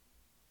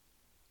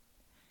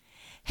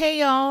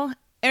Hey y'all,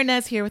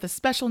 Ernest here with a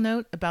special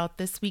note about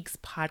this week's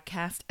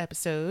podcast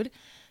episode.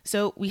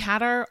 So we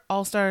had our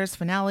All-Stars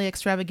finale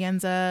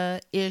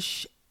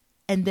extravaganza-ish,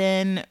 and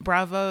then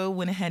Bravo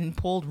went ahead and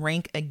pulled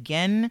rank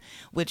again,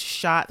 which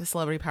shot the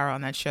celebrity power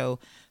on that show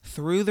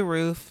through the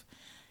roof.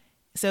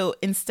 So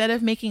instead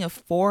of making a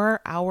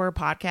 4-hour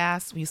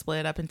podcast, we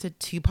split it up into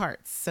 2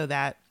 parts so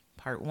that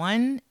part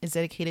 1 is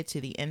dedicated to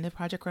the end of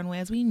Project Runway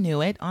as we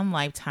knew it on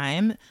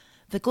Lifetime,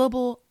 the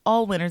Global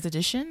All Winners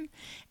edition,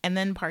 and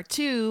then part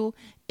 2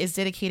 is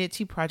dedicated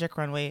to Project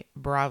Runway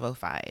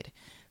Bravo-fied.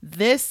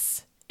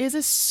 This is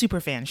a super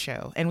fan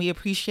show, and we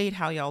appreciate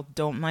how y'all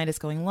don't mind us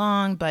going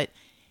long, but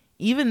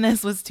even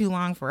this was too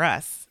long for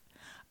us.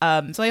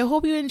 So I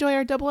hope you enjoy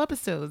our double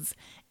episodes.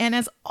 And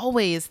as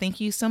always, thank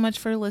you so much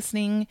for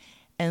listening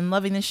and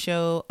loving the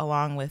show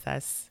along with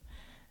us.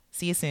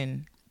 See you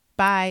soon.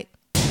 Bye.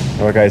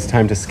 All right, guys,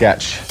 time to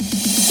sketch.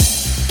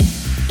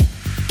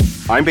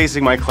 I'm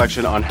basing my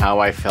collection on how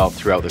I felt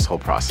throughout this whole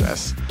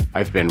process.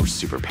 I've been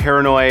super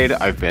paranoid.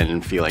 I've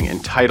been feeling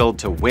entitled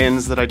to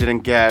wins that I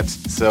didn't get.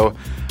 So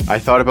I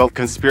thought about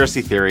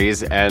conspiracy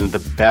theories, and the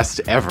best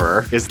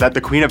ever is that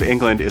the Queen of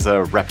England is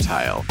a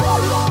reptile.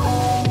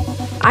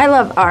 I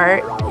love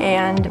art,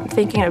 and I'm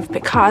thinking of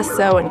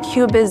Picasso and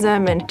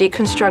Cubism and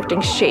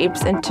deconstructing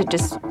shapes into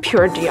just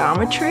pure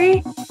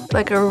geometry.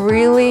 Like a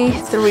really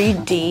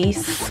 3D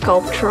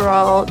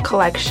sculptural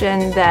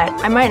collection that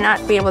I might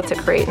not be able to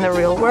create in the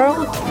real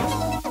world.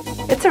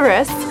 It's a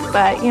risk,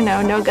 but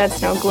no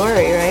guts, no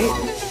glory, right?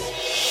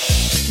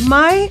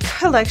 My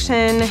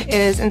collection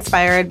is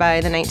inspired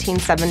by the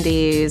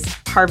 1970s.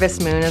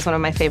 Harvest Moon is one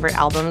of my favorite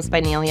albums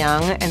by Neil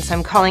Young, and so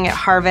I'm calling it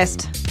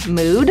Harvest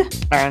Mood.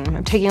 And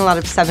I'm taking a lot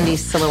of 70s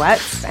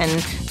silhouettes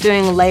and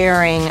doing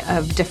layering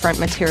of different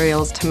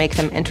materials to make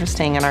them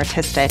interesting and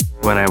artistic.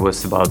 When I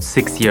was about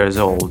 6 years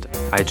old,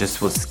 I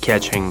just was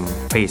sketching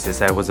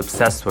faces. I was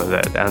obsessed with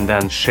it, and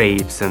then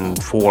shapes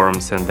and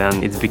forms, and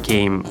then it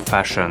became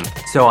fashion.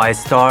 So I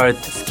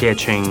started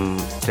sketching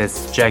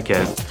this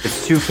jacket.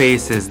 It's 2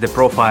 faces, the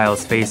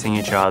profiles facing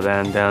each other,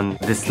 and then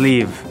the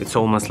sleeve, it's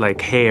almost like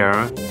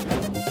hair.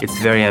 It's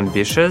very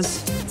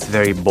ambitious, it's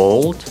very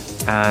bold,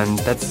 and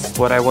that's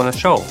what I want to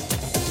show.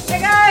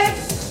 Hey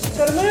guys,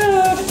 go to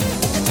Mood!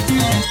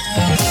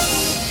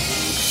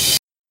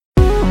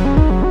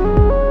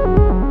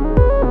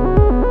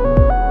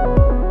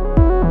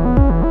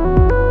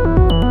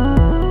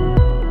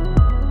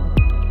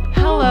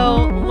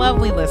 Hello,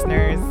 lovely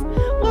listeners.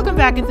 Welcome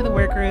back into the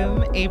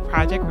Workroom, a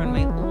Project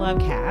Runway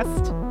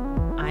Lovecast.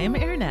 I am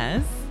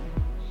Ernest.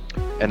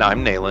 And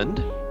I'm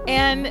Nayland.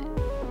 And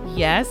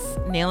yes,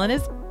 Nayland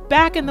is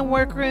back in the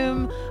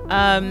workroom.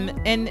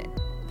 And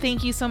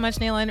thank you so much,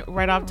 Nayland,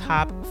 right off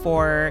top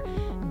for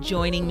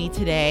joining me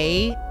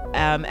today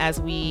as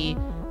we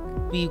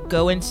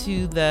go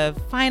into the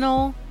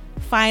final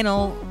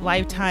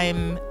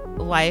lifetime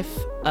life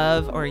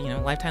of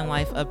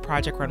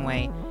Project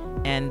Runway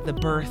and the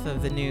birth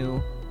of the new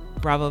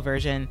Bravo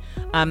version.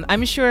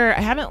 I'm sure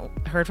I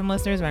haven't heard from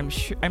listeners, but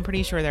I'm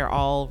pretty sure they're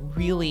all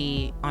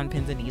really on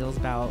pins and needles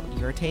about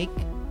your take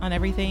on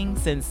everything,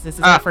 since this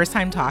is our first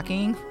time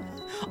talking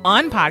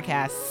on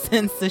podcasts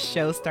since the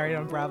show started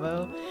on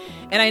Bravo.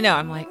 And I know,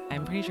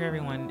 I'm pretty sure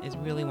everyone is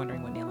really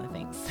wondering what Nayland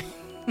thinks.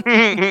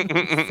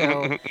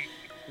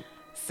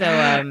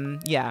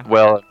 Yeah.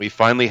 Well, we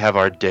finally have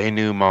our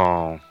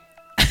denouement.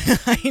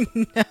 I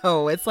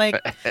know. It's like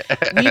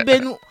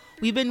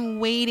we've been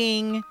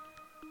waiting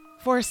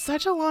for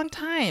such a long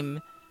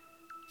time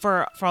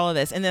for all of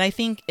this. And then I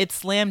think it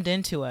slammed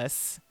into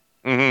us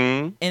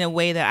in a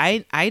way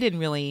that I didn't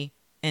really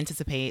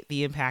anticipate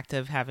the impact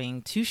of having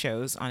 2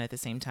 shows on at the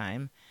same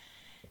time.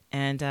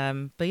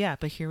 And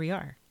but here we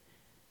are.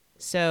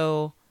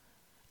 So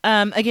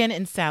again,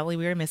 and sadly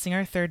we are missing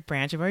our 3rd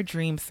branch of our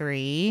Dream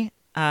 3.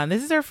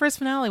 This is our first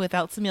finale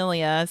without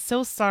Samilia.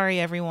 So sorry,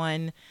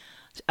 everyone.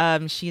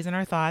 She's in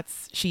our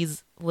thoughts.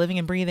 She's living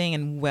and breathing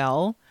and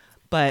well,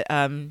 but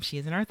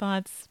she's in our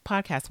thoughts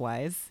podcast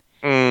wise.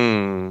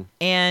 And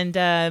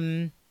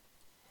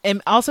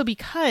also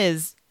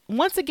because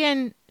once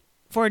again,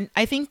 for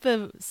I think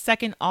the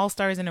second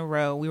All-Stars in a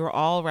row, we were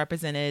all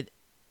represented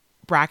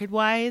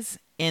bracket-wise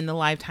in the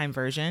Lifetime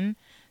version.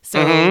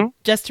 So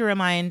just to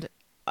remind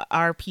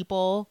our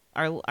people,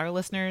 our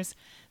listeners,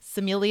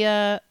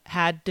 Samilia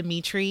had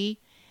Dimitri,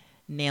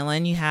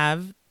 Nayland, you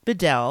have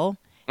Bedell,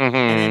 and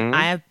then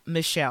I have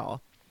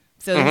Michelle.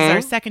 So this is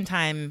our second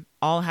time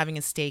all having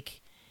a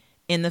stake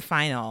in the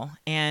final.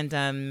 And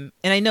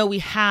I know we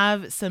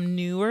have some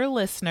newer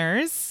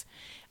listeners.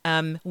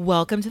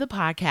 Welcome to the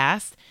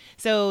podcast.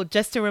 So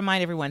just to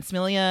remind everyone,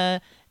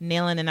 Samilia,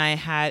 Nayland, and I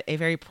had a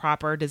very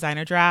proper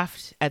designer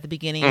draft at the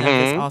beginning of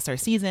this All-Star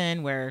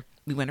season where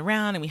we went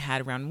around and we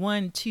had round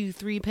 1, 2,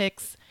 3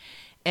 picks.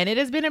 And it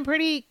has been a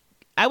pretty,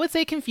 I would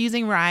say,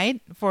 confusing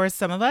ride for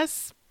some of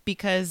us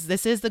because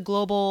this is the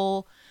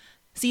global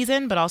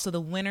season, but also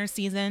the winter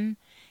season.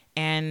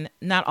 And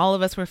not all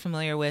of us were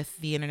familiar with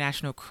the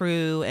international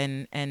crew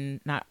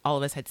and not all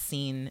of us had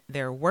seen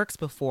their works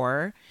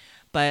before.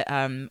 But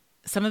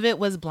some of it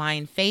was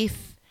blind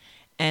faith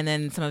and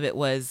then some of it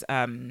was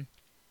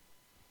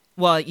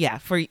well, yeah,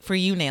 for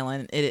you,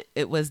 Nayland,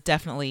 it was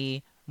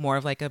definitely more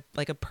of like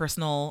a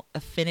personal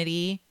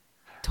affinity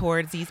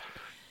towards these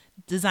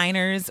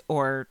designers,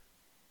 or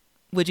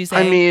would you say?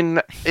 I mean,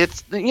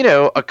 it's, you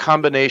know, a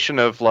combination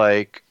of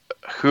like,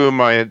 who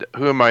am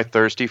I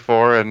thirsty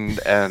for,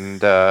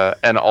 and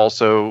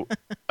also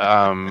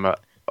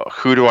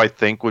who do I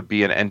think would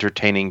be an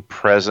entertaining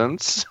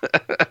presence?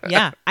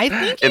 Yeah, I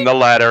think in the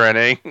latter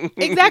inning.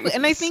 Exactly,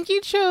 and I think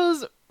you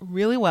chose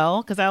really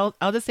well, because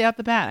I'll just say off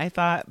the bat, I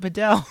thought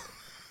Bedell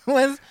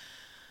was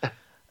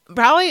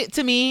probably,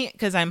 to me,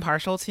 because I'm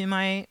partial to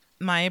my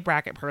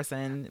bracket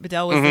person,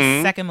 Bedell was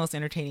the second most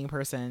entertaining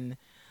person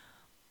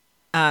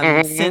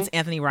since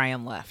Anthony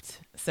Ryan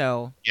left.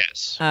 So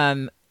yes.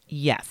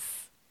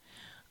 Yes.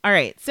 All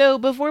right. So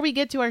before we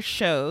get to our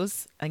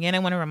shows, again, I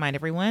want to remind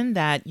everyone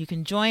that you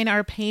can join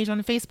our page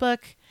on Facebook.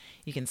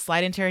 You can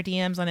slide into our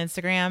DMs on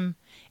Instagram.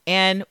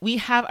 And we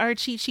have our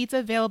cheat sheets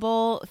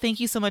available. Thank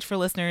you so much for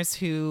listeners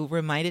who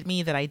reminded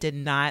me that I did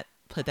not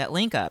put that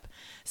link up.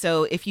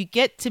 So if you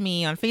get to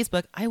me on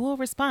Facebook, I will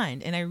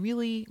respond. And I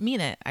really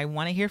mean it. I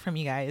want to hear from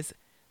you guys.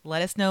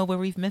 Let us know where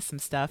we've missed some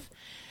stuff.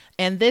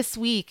 And this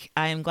week,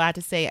 I am glad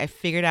to say I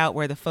figured out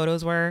where the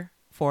photos were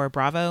for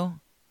Bravo.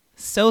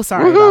 So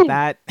sorry about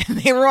that.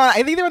 They were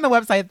I think they were on the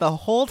website the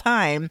whole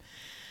time.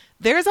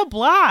 There's a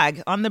blog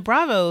on the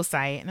Bravo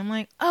site, and I'm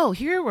like, oh,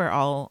 here where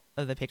all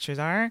of the pictures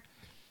are.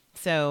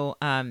 So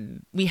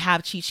we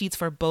have cheat sheets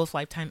for both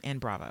Lifetime and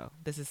Bravo.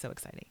 This is so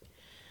exciting.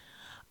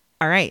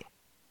 All right.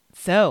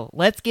 So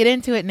let's get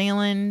into it,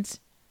 Nayland.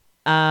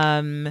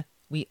 To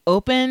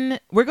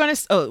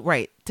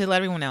let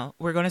everyone know,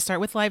 we're going to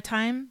start with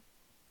Lifetime,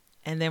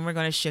 and then we're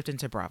going to shift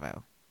into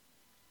Bravo.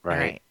 Right. All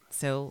right.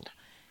 So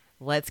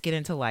let's get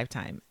into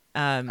Lifetime.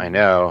 I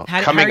know.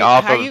 How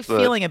are you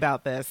feeling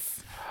about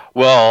this?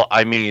 Well,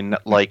 I mean,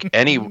 like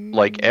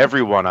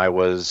everyone, I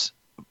was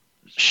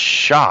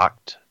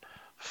shocked,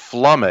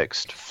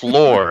 flummoxed,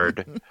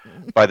 floored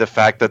by the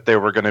fact that there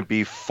were going to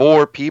be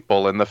 4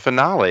 people in the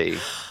finale.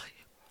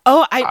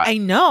 Oh, I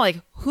know.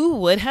 Like, who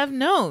would have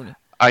known?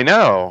 I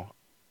know.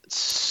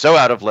 So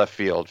out of left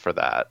field for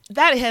that.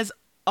 That has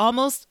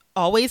almost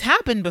always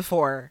happened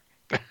before.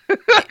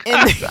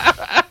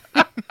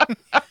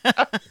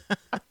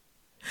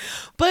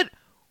 But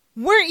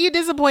weren't you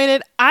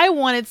disappointed? I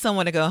wanted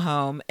someone to go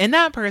home, and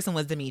that person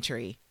was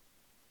Dimitri.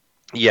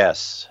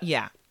 Yes.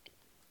 Yeah.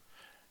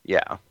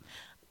 Yeah.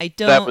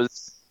 That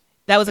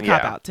was a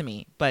cop-out to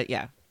me, but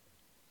yeah.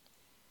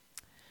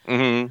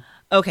 Mm-hmm.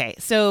 Okay,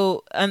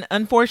 so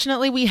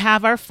unfortunately, we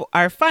have our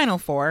final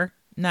 4,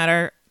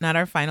 not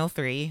our final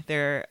 3.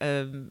 They're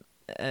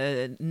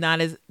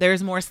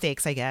there's more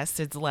stakes, I guess.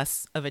 It's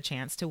less of a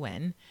chance to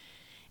win,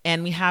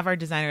 and we have our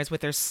designers with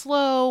their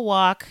slow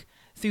walk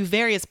through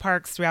various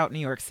parks throughout New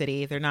York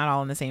City. They're not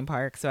all in the same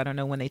park, so I don't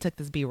know when they took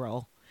this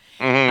B-roll.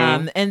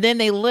 Mm-hmm. And then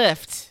they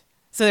lift.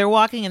 So they're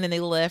walking, and then they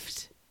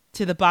lift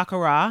to the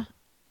Baccarat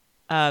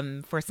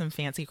for some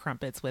fancy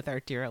crumpets with our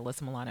dear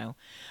Alyssa Milano.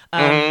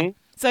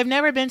 So I've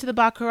never been to the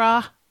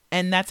Baccarat,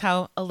 and that's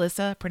how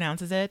Alyssa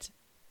pronounces it.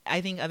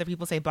 I think other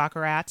people say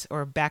Baccarat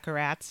or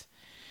Baccarat.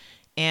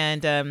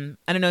 And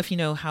I don't know if you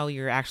know how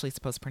you're actually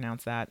supposed to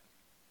pronounce that.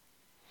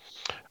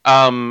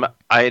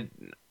 I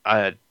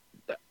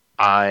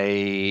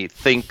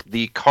think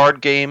the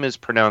card game is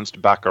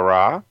pronounced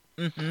Baccarat.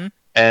 Mm-hmm.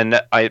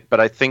 But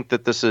I think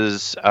that this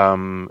is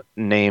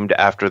named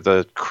after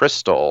the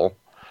crystal,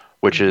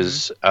 which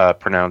is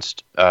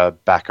pronounced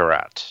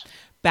Baccarat.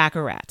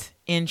 Baccarat.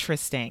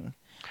 Interesting.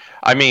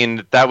 I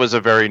mean, that was a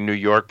very New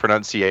York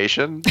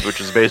pronunciation, which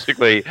is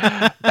basically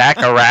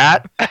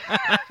Baccarat.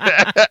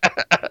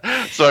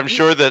 So I'm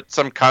sure that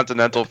some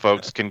continental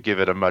folks can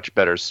give it a much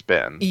better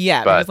spin.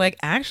 Yeah, but I was like,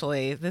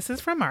 actually, this is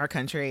from our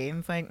country. And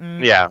it's like,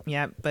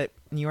 yeah, but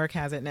New York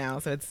has it now.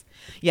 So it's,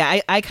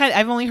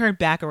 I've only heard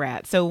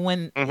Baccarat. So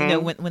when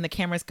when the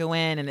cameras go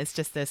in and it's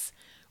just this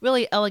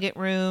really elegant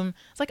room,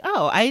 it's like,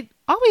 oh, I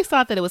always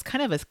thought that it was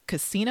kind of a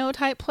casino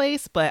type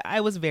place, but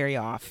I was very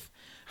off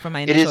from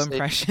my initial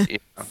impression.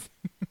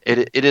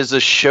 It is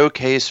a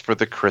showcase for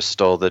the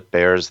crystal that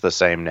bears the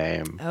same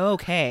name.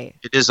 Okay.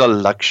 It is a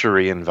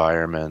luxury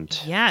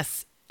environment.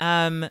 Yes.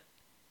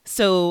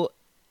 So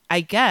I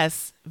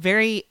guess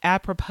very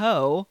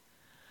apropos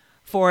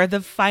for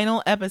the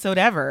final episode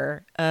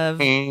ever of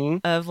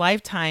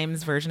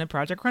Lifetime's version of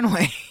Project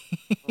Runway.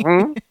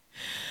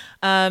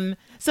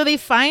 So they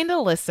find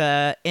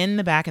Alyssa in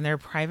the back in their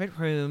private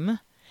room,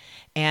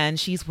 and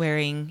she's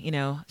wearing,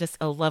 just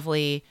a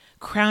lovely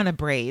crown of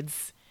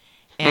braids.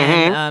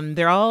 And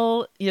they're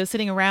all,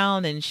 sitting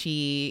around, and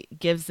she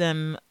gives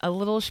them a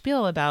little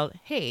spiel about,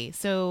 hey,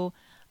 so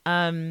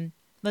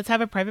let's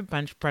have a private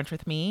brunch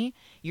with me.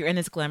 You're in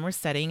this glamorous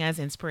setting as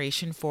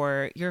inspiration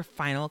for your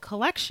final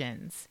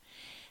collections.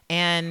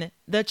 And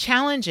the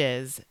challenge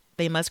is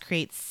they must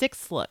create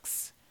 6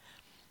 looks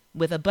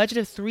with a budget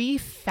of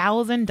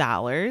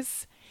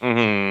 $3,000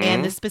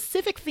 and the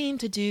specific theme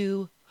to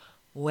do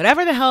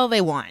whatever the hell they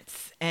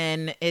want.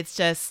 And it's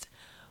just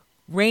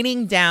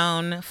raining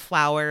down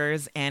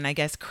flowers and I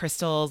guess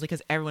crystals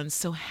because everyone's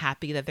so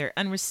happy that they're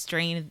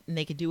unrestrained and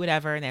they can do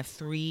whatever and they have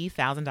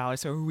 $3,000,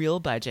 so a real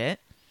budget.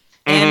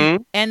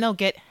 And they'll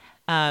get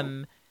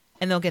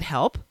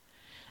help.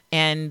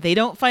 And they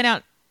don't find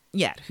out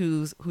yet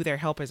who their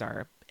helpers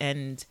are.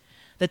 And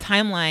the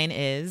timeline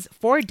is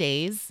 4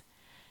 days.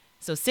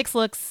 So 6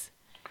 looks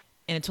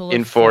in a total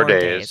in of 4 4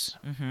 days.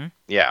 Mm-hmm.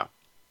 Yeah.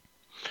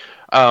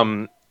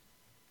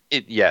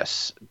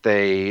 Yes,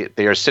 they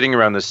are sitting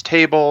around this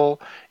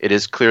table. It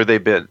is clear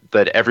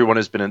that everyone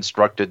has been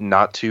instructed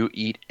not to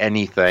eat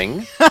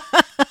anything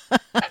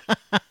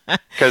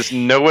because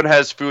no one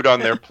has food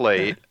on their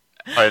plate,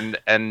 and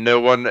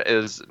no one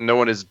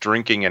is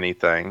drinking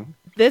anything.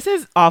 This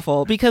is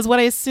awful because what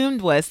I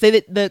assumed was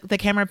the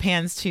camera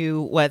pans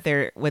to what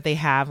they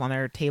have on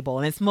their table,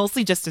 and it's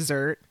mostly just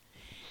dessert.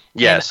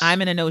 Yes, and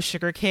I'm in a no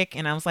sugar kick,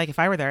 and I was like, if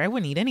I were there, I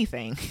wouldn't eat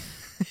anything.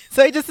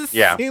 So I just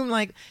assumed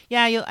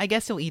I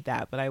guess you'll eat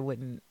that, but I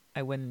wouldn't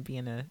be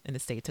in a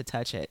state to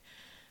touch it.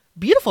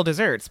 Beautiful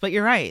desserts, but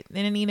you're right,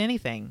 they didn't eat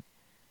anything.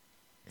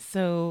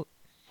 So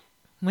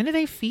when do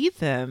they feed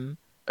them?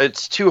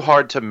 It's too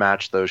hard to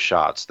match those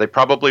shots. They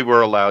probably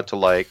were allowed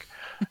to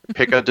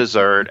pick a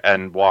dessert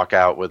and walk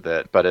out with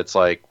it, but it's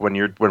like when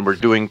we're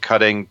doing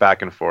cutting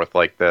back and forth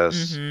like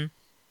this,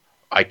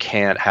 I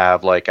can't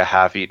have a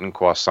half-eaten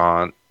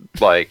croissant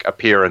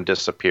appear and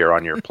disappear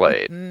on your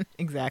plate.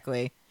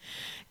 Exactly.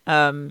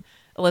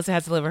 Alyssa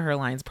has delivered her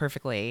lines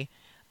perfectly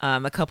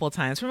a couple of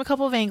times from a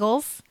couple of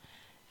angles.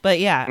 But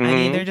yeah, I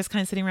mean, they're just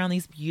kind of sitting around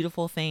these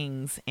beautiful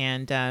things.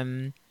 And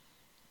I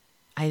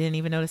didn't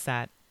even notice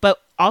that.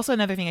 But also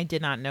another thing I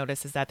did not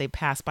notice is that they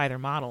passed by their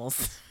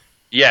models.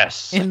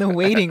 Yes. In the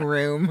waiting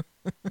room.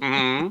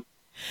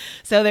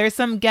 So there's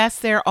some guests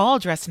there all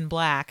dressed in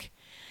black.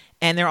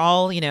 And they're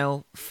all,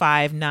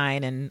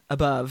 5'9" and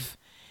above.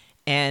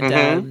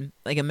 And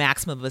a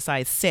maximum of a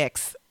size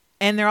 6.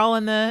 And they're all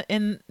in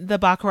the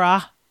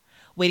baccarat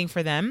waiting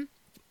for them.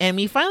 And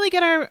we finally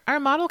get our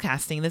model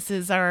casting. This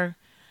is our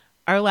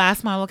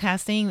last model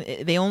casting.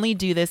 They only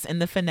do this in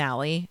the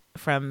finale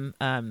from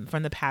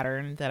the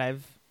pattern that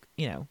I've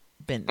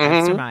been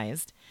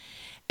surmised.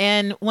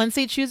 And once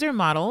they choose their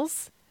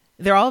models,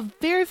 they're all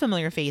very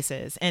familiar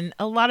faces. And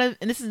and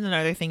this is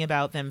another thing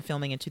about them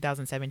filming in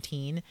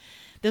 2017.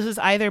 This was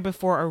either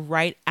before or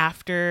right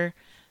after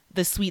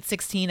the Sweet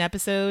 16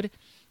 episode.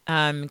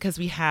 Because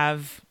we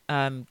have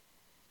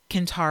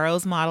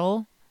Kintaro's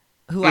model,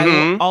 who I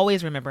will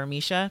always remember,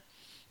 Misha,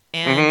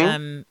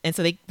 and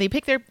so they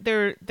pick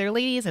their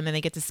ladies, and then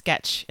they get to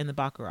sketch in the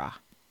baccarat.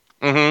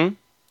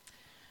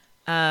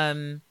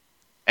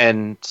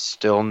 And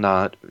still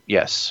not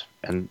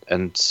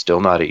and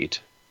still not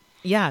eat.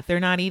 Yeah, they're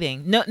not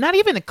eating. No, not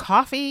even a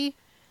coffee.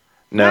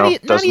 No,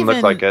 doesn't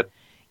look like it.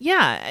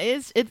 Yeah,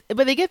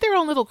 but they get their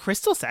own little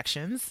crystal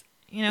sections.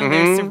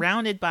 They're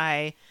surrounded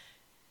by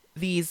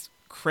these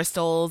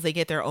crystals. They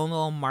get their own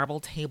little marble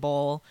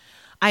table.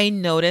 I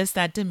noticed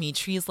that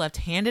Dimitri is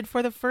left-handed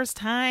for the first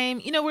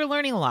time. We're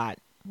learning a lot.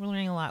 We're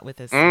learning a lot with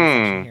this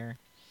section here.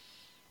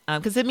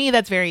 Because to me,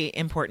 that's very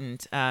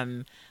important.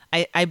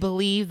 I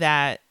believe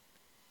that,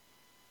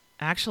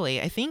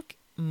 actually, I think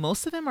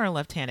most of them are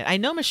left-handed. I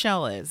know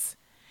Michelle is.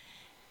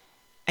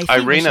 I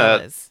think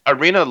Michelle is.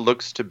 Irina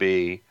looks to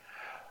be,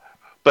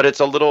 but it's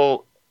a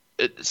little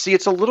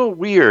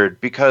weird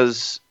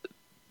because,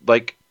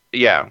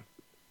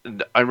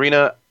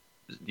 Irina,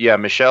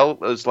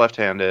 Michelle is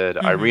left-handed.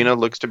 Irina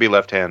looks to be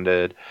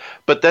left-handed.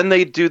 But then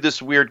they do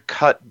this weird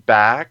cut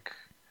back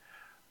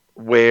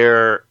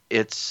where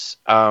it's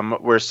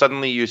where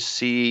suddenly you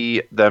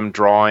see them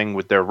drawing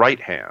with their right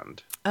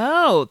hand.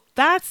 Oh,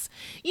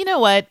 you know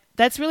what?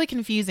 That's really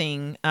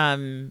confusing.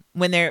 When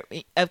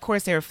of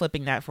course they're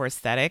flipping that for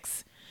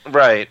aesthetics.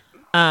 Right.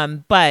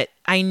 But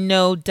I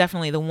know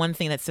definitely the one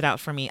thing that stood out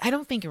for me, I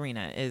don't think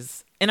Irina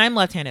is, and I'm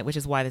left-handed, which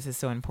is why this is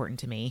so important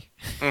to me.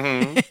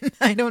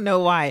 I don't know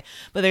why,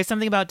 but there's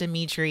something about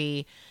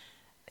Dimitri,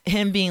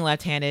 him being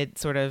left-handed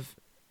sort of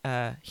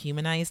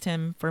humanized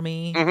him for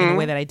me in a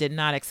way that I did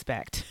not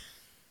expect.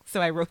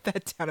 So I wrote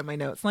that down in my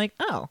notes,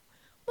 oh,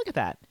 look at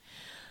that.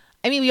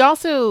 I mean,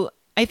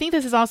 I think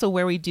this is also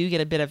where we do get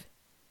a bit of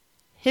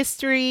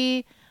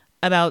history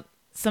about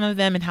some of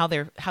them and how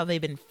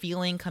they've been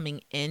feeling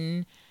coming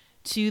in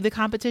to the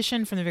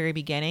competition from the very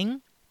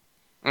beginning.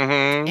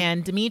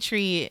 And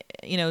Dimitri,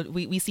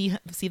 we see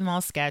them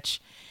all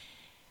sketch,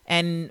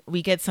 and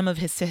we get some of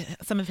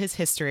his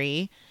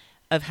history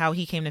of how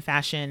he came to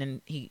fashion,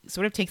 and he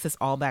sort of takes us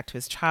all back to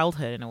his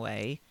childhood in a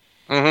way.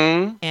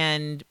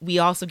 And we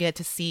also get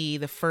to see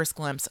the first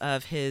glimpse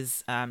of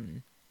his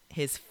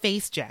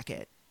face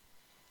jacket.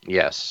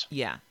 Yes.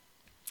 Yeah.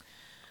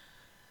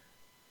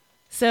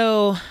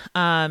 So,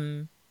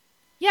 I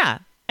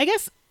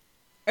guess,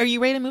 are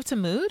you ready to move to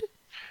Mood?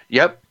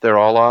 Yep, they're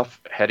all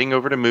off, heading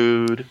over to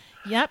Mood.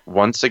 Yep.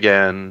 Once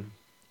again.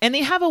 And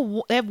they have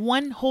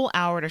 1 whole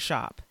hour to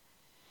shop.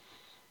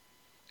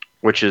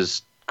 Which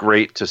is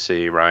great to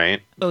see,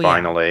 right? Oh,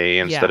 finally,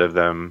 instead of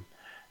them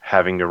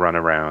having to run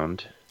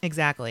around.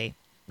 Exactly.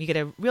 You get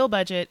a real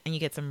budget and you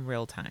get some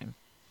real time.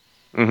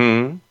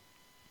 Mm-hmm.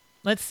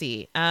 Let's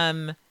see.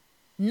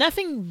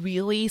 Nothing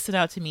really stood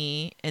out to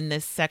me in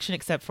this section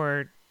except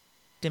for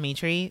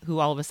Dimitri, who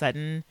all of a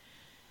sudden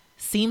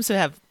seems to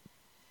have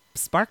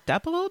sparked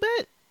up a little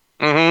bit.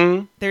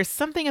 Mm-hmm. There's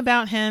something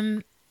about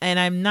him, and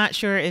I'm not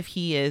sure if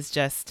he is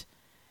just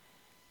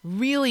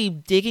really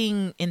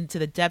digging into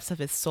the depths of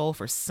his soul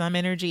for some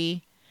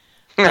energy.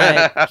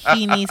 But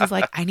he needs, is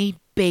like, I need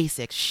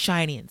basic,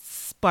 shiny, and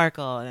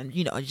sparkle. And,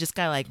 you just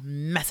got to like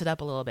mess it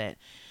up a little bit.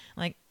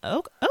 Like,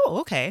 oh,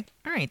 okay.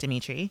 All right,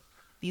 Dimitri.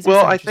 These are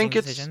Well, some I interesting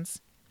think decisions.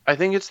 I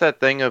think it's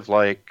that thing of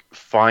like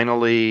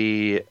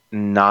finally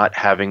not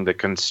having the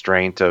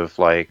constraint of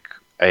like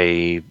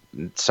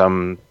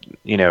some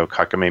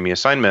cockamamie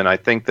assignment. I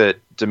think that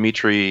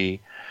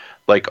Dimitri,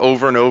 like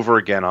over and over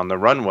again on the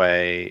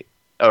runway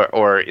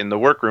or in the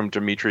workroom,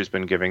 Dimitri's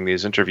been giving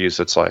these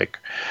interviews. It's like,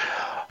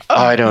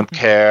 I don't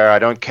care. I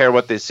don't care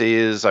what this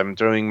is. I'm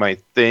doing my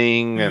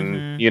thing,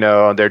 and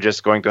they're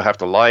just going to have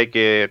to like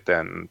it,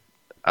 and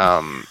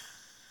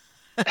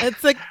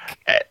it's like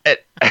they're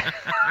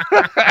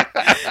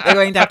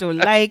going to have to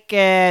like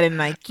it,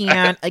 and I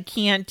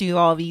can't do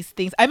all these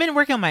things. I've been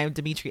working on my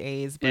Dimitri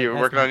A's. But you're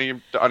working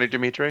on your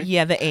Dimitri?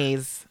 Yeah, the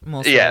A's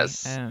mostly.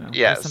 Yes. I don't know.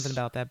 Yes. There's something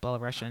about that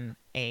Belarusian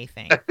A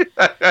thing.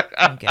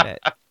 I don't get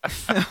it.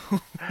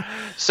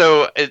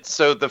 So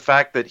the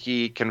fact that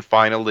he can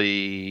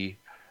finally,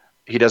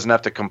 he doesn't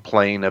have to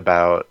complain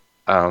about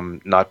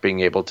not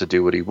being able to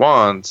do what he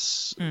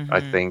wants. Mm-hmm.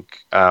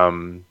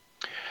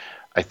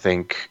 I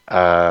think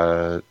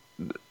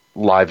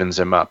livens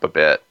him up a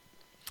bit.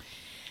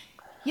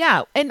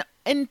 Yeah, and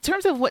in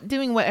terms of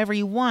doing whatever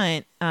you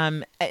want,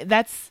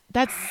 that's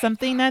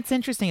something that's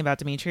interesting about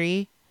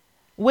Dimitri.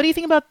 What do you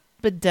think about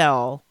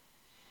Bedell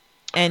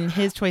and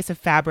his choice of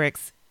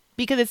fabrics?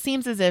 Because it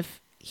seems as if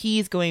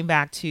he's going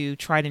back to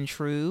tried and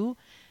true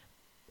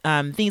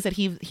things that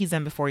he's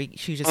done before. He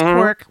chooses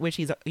cork, which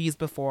he's used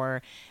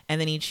before, and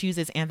then he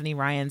chooses Anthony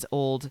Ryan's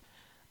old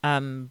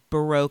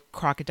Baroque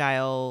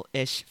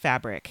crocodile-ish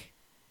fabric.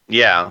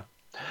 Yeah,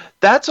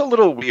 that's a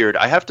little weird.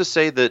 I have to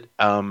say that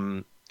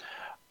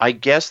I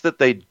guess that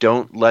they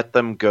don't let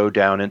them go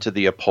down into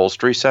the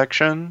upholstery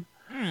section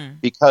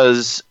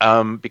because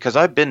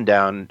I've been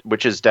down,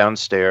 which is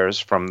downstairs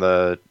from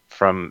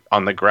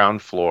on the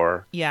ground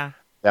floor. Yeah,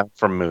 down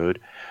from Mood,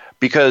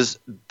 because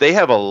they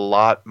have a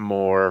lot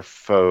more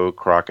faux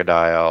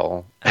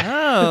crocodile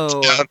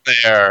down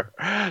there.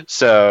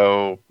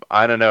 So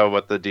I don't know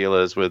what the deal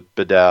is with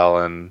Bedell,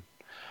 and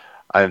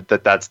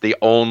that's the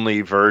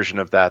only version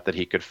of that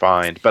he could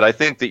find. But I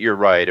think that you're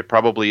right. It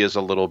probably is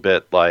a little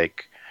bit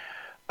like,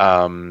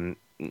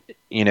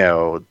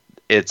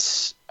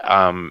 it's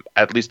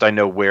at least I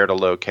know where to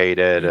locate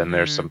it, and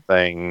there's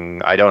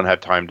something, I don't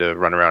have time to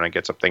run around and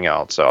get something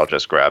else, so I'll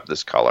just grab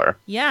this color.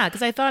 Yeah,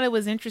 because I thought it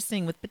was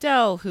interesting with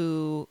Bedell,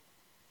 who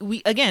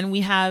we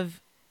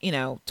have,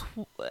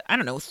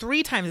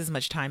 3 times as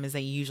much time as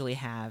they usually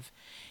have.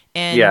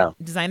 And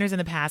designers in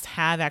the past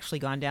have actually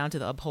gone down to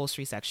the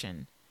upholstery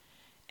section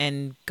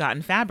and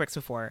gotten fabrics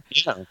before.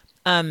 Yeah.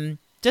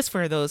 Just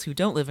for those who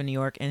don't live in New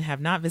York and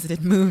have not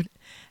visited Mood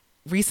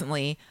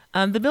recently,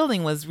 the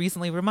building was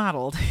recently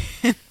remodeled.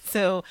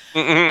 So,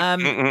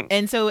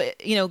 and so,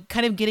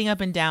 kind of getting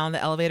up and down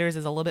the elevators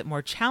is a little bit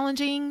more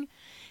challenging,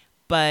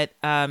 but,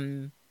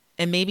 and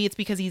maybe it's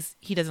because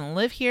he doesn't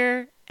live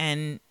here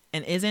and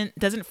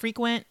doesn't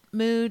frequent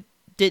Mood,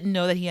 didn't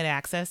know that he had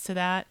access to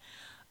that.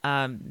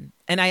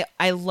 And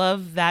I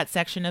love that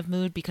section of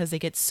Mood because they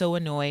get so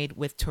annoyed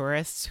with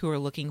tourists who are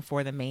looking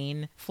for the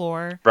main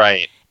floor.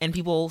 Right. And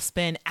people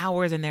spend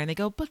hours in there and they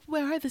go, but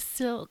where are the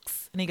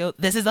silks? And they go,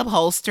 this is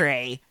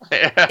upholstery.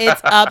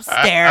 It's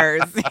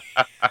upstairs.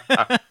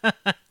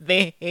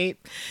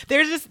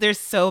 They're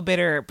so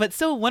bitter, but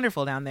so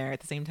wonderful down there at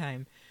the same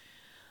time.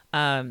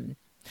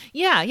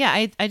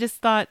 I just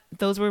thought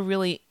those were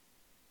really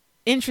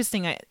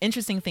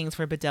interesting things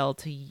for Bedell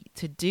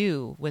to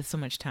do with so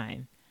much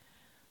time.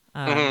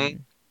 All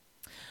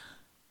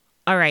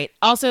right.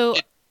 Also,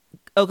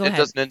 go ahead. It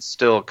doesn't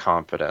instill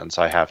confidence,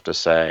 I have to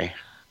say.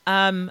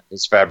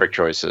 His fabric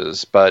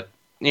choices, but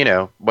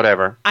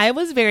whatever. I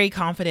was very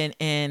confident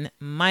in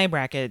my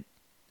bracket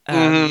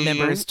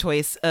member's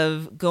choice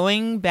of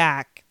going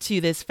back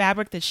to this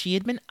fabric that she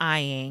had been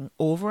eyeing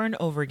over and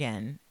over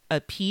again, a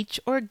peach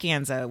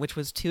organza, which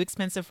was too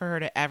expensive for her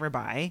to ever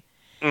buy.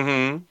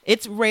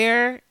 It's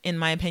rare, in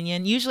my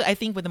opinion. Usually, I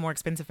think with the more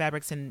expensive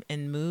fabrics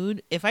in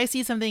Mood, if I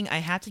see something, I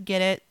have to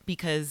get it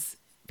because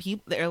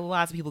there are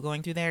lots of people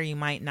going through there. You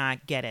might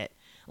not get it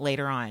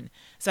later on.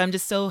 So I'm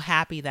just so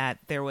happy that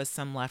there was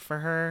some left for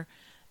her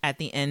at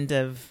the end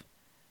of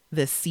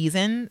this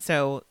season.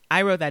 So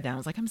I wrote that down. I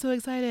was like, I'm so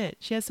excited.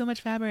 She has so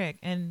much fabric,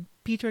 and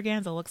peach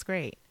organza looks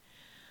great.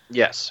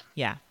 Yes.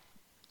 Yeah.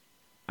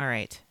 All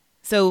right.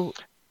 So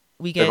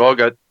they've all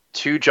got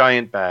 2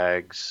 giant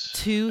bags,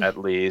 2 at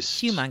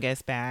least,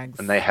 humongous bags,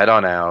 and they head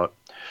on out.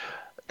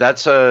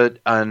 That's a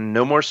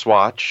no more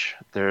swatch.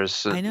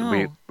 I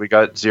know we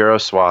got 0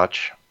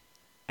 swatch.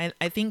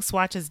 I think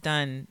Swatch is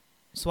done.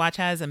 Swatch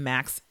has a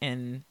max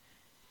in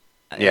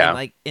Yeah.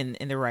 like in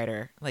the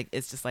writer, like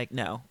it's just like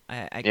no,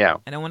 I Yeah.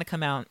 I don't want to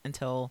come out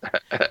until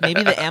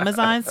maybe the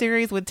Amazon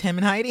series with Tim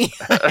and Heidi.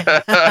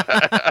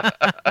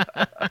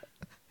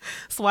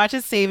 Swatch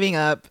is saving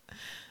up.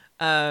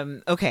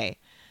 Okay,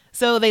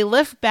 so they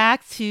lift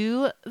back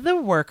to the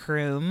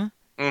workroom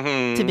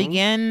to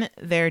begin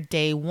their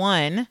day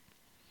one,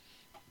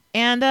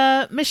 and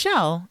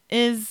Michelle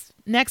is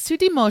next to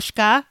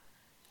Dimoshka,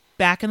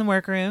 back in the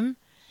workroom.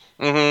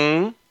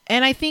 And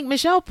I think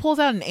Michelle pulls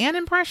out an Anne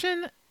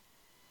impression.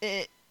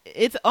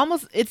 It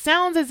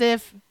sounds as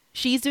if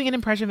she's doing an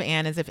impression of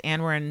Anne, as if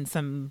Anne were in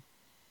some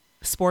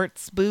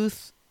sports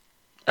booth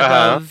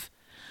above.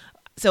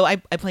 So I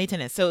play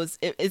tennis. So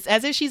it's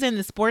as if she's in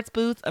the sports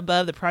booth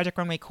above the Project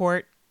Runway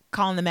court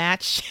calling the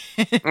match.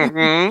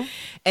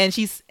 And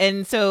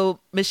so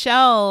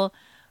Michelle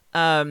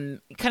kind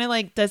of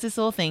like does this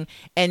little thing,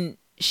 and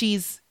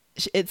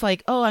it's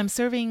like, oh, I'm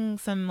serving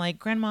some like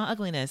grandma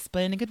ugliness,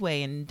 but in a good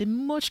way. And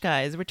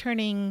Dimoshka is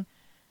returning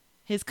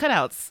his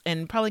cutouts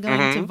and probably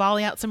going to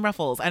volley out some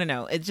ruffles. I don't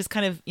know. It's just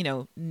kind of,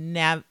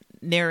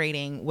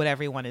 narrating what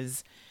everyone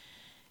is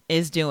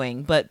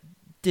doing. But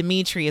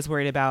Dimitri is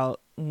worried about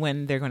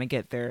when they're going to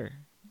get their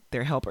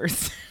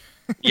helpers.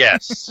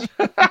 Yes.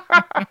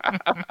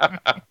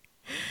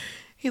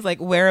 He's like,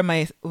 where are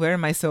my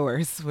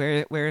sewers?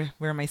 Where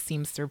are my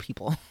seamster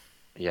people?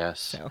 Yes.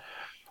 So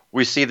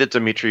we see that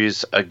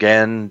Dimitri's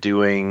again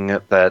doing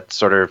that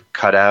sort of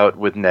cutout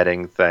with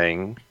netting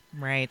thing.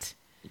 right.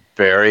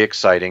 Very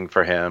exciting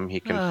for him. He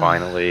can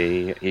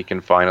finally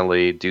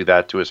do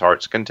that to his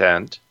heart's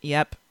content.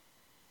 Yep.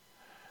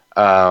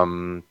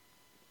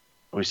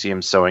 We see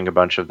him sewing a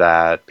bunch of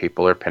that.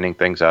 People are pinning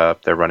things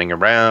up. They're running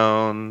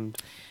around.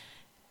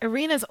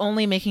 Irina's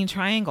only making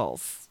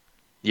triangles.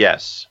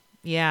 Yes.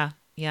 Yeah.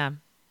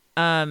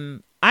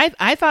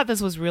 I thought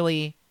this was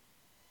really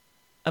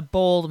a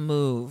bold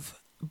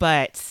move,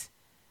 but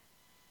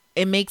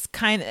it makes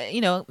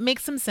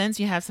makes some sense.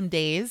 You have some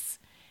days,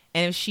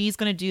 and if she's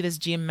going to do this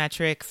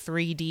geometric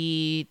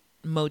 3D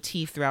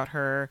motif throughout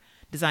her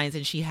designs,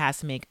 and she has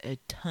to make a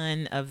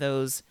ton of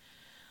those,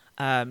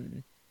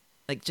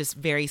 like just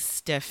very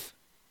stiff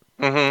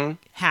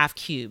half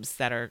cubes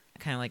that are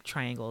kind of like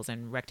triangles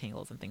and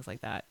rectangles and things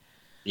like that.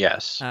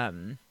 Yes.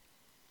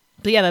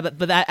 But yeah, but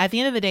that, at the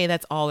end of the day,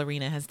 that's all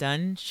Irina has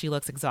done. She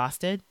looks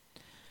exhausted,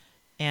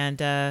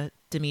 and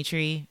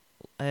Dimitri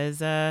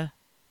is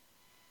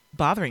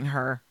bothering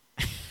her.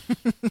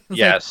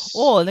 Yes.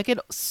 Like, oh, look at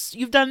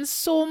you've done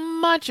so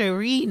much,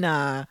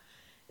 Irina,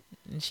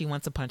 and she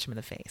wants to punch him in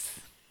the face.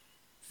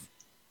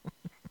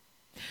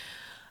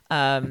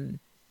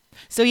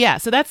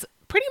 So that's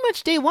pretty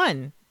much day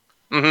one.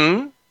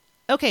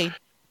 Okay.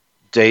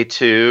 Day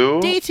two.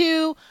 Day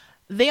two,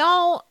 they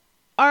all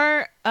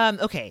are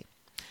okay.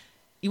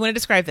 You want to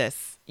describe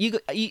this? You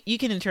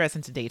can enter us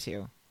into day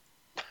two.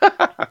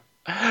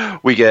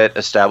 We get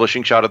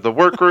establishing shot of the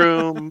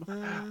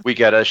workroom. We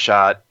get a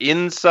shot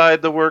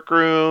inside the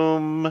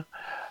workroom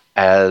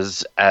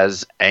as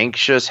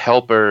anxious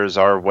helpers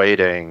are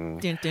waiting.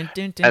 Dun, dun,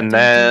 dun, dun, And dun,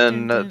 then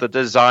dun, dun, dun. the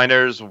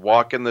designers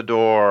walk in the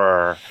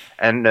door.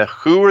 And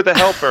who are the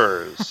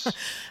helpers?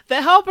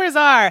 The helpers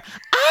are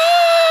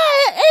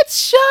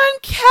it's Sean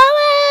Kelly.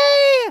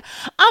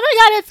 Oh my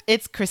god,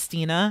 it's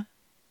Christina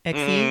Exie.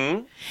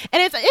 And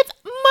it's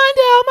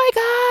Mondo, oh my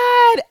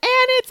god.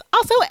 And it's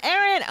also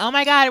Erin. Oh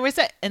my god,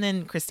 and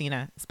then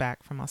Christina is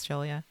back from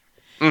Australia.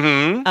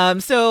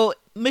 So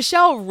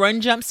Michelle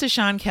run jumps to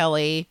Sean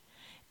Kelly,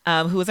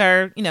 who is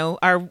our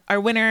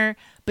winner.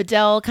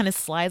 Bedell kind of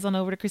slides on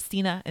over to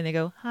Christina, and they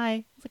go,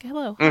 hi. It's like,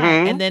 hello, hi.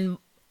 And then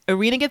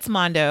Irina gets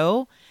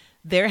Mondo.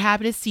 They're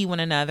happy to see one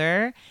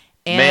another.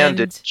 And Man,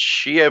 did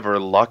she ever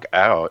luck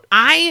out?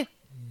 I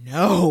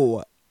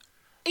know.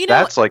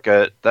 That's like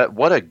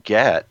what a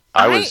get.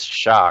 I was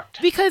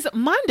shocked. Because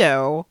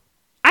Mondo,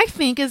 I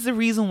think, is the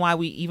reason why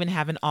we even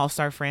have an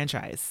all-star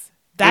franchise.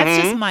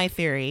 That's just my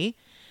theory.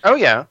 Oh,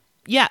 yeah.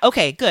 Yeah,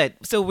 okay, good.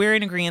 So we're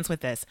in agreement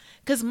with this.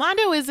 Because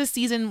Mondo is the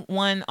season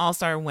 1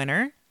 all-star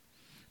winner.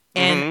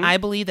 And I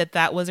believe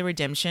that was a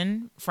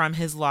redemption from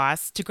his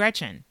loss to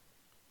Gretchen.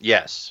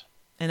 Yes.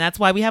 And that's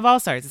why we have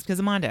all-stars. It's because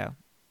of Mondo.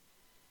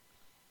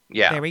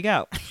 Yeah. There we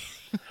go.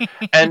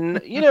 And,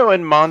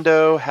 and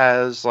Mondo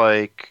has,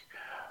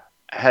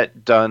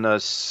 had done a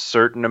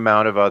certain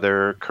amount of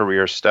other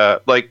career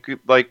stuff.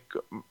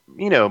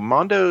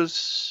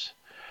 Mondo's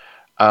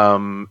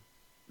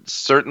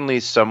certainly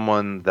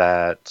someone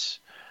that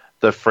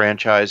the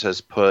franchise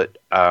has put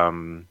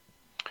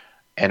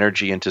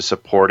energy into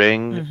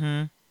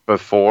supporting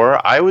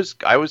before. I was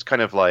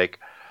kind of like,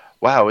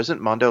 wow,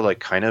 isn't Mondo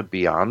kind of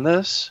beyond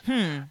this?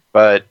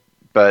 But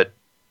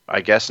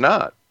I guess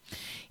not.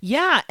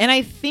 Yeah, and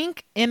I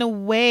think in a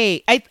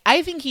way,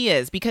 I think he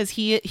is, because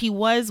he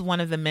was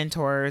one of the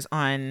mentors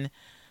on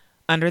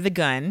Under the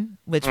Gun,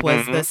 which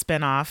was the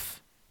spinoff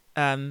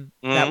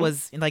that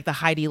was like the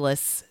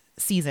Heidi-less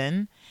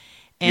season.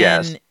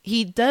 And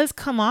he does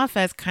come off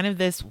as kind of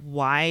this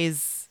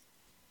wise,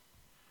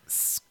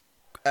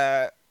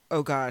 oh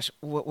gosh,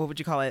 what would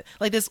you call it?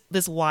 Like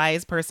this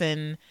wise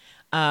person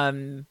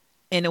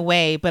in a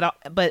way, but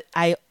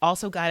I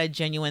also got a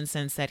genuine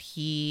sense that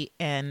he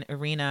and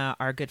Irina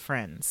are good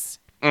friends.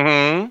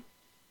 Mm-hmm.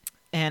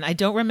 And I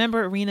don't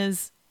remember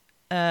Irina's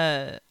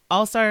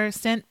All-Star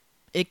stint.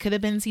 It could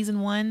have been season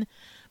 1,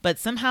 but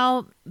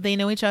somehow they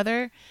know each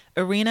other.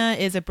 Irina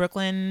is a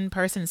Brooklyn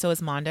person, so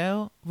is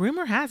Mondo.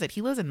 Rumor has it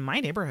he lives in my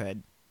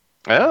neighborhood.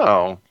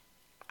 Oh.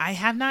 I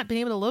have not been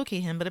able to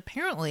locate him, but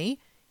apparently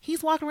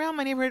he's walking around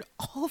my neighborhood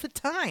all the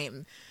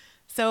time.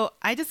 So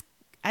I just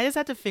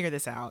have to figure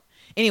this out.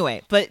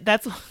 Anyway, but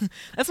that's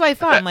what I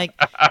thought. I'm like,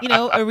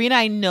 Irina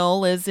I know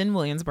lives in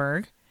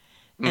Williamsburg,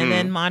 and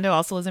then Mondo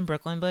also lives in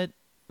Brooklyn, but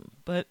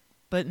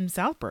in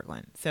South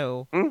Brooklyn.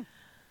 So,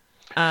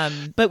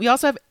 but we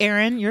also have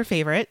Aaron, your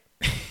favorite.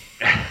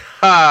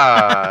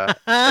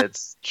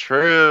 It's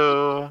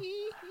true.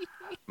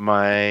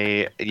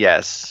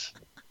 Yes,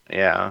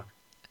 yeah.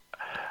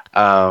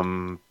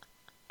 I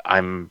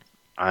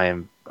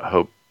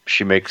hope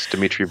she makes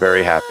Dimitri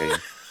very happy.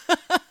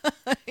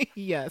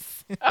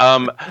 Yes.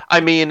 I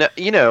mean,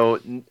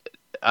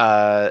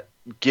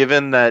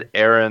 given that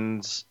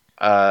Erin's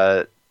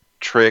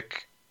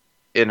trick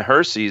in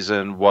her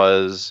season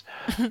was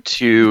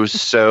to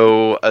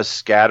sew a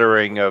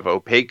scattering of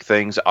opaque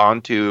things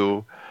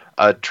onto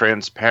a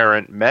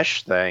transparent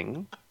mesh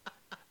thing,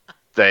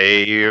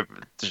 they're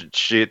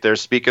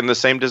speaking the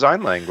same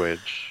design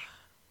language.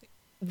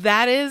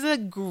 That is a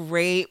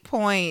great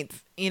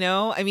point.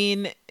 I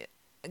mean,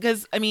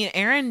 because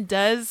Aaron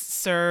does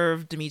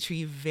serve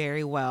Dimitri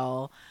very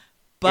well,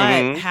 but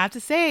I have to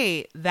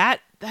say that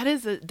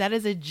is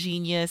a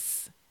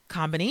genius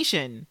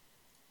combination.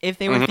 If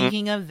they were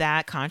thinking of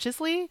that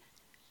consciously,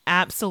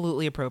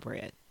 absolutely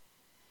appropriate.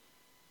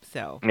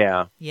 So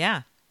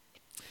yeah.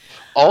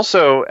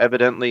 Also,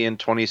 evidently in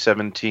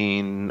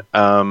 2017,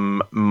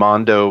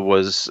 Mondo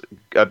was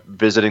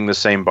visiting the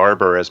same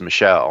barber as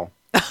Michelle.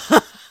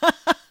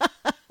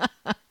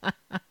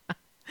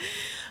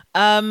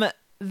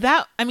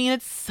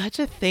 It's such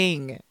a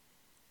thing.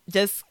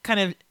 Just kind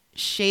of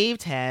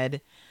shaved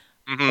head,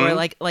 or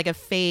like a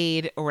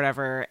fade or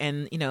whatever,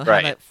 and have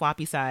that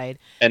floppy side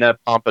and a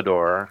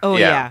pompadour. Oh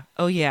yeah.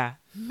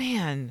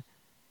 Man,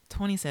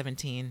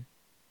 2017.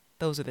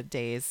 Those are the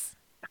days.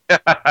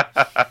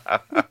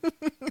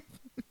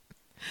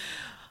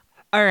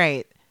 All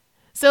right.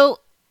 So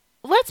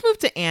let's move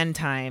to Anne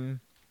time.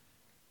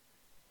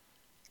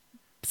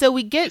 So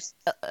we get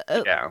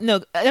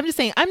no, I'm just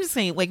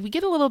saying like we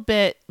get a little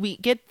bit, we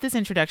get this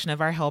introduction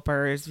of our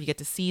helpers, we get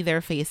to see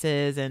their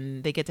faces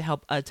and they get to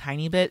help a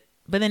tiny bit,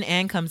 but then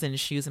Anne comes in and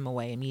shoos them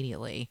away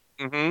immediately.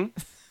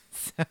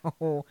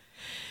 So,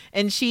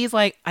 and she's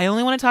like, I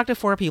only want to talk to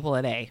 4 people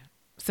a day.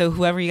 So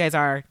whoever you guys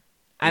are,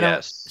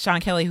 Sean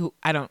Kelly,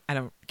 I don't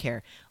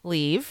care.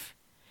 Leave.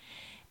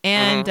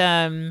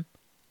 And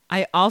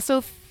I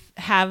also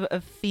have a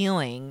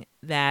feeling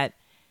that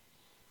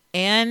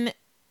Anne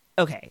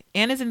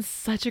is in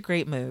such a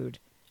great mood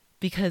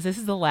because this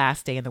is the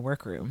last day in the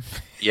workroom.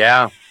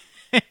 Yeah.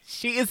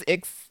 She is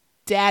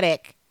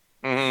ecstatic.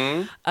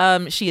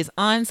 She is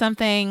on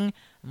something.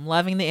 I'm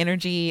loving the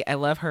energy. I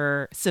love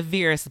her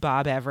severest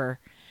bob ever.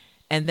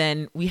 And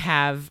then we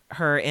have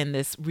her in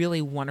this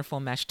really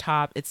wonderful mesh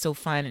top. It's so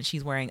fun. And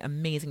she's wearing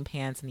amazing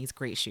pants and these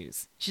great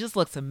shoes. She just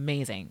looks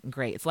amazing and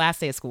great. It's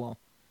last day of school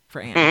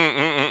for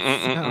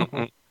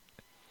Anne.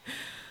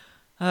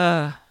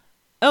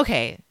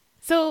 Okay.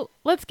 So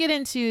let's get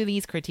into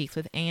these critiques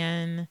with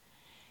Anne.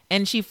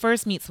 And she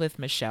first meets with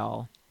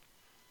Michelle.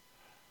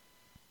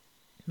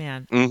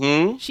 Man,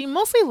 she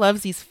mostly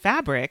loves these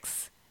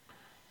fabrics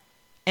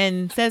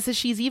and says that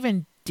she's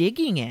even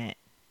digging it.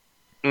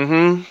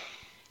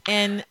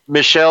 And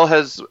Michelle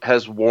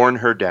has worn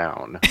her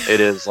down. It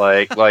is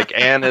like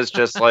Anne is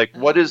just like,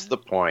 what is the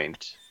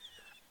point?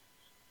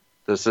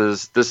 This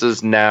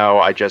is now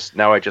I just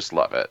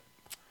love it.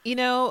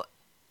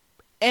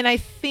 And I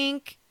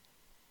think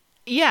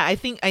I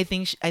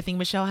think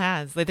Michelle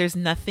has, like, there's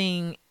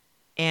nothing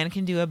Anne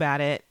can do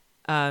about it.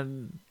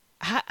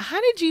 How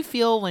did you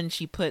feel when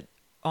she put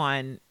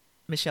on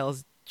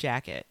Michelle's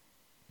jacket?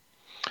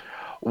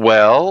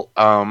 Well,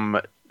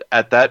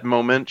 at that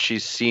moment, she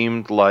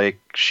seemed like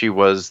she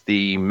was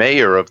the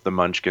mayor of the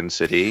Munchkin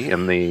City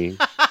in the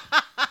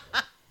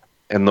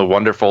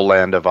wonderful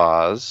land of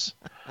Oz.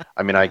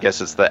 I mean, I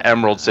guess it's the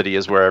Emerald City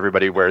is where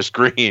everybody wears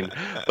green,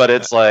 but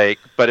it's like,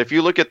 but if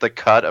you look at the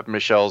cut of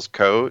Michelle's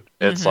coat,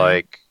 it's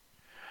like,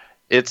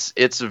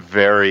 it's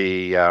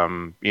very,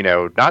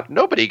 not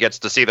nobody gets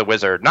to see the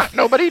wizard. Not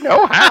nobody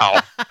know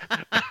how.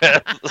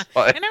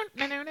 Like,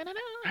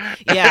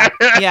 yeah.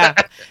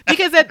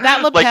 Because that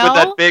lapel, like with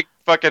that big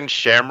fucking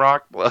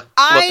shamrock.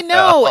 I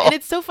know, and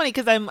it's so funny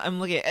because I'm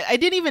looking. I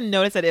didn't even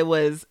notice that it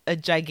was a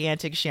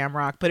gigantic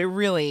shamrock, but it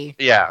really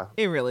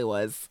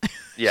was.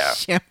 Yeah,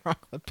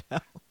 shamrock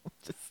lapel.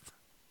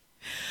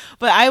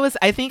 But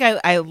I think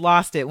I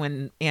lost it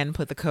when Anne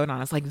put the coat on.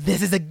 I was like,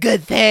 this is a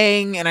good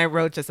thing. And I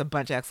wrote just a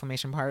bunch of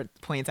exclamation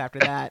points after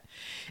that.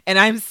 And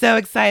I'm so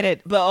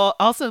excited. But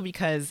also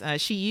because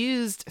she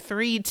used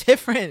 3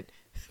 different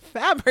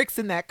fabrics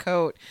in that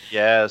coat.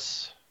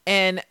 Yes.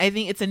 And I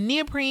think it's a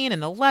neoprene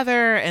and a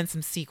leather and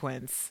some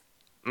sequins.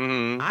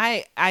 Mm-hmm.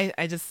 I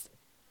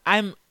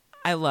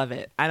love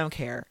it. I don't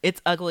care.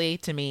 It's ugly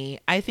to me.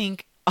 I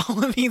think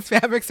all of these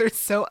fabrics are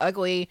so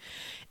ugly,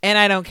 and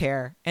I don't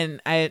care. And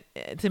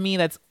to me,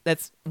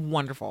 that's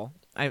wonderful.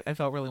 I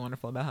felt really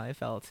wonderful about how I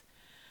felt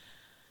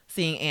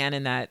seeing Anne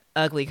in that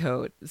ugly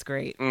coat. It's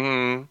great.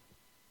 Mm-hmm.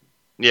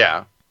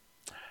 Yeah,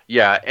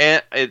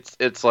 and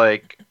it's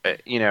like,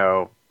 you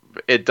know,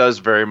 it does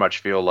very much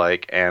feel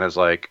like Anne is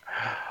like,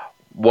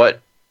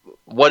 what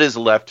is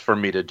left for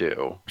me to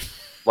do?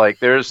 Like,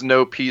 there's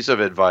no piece of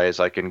advice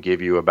I can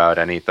give you about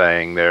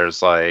anything.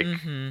 There's like,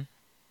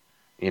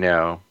 you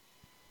know,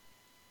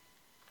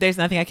 there's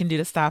nothing I can do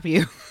to stop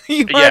you.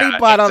 You've already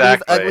bought all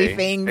these ugly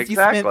things.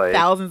 Exactly. You spent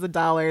thousands of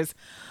dollars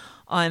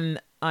on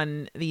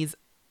these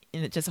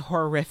just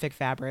horrific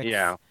fabrics.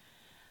 Yeah.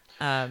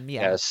 Yeah.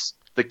 Yes.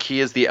 The key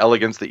is the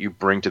elegance that you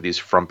bring to these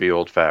frumpy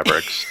old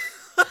fabrics.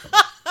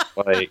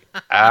 Like,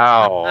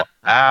 ow.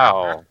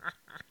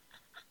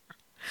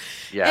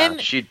 Yeah,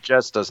 And she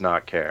just does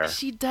not care.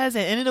 she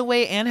doesn't. And in a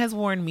way, Anne has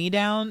worn me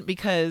down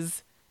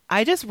because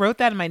I just wrote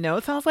that in my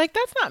notes. I was like,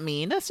 that's not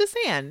mean. That's just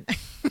Anne.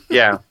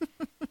 Yeah.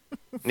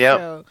 Yep.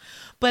 So,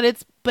 but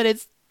it's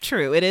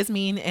true. It is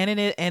mean, and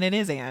it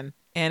is Anne.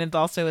 And it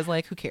also is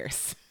like, who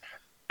cares?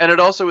 And it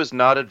also is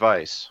not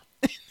advice.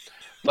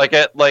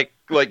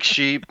 Like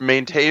she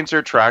maintains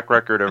her track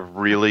record of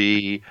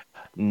really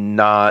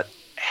not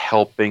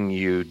helping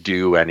you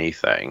do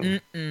anything.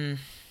 Mm-mm.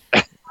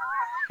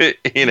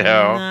 You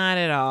know? Not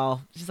at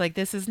all. She's like,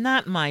 this is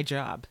not my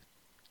job.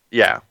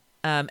 Yeah.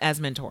 As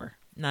mentor.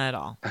 Not at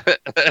all.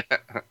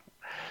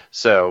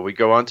 So we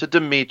go on to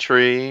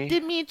Dmitri.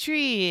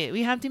 Dmitri,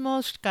 we have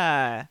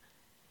Timoshka.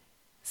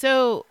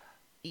 So,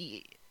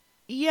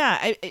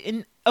 yeah.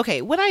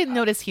 Okay, what I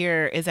notice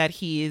here is that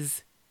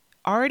he's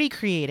already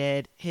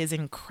created his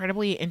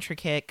incredibly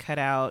intricate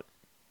cutout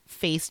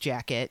face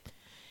jacket.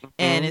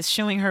 And is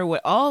showing her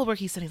what all the work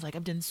he's done. He's like,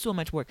 I've done so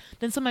much work.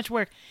 And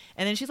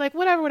then she's like,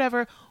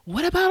 whatever.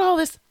 What about all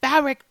this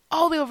fabric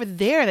all the way over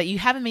there that you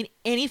haven't made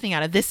anything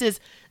out of? This is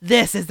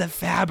the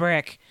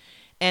fabric.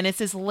 And it's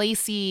this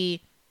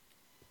lacy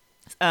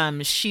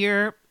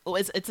sheer.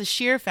 It's a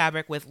sheer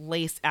fabric with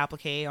lace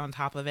applique on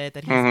top of it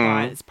that he's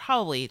bought. It's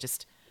probably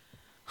just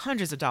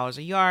hundreds of dollars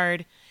a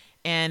yard.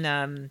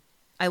 And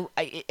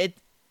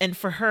and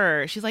for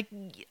her, she's like,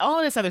 all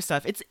of this other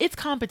stuff, it's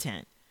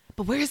competent.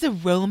 But where's the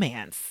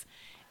romance?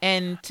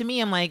 And to me,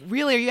 I'm like,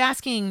 really, are you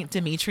asking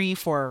Dmitri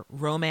for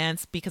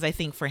romance? Because I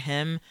think for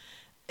him,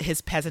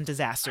 his peasant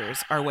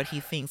disasters are what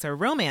he thinks are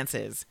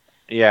romances.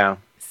 Yeah.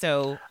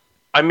 So,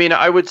 I mean,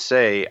 I would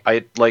say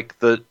I like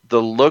the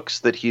looks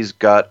that he's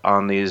got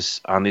on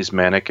these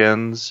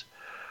mannequins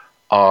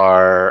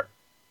are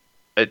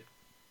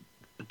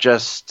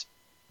just.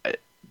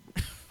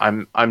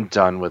 I'm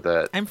done with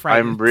it. I'm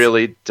frightened. I'm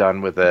really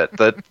done with it.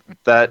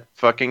 That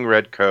fucking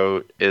red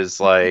coat is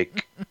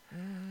like,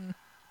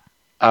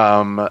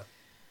 and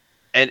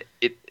it.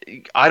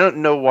 I don't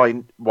know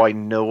why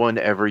no one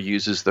ever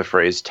uses the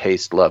phrase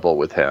taste level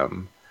with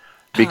him,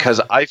 because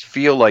I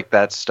feel like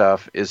that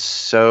stuff is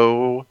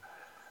so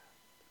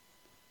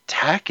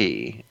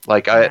tacky.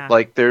 Like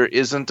there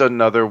isn't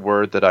another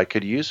word that I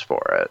could use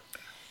for it.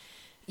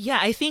 Yeah,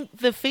 I think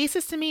the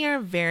faces to me are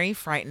very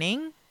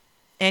frightening.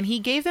 And he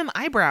gave them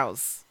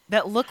eyebrows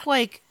that look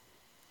like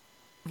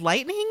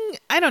lightning.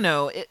 I don't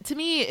know. To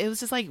me, it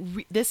was just like,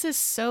 this is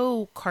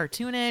so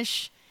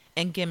cartoonish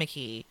and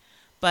gimmicky.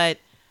 But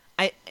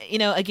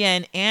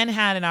again, Anne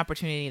had an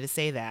opportunity to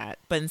say that.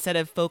 But instead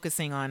of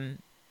focusing on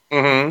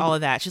all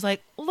of that, she's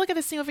like, look at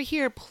this thing over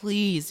here.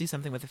 Please do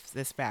something with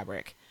this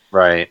fabric.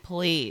 Right.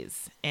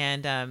 Please.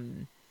 And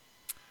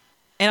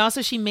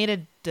also she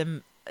made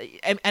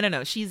I don't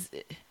know. She's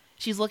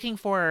looking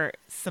for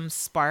some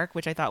spark,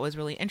 which I thought was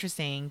really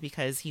interesting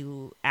because he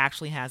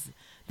actually has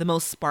the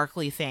most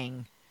sparkly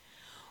thing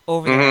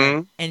over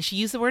there. And she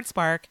used the word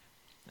spark.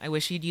 I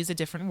wish she'd use a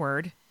different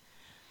word.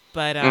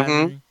 But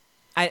other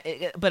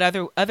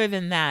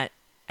than that,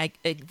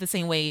 the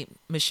same way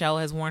Michelle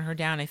has worn her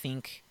down, I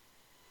think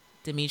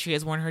Dmitri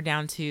has worn her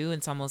down too.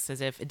 It's almost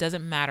as if it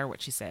doesn't matter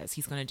what she says.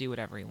 He's going to do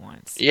whatever he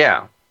wants.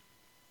 Yeah.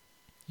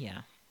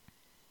 Yeah.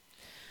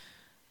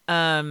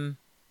 All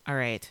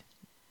right.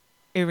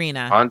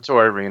 Irina. On to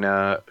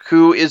Irina,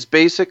 who is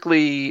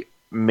basically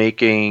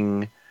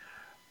making,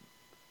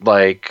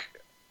 like,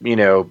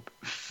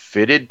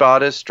 fitted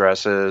bodice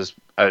dresses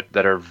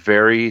that are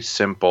very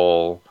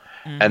simple.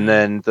 And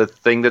then the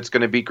thing that's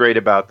going to be great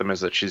about them is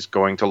that she's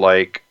going to,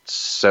 like,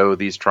 sew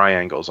these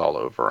triangles all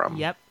over them.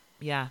 Yep.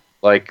 Yeah.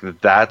 Like,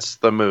 that's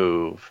the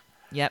move.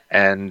 Yep.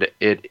 And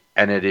it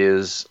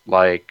is,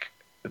 like,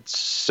 it's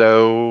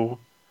so,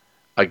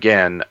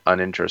 again,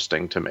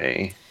 uninteresting to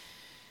me.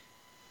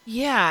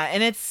 Yeah,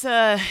 and it's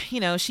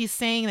she's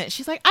saying that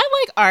she's like,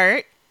 I like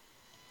art.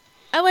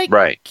 I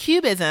like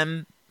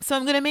cubism, so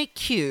I'm gonna make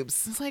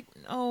cubes. It's like,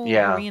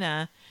 yeah.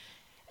 Irina.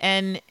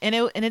 And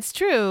it's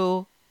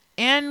true.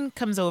 Anne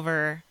comes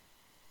over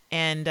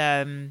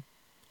and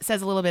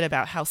says a little bit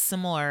about how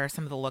similar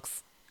some of the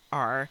looks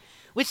are,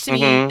 Which to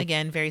me,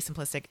 again, very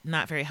simplistic,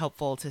 not very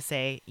helpful to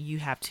say you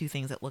have two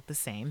things that look the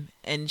same.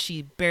 And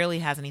she barely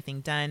has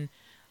anything done.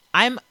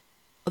 I'm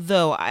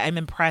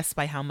impressed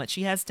by how much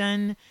she has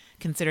done,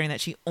 considering that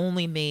she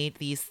only made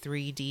these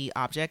 3D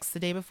objects the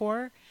day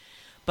before.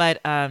 But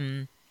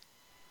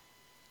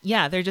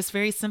yeah, they're just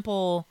very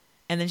simple.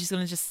 And then she's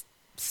going to just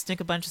stick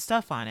a bunch of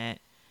stuff on it,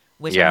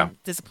 which I'm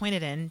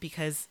disappointed in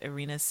because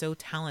Irina's so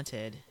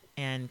talented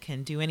and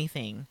can do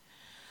anything.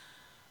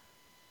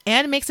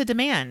 And makes a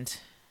demand.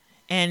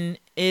 And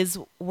is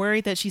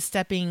worried that she's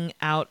stepping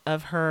out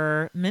of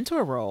her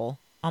mentor role.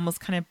 Almost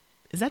kind of,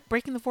 is that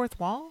breaking the fourth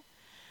wall?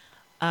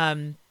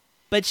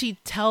 But she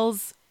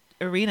tells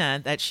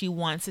Irina that she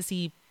wants to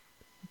see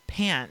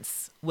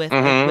pants with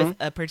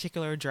a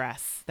particular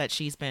dress that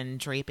she's been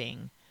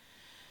draping.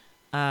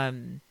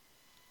 And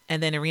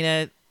then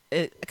Irina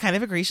kind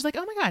of agrees. She's like,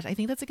 oh my gosh, I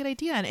think that's a good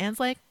idea. And Anne's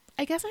like,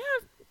 I guess I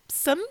have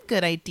some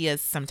good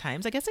ideas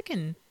sometimes. I guess I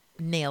can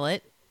nail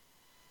it.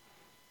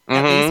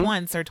 At least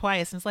once or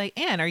twice. And it's like,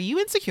 Anne, are you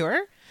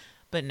insecure?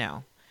 But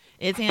no,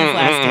 it's Anne's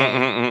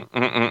last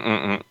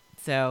day.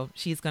 So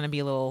she's going to be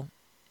a little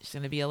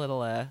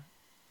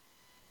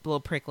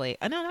prickly.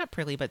 No, not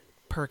prickly, but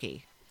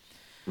perky.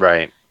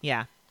 Right.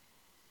 Yeah.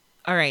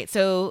 All right.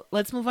 So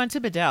let's move on to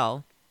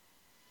Bedell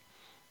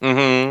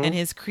and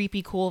his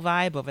creepy, cool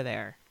vibe over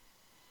there.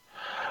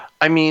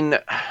 I mean,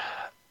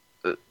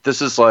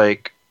 this is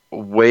like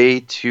way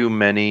too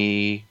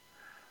many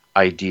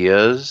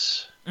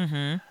ideas.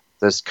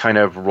 This kind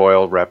of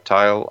royal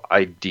reptile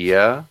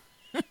idea.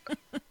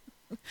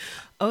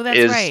 Oh,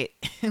 that's right.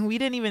 We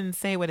didn't even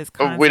say what his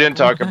concept we didn't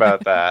talk was.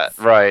 about that.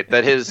 Right.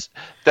 That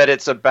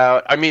it's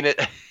about, I mean, it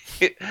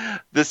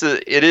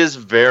is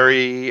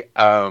very,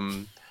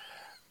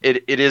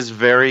 it is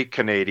very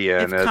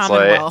Canadian. It's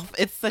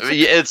Commonwealth. Like,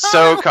 it's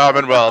so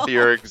Commonwealth.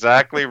 You're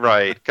exactly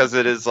right. Because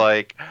it is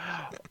like,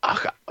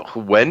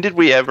 when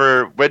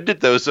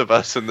did those of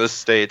us in the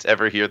States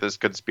ever hear this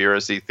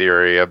conspiracy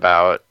theory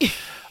about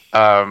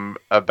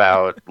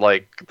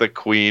like the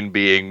Queen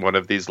being one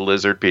of these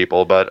lizard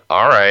people? But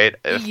all right,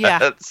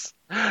 if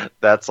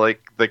that's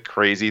like the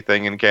crazy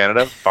thing in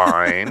Canada,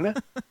 fine.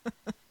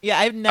 Yeah,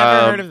 I've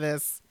never heard of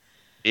this.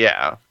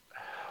 Yeah.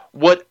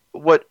 What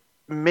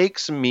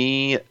makes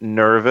me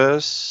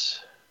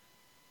nervous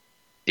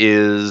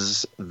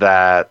is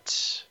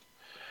that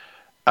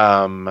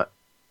I'm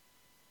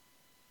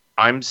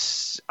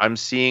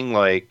seeing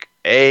like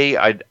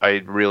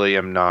I really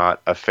am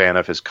not a fan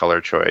of his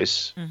color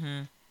choice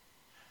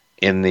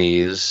in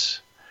these,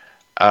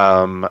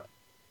 and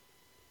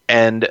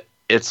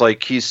it's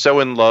like he's so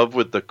in love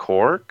with the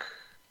cork.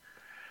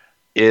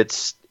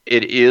 It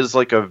is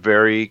like a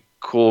very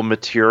cool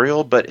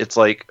material, but it's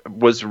like,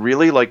 was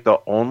really like the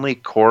only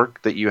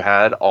cork that you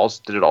had.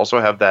 Also, did it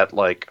also have that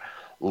like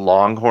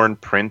longhorn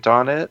print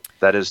on it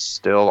that is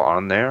still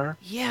on there?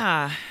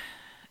 Yeah,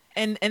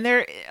 and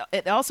there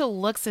it also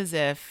looks as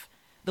if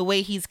the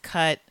way he's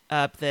cut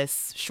up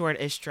this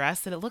short-ish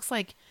dress, that it looks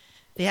like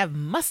they have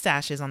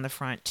mustaches on the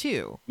front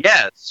too.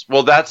 Yes.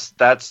 Well, that's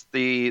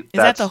the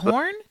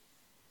horn?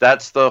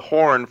 That's the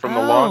horn from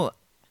the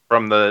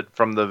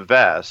from the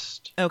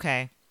vest.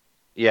 Okay.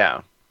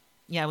 Yeah.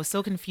 Yeah, I was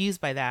so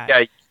confused by that. Yeah,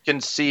 you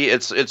can see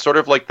it's sort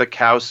of like the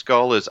cow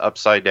skull is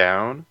upside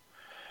down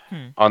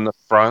on the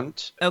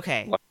front.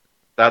 Okay.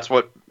 That's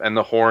what, and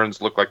the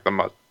horns look like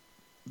the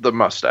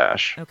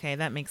mustache. Okay,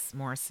 that makes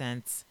more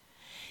sense.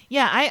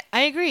 Yeah,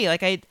 I agree.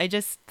 Like I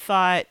just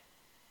thought,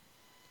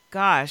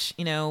 gosh,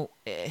 oh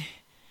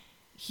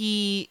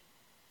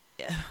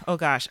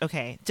gosh,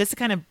 okay. Just to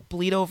kind of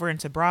bleed over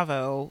into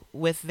Bravo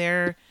with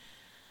their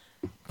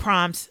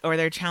prompt or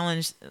their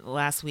challenge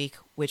last week,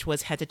 which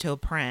was head to toe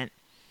print.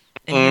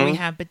 And here we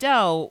have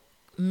Bedell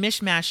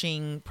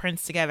mishmashing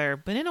prints together,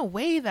 but in a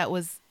way that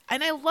was,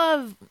 and I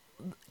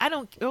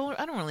don't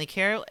really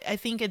care. I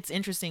think it's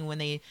interesting when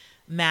they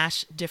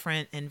mash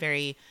different and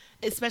very,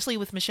 especially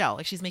with Michelle,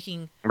 like she's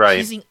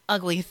using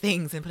ugly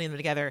things and putting them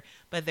together,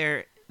 but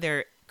they're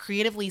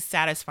creatively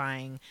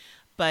satisfying.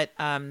 But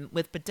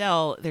with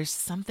Bedell, there's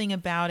something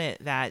about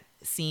it that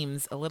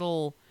seems a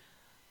little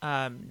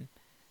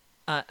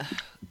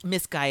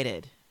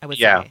misguided, I would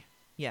say.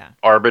 Yeah.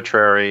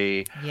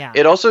 Arbitrary. Yeah.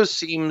 It also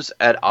seems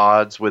at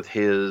odds with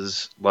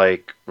his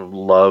like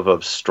love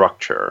of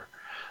structure.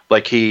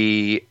 Like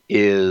he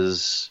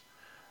seems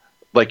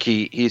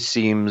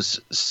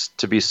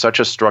to be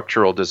such a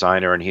structural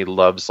designer, and he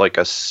loves like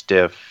a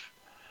stiff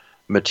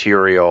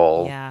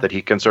material that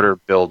he can sort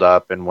of build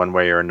up in one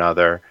way or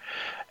another.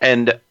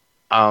 And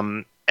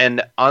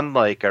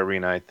unlike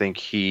Irina, I think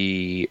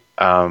he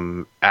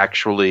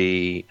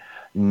actually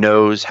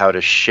knows how to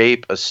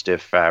shape a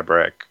stiff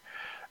fabric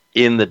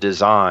in the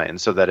design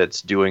so that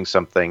it's doing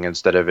something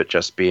instead of it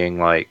just being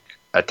like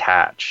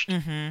attached.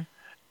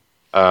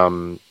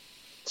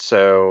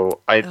 So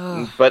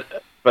but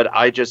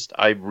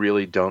I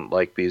really don't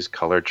like these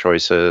color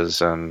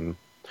choices and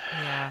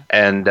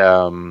we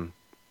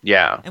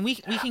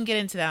can get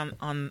into that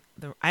on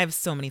the. I have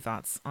so many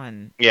thoughts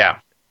on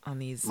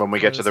these when we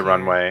get to the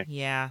runway.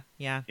 Yeah.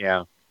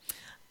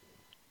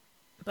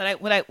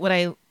 But what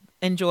I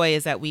enjoy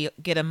is that we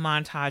get a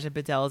montage of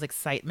Bidel's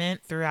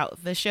excitement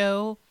throughout the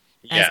show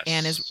as Yes.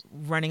 Anne is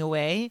running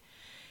away.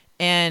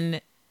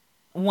 And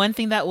one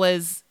thing that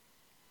was,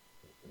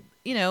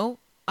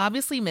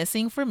 obviously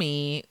missing for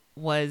me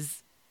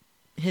was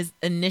his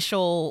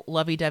initial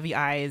lovey-dovey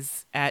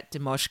eyes at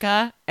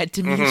Demoshka, at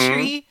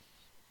Dimitri.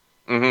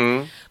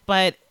 Mm-hmm.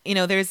 But,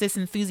 there's this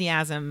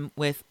enthusiasm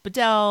with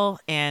Bidel,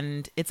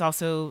 and it's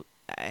also,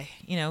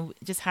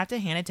 just have to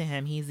hand it to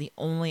him. He's the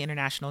only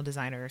international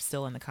designer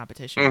still in the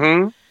competition.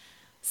 Mm-hmm.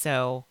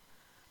 So,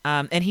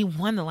 and he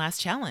won the last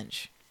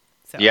challenge.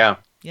 So, Yeah.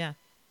 Yeah.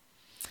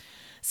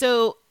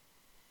 So,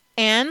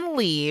 Anne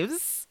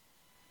leaves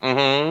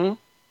Mm-hmm.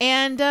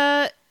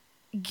 and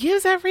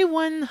gives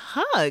everyone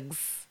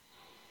hugs.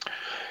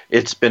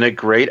 It's been a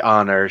great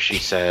honor, she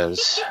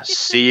says.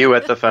 See you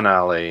at the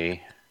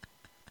finale.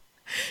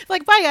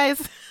 Like, bye,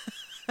 guys.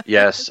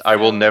 Yes, I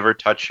will never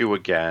touch you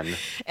again.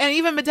 And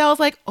even Medel's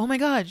like, oh my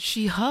God,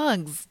 she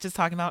hugs. Just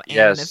talking about Anne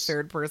in the Yes.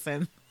 third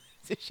person.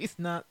 So she's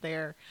not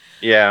there.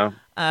 Yeah.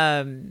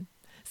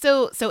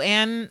 So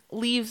Anne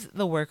leaves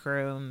the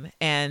workroom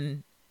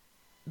and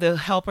the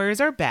helpers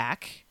are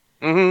back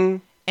Mm-hmm.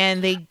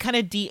 and they kind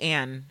of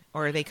de-Anne,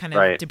 or they kind of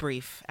Right.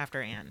 debrief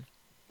after Anne.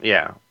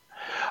 Yeah.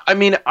 I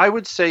mean, I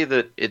would say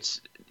that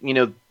it's,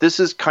 this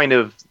is kind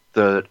of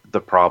the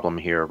problem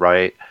here,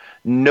 right?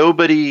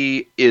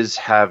 Nobody is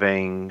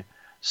having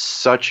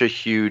such a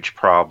huge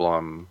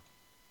problem.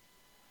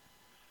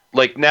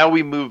 Like, now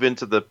we move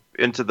into the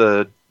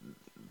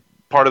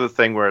part of the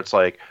thing where it's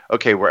like,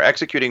 okay, we're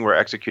executing.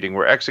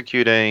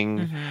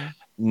 Mm-hmm.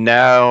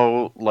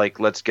 Now,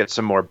 like, let's get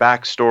some more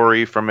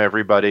backstory from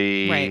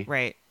everybody.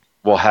 Right.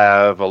 We'll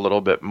have a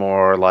little bit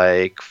more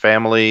like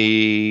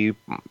family,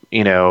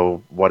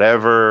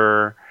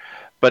 whatever.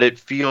 But it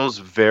feels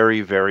very,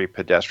 very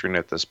pedestrian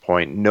at this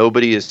point.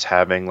 Nobody is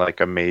having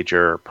like a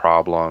major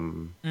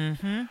problem.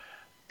 Mm-hmm.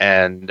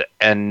 And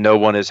no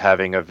one is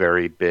having a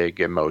very big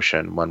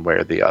emotion one way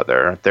or the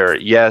other.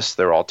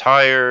 They're all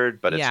tired,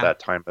 but it's Yeah. that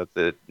time of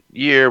the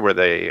year where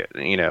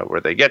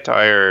they get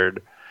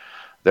tired.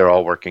 They're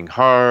all working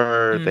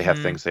hard. They have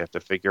Mhm. things they have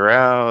to figure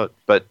out,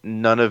 but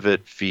none of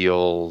it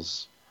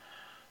feels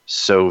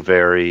so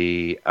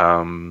very,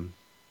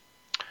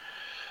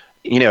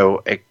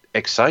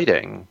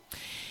 exciting.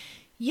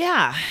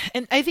 Yeah.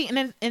 And I think,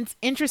 and it's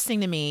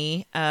interesting to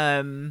me,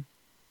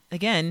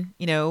 again,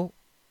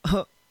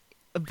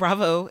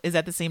 Bravo is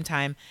at the same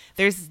time.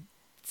 There's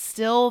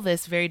still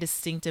this very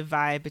distinctive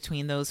vibe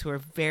between those who are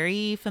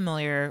very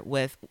familiar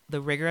with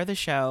the rigor of the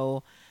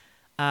show.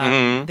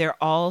 Mhm.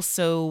 They're all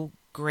so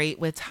great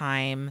with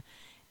time,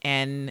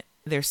 and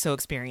they're so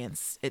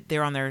experienced.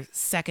 They're on their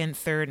second,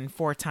 third, and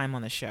fourth time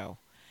on the show.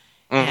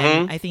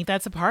 And I think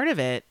that's a part of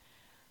it.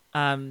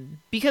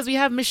 Because we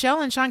have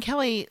Michelle and Sean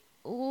Kelly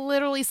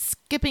literally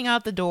skipping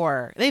out the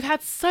door. They've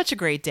had such a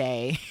great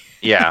day.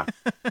 Yeah.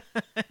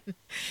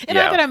 And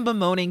not that I'm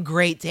bemoaning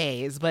great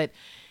days, but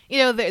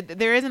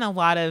there isn't a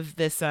lot of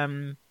this.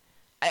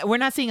 We're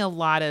not seeing a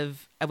lot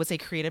of, I would say,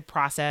 creative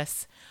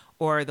process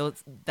or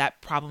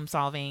that problem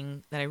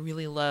solving that I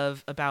really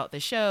love about the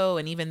show.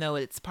 And even though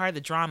it's part of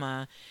the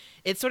drama,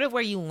 it's sort of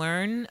where you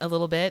learn a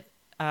little bit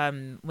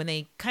when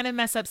they kind of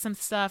mess up some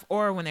stuff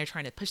or when they're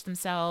trying to push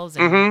themselves.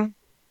 And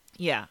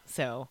yeah,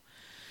 so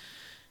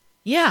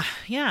yeah.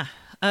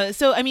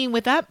 So I mean,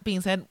 with that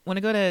being said, want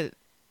to go to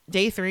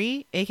day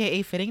 3,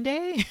 aka fitting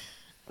day?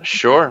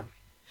 Sure.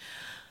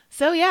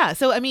 So yeah,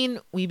 so I mean,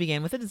 we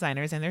begin with the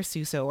designers and their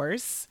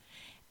sewers,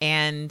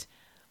 and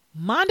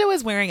Mondo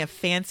is wearing a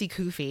fancy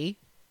kufi.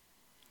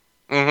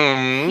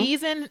 Mm-hmm.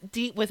 He's in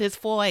deep with his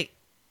full, like,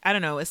 I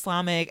don't know,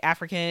 Islamic,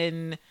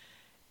 African,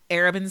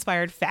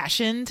 Arab-inspired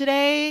fashion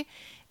today,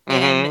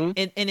 and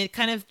it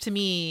kind of, to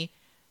me,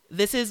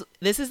 this is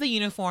the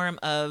uniform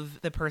of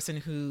the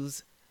person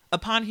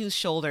upon whose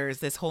shoulders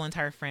this whole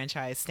entire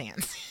franchise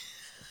stands.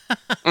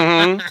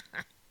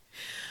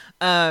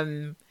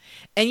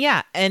 And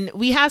yeah, and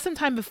we have some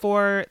time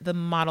before the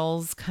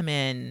models come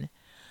in,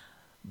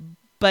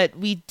 but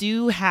we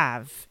do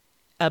have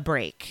a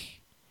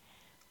break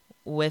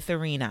with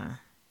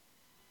Arena.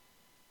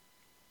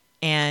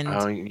 And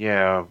Oh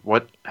yeah.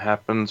 What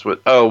happens with?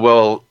 Oh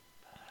well.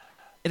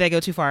 did I go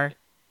too far?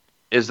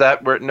 Is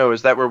that where? No.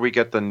 Is that where we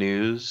get the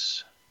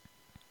news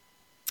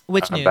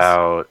Which news?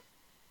 about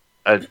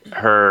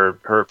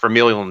her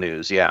familial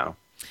news? Yeah.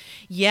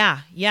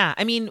 Yeah.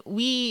 I mean,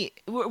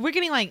 we're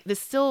getting like this.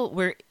 Still,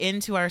 we're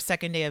into our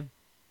second day of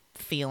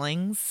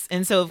feelings,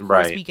 and so of course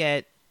Right. we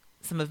get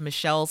some of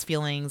Michelle's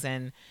feelings,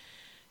 and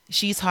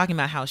she's talking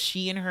about how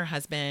she and her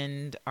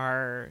husband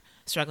are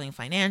struggling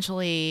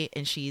financially,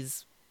 and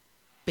she's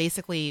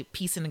basically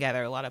piecing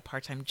together a lot of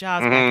part-time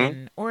jobs back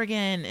in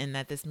Oregon, and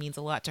that this means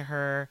a lot to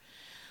her.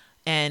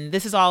 And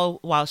this is all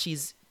while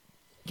she's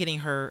getting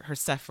her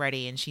stuff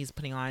ready, and she's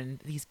putting on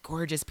these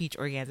gorgeous peach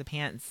organza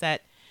pants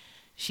that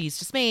she's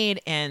just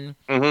made, and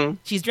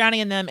she's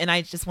drowning in them. And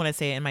I just want to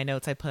say in my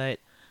notes, I put,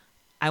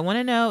 I want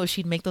to know if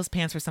she'd make those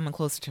pants for someone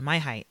closer to my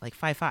height, like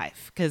 5'5",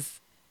 because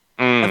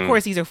of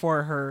course these are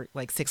for her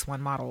like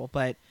 6'1" model,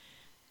 but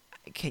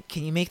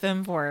can you make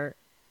them for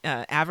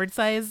average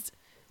sized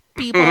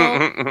people?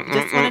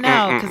 Just want to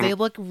know because they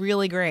look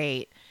really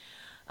great.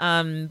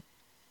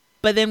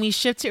 But then we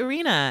shift to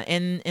Irina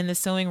in the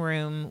sewing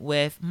room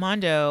with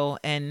Mondo,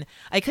 and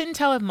I couldn't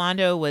tell if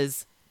Mondo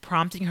was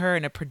prompting her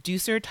in a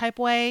producer type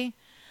way,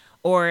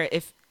 or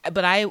if.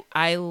 But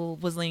I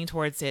was leaning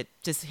towards it,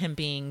 just him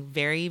being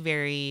very,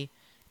 very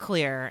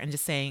clear and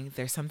just saying,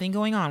 "There's something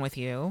going on with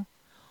you.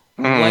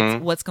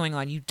 What's going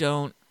on? You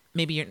don't.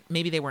 Maybe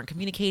they weren't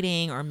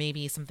communicating, or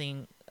maybe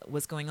something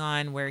was going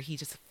on where he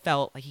just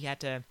felt like he had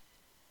to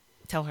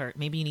tell her,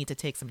 maybe you need to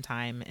take some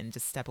time and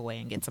just step away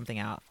and get something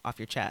out off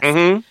your chest."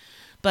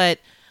 But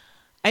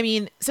I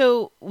mean,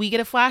 so we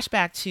get a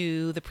flashback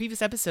to the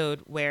previous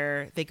episode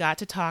where they got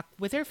to talk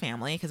with their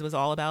family because it was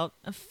all about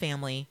a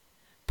family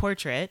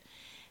portrait.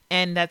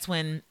 And that's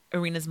when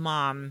Irina's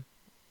mom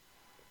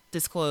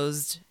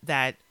disclosed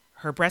that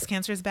her breast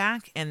cancer is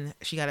back and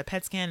she got a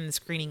PET scan and the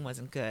screening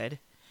wasn't good.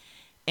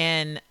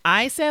 And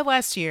I said I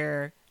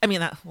said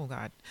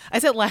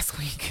last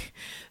week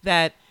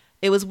that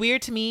it was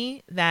weird to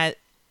me that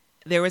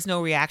there was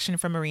no reaction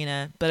from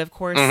Irina. But of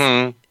course,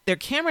 there are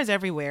cameras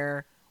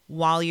everywhere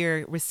while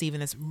you're receiving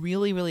this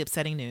really, really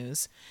upsetting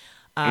news.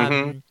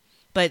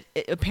 But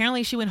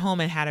apparently she went home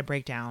and had a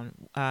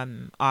breakdown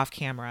off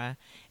camera.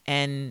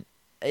 And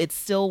it's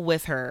still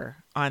with her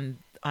on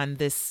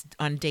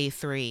day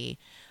 3.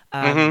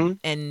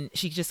 And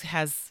she just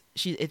has,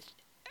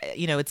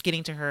 it's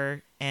getting to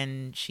her,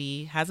 and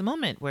she has a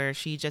moment where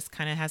she just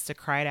kind of has to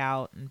cry it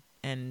out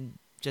and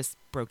just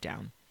broke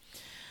down.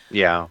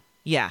 Yeah.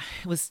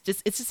 It's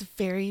just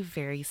very,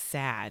 very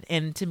sad.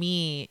 And to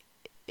me,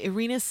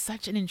 Irina's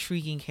such an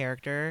intriguing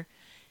character,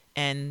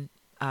 and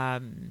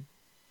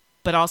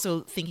but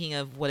also thinking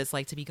of what it's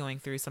like to be going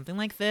through something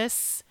like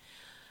this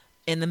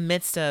in the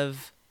midst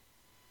of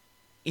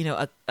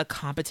a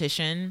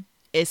competition,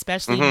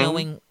 especially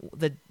knowing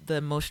the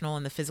emotional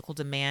and the physical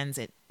demands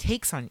it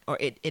takes on, or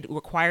it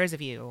requires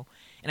of you.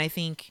 And I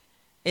think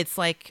it's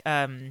like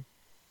I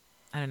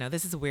don't know,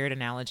 this is a weird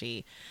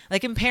analogy,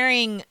 like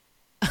comparing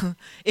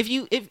if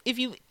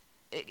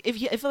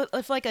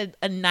like a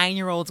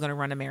 9-year-old's going to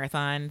run a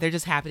marathon, they're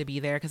just happy to be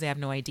there because they have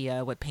no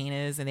idea what pain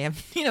is, and they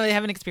have they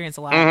haven't experienced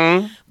a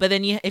lot. But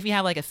then if you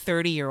have like a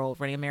 30-year-old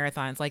running a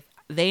marathon, it's like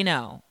they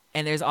know,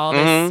 and there's all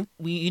this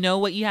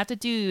what you have to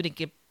do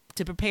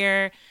to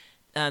prepare,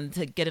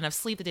 to get enough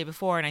sleep the day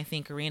before. And I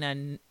think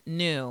Irina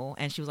knew,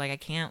 and she was like, I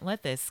can't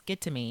let this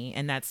get to me.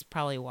 And that's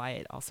probably why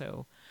it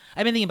also,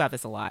 I've been thinking about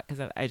this a lot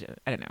because I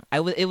don't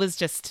know, it was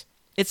just,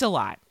 it's a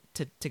lot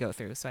to go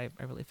through, so I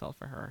really felt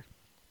for her.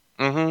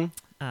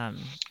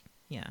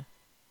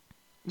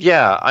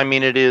 Yeah, I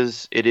mean, it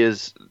is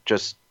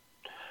just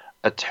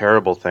a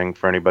terrible thing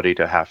for anybody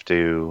to have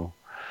to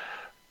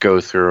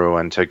go through,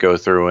 and to go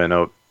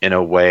through in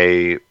a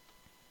way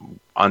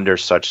under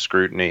such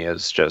scrutiny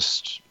is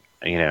just,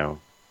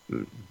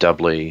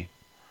 doubly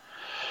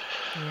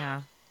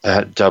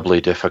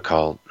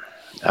difficult.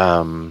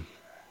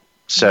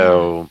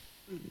 So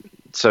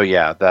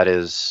yeah, that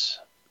is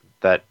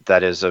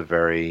a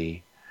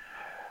very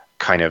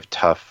kind of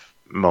tough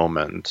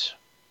moment.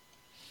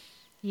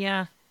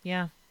 Yeah.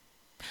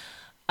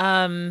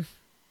 But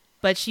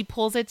she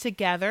pulls it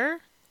together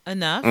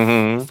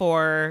enough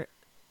for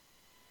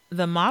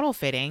the model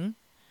fitting.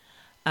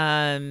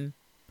 I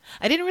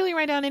didn't really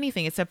write down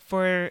anything except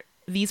for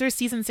these are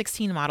season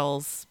 16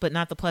 models, but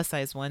not the plus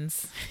size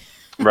ones.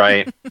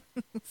 Right.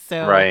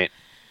 So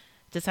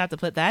just have to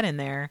put that in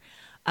there.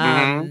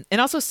 And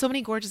also so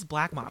many gorgeous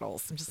black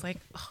models. I'm just like,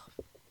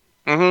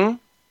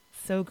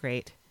 so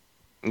great.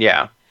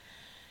 Yeah.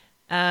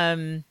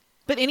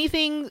 But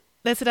anything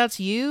that stood out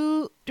to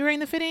you during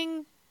the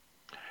fitting?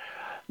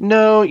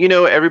 No,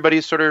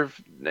 everybody's sort of,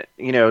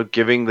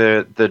 giving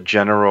the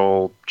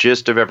general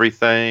gist of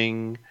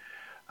everything.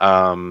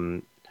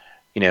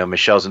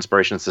 Michelle's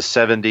inspiration is the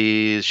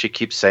 70s. She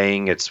keeps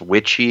saying it's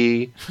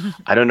witchy.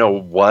 I don't know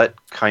what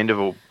kind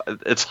of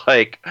it's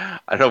like, I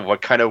don't know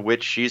what kind of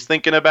witch she's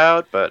thinking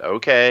about, but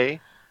okay.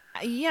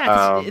 Yeah,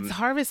 'cause it's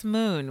Harvest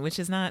Moon, which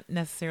is not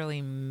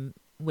necessarily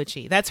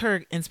witchy. That's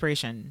her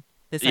inspiration.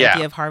 This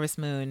idea of Harvest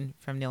Moon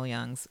from Neil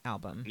Young's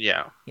album.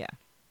 Yeah.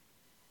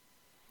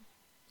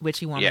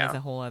 Witchy Woman is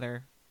a whole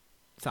other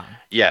song.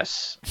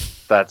 Yes.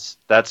 That's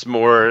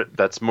more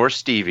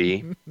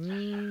Stevie.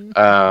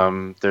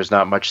 There's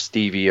not much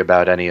Stevie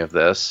about any of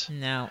this.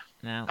 No.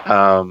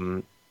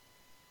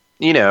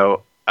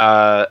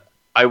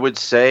 I would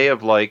say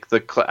of like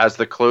as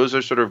the clothes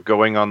are sort of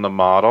going on the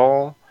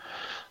model,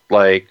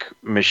 like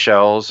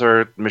Michelle's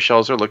are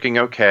looking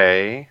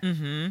okay.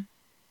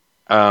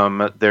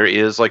 There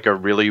is like a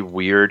really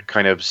weird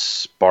kind of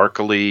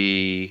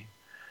sparkly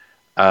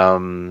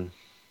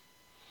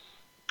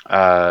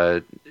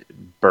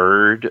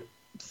bird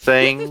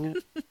thing,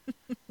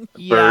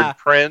 bird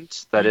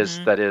print that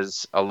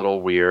is a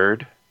little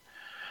weird.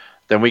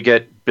 Then we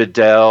get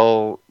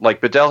Bedell. Like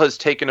Bedell has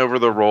taken over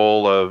the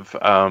role of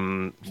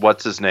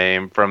what's his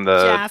name from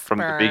the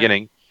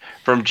beginning,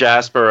 from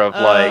Jasper, of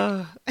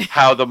like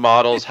how the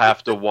models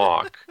have to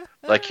walk.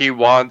 Like he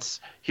wants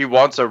he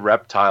wants a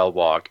reptile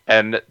walk,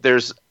 and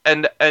there's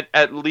and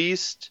at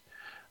least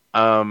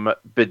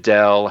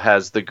Bedell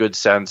has the good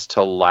sense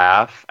to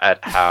laugh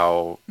at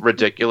how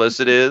ridiculous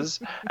it is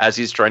as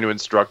he's trying to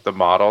instruct the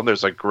model. And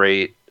there's a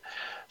great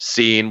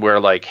scene where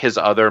like his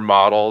other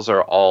models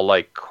are all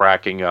like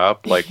cracking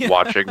up, like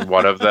watching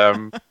one of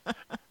them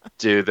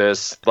do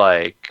this,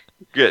 like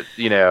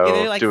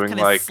Either, like, doing kind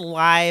like of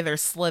slithe or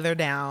slither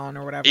down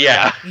or whatever.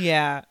 Yeah.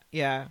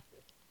 Yeah.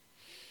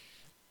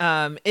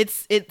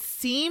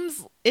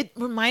 It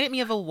reminded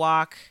me of a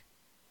walk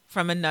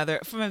from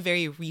a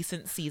very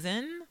recent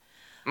season.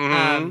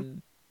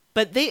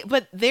 But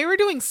they were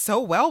doing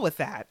so well with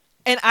that,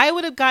 and I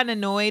would have gotten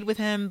annoyed with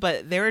him,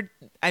 but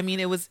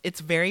it's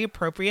very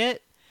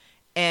appropriate,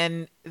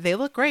 and they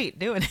look great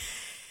doing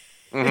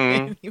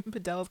it. Even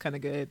Bedell's kind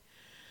of good.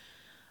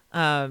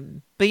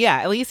 But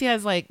yeah, at least he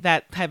has like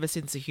that type of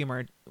sense of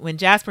humor. When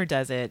Jasper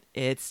does it,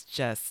 it's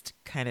just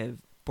kind of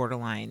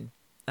borderline.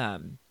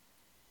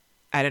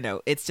 I don't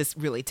know. It's just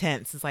really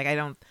tense. It's like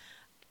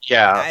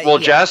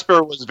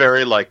Jasper was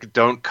very like,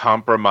 don't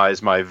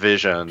compromise my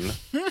vision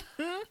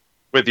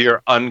with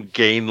your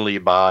ungainly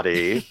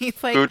body.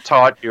 He's like, who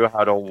taught you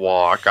how to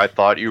walk? I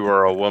thought you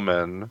were a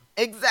woman.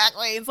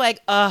 Exactly. It's like,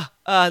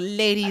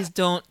 ladies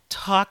don't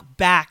talk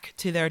back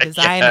to their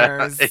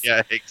designers.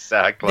 Yeah,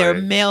 exactly. They're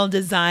male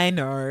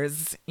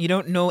designers. You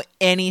don't know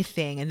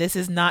anything, and this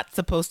is not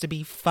supposed to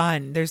be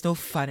fun. There's no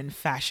fun in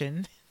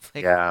fashion. It's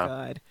like, oh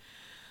God.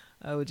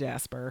 Oh,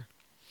 Jasper.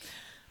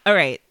 All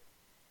right.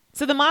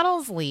 So the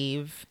models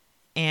leave,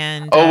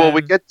 and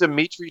we get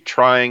Dimitri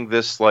trying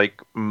this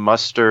like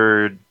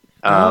mustard,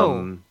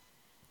 the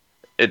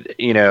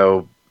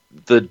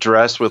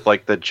dress with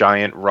like the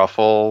giant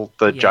ruffle,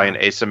 giant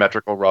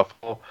asymmetrical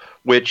ruffle,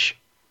 which,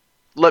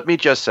 let me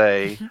just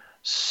say,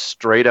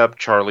 straight up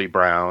Charlie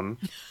Brown.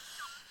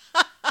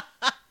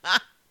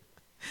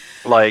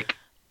 Like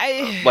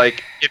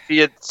if he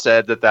had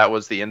said that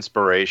was the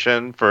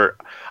inspiration for,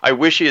 I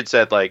wish he had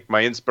said like,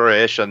 my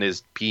inspiration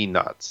is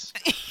Peanuts.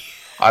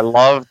 I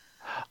loved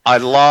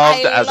as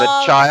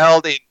a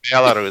child in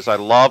Belarus, I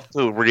loved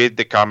to read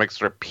the comics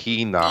for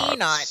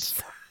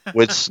Peanuts.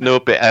 With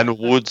Snoopy and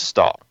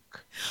Woodstock.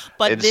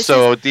 But this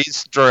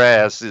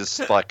dress is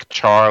like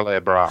Charlie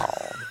Brown.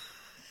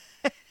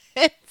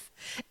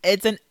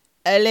 It's an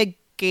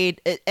elevated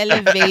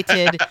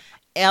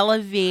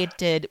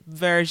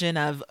version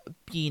of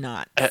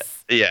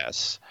Peanuts.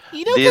 Yes.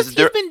 Because he's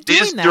been doing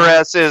this that.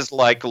 Dress is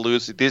like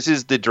Lucy. This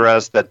is the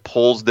dress that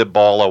pulls the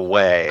ball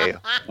away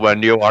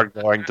when you are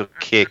going to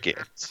kick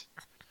it.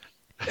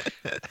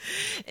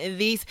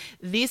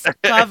 This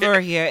cover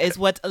here is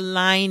what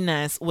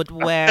Linus would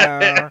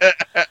wear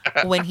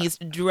when he's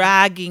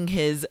dragging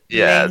his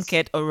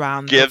blanket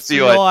around the floor. Gives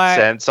you a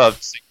sense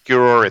of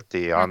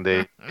security on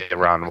the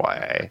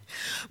runway.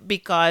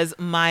 Because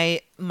my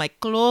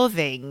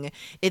clothing,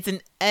 it's an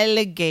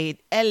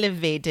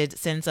elevated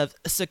sense of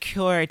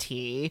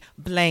security.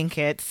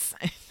 Blankets.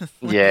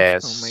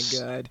 Yes. Oh my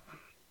God.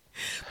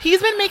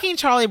 He's been making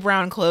Charlie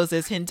Brown clothes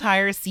this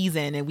entire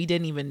season, and we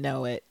didn't even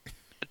know it.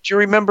 Do you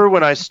remember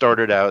when I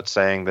started out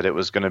saying that it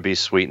was going to be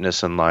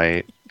sweetness and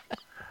light?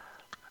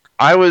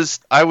 I was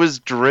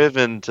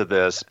driven to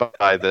this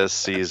by this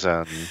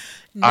season.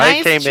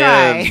 Nice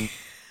try.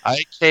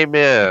 I came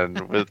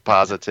in with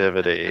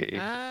positivity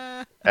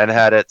and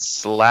had it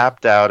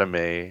slapped out of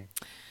me.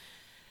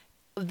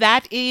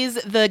 That is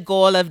the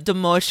goal of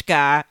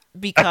Demoshka,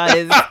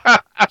 because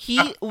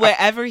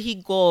wherever he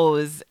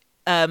goes,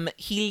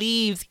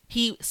 he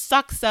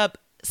sucks up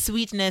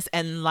sweetness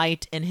and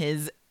light in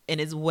his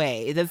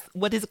way.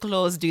 What his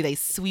clothes do, they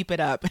sweep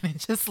it up, and it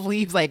just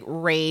leaves like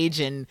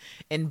rage and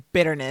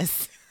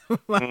bitterness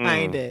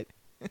behind it.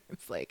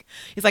 It's like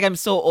he's like, I'm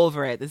so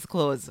over it. This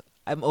clothes,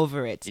 I'm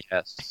over it.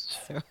 Yes.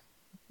 So.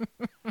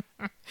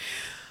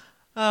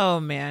 Oh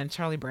man,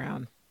 Charlie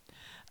Brown.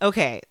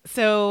 Okay,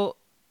 so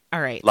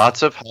all right.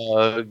 Lots of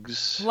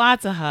hugs.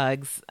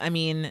 I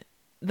mean,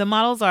 the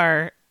models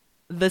are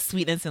the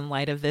sweetness and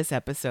light of this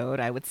episode,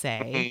 I would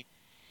say.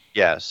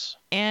 Yes.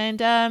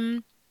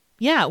 And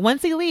yeah,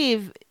 once they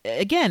leave,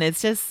 again,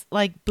 it's just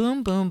like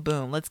boom, boom,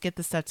 boom. Let's get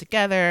this stuff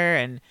together.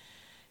 And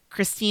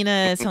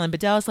Christina is telling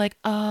Bedell, it's like,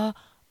 I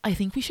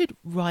think we should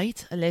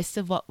write a list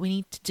of what we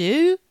need to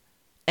do.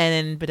 And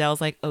then Bedell's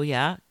like, oh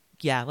yeah,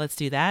 let's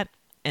do that.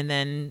 And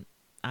then,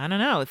 I don't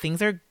know,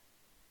 things are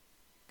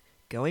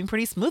going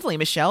pretty smoothly.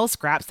 Michelle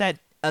scraps that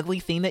ugly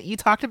thing that you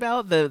talked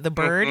about, the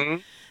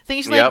bird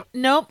thing. She's like,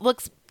 nope,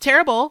 looks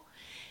terrible.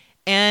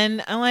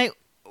 And I'm like,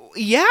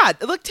 yeah,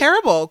 it looked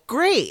terrible.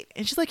 Great.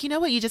 And she's like, you know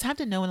what? You just have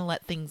to know when to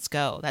let things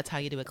go. That's how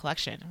you do a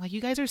collection. I'm like,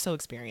 you guys are so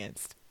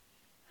experienced.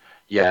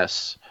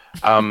 Yes.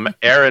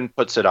 Aaron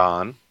puts it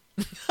on.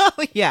 Oh,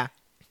 yeah.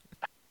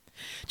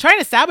 Trying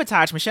to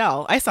sabotage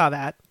Michelle. I saw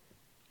that.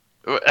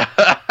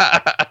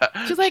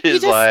 She's like, you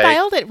just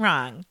styled it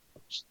wrong.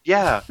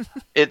 Yeah.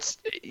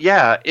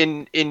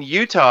 In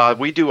Utah,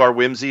 we do our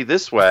whimsy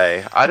this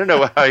way. I don't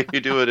know how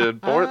you do it in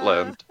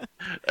Portland.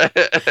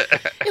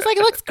 He's like,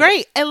 it looks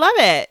great. I love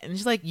it. And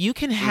she's like, you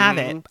can have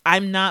it.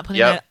 I'm not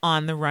putting it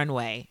on the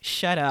runway.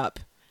 Shut up.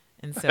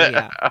 And so,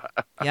 yeah.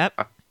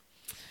 Yep.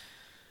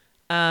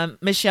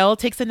 Michelle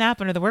takes a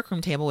nap under the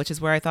workroom table, which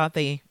is where I thought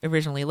they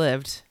originally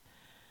lived.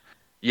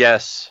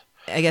 Yes.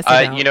 I guess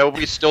they don't. You know,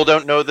 we still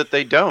don't know that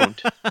they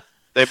don't.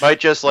 They might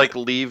just like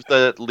leave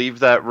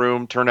that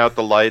room, turn out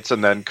the lights,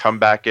 and then come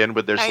back in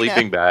with their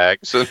sleeping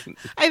bags. I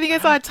think I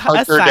saw a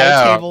Hunker side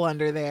down. table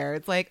under there.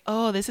 It's like,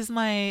 oh, this is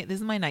my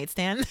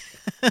nightstand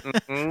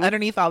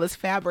underneath all this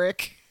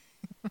fabric.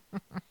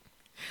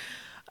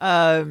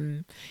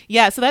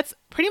 Yeah, so that's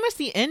pretty much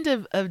the end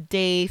of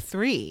day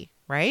 3,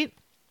 right?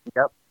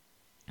 Yep.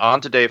 On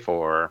to day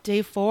 4.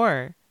 Day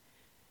 4.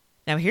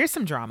 Now here's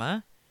some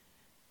drama.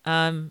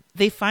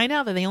 They find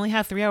out that they only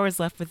have 3 hours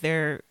left with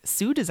their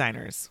suit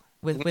designers,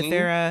 with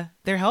their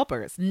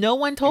helpers. No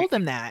one told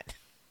them that.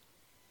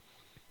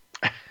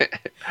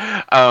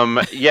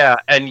 Yeah,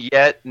 and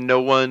yet no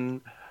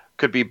one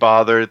could be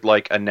bothered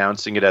like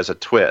announcing it as a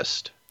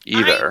twist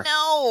either.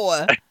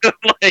 I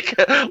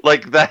know.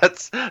 like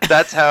that's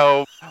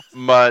how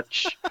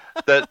much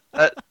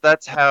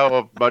that's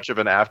how much of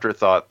an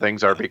afterthought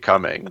things are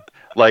becoming.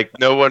 Like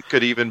no one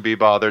could even be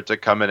bothered to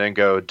come in and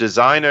go,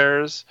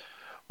 designers,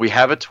 we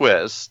have a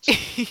twist.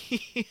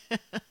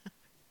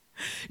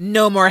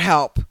 No more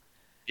help.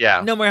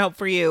 Yeah. No more help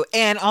for you.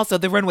 And also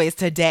the runway's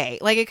today.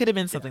 Like it could have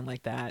been something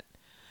like that.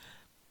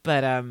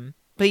 But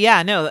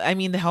yeah, no, I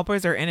mean the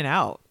helpers are in and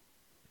out.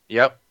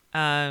 Yep.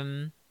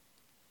 I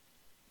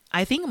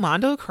think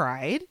Mondo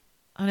cried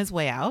on his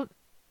way out.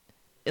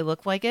 It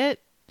looked like it.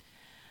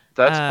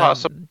 That's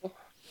possible.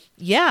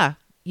 Yeah.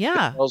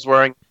 Yeah. Bedell's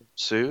wearing a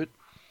suit.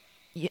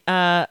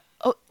 Oh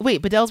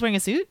wait, Bedell's wearing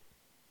a suit?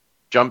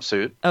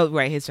 Jumpsuit. Oh,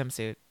 right, his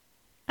jumpsuit.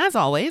 As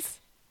always.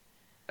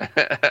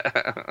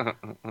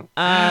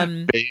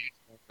 Beige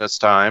this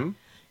time.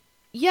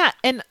 Yeah,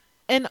 and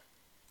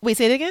wait,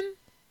 say it again?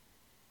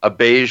 A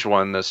beige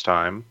one this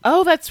time.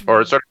 Oh, that's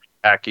Or sort of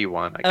a khaki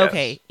one, I guess.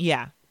 okay.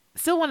 Yeah,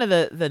 still one of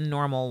the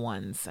normal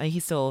ones.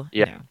 He's still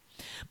Yeah.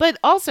 But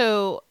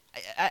also,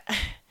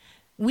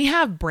 we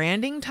have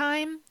branding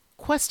time?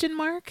 Question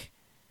mark.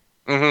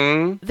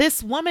 Mm-hmm.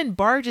 This woman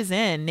barges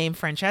in named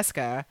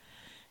Francesca,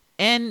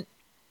 and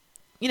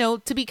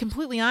to be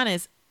completely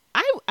honest,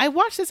 I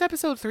watched this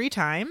episode 3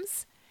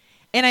 times,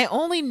 and I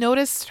only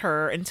noticed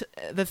her until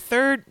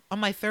on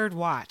my third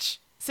watch.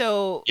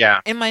 So Yeah.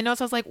 in my notes,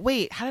 I was like,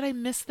 wait, how did I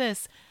miss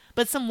this?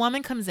 But some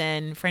woman comes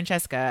in,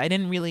 Francesca. I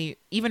didn't really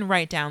even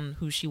write down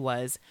who she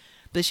was,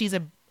 but she's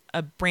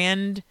a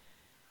branding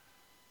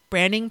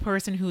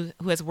person who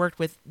has worked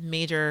with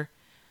major.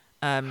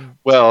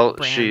 Well,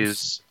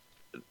 brands.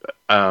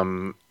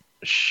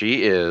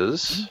 she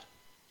is.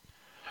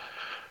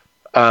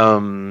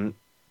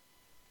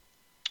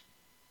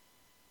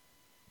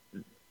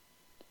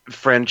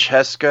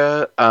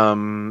 Francesca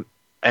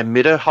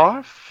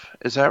Amidahoff,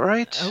 is that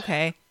right?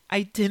 Okay,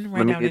 I didn't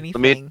write down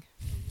anything. Let me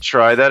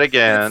try that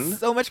again. That's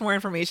so much more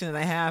information than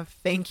I have.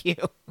 Thank you.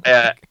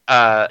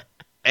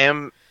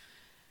 Amphithyroff.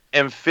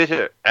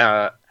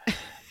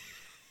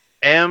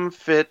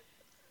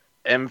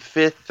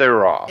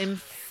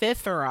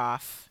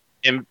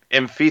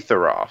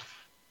 Amphithyroff.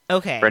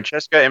 Okay.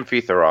 Francesca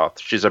Amphithyroff.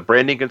 She's a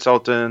branding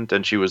consultant,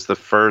 and she was the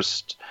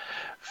first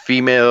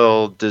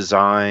female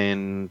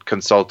design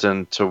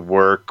consultant to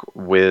work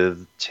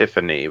with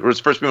Tiffany. It was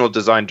the first female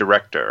design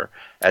director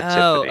at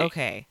Tiffany. Oh,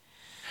 okay.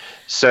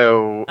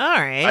 So, all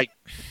right.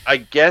 I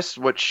guess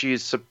what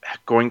she's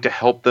going to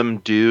help them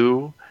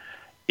do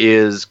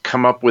is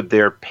come up with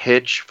their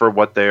pitch for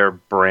what their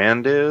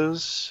brand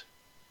is.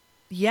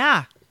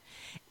 Yeah.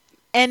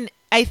 And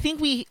I think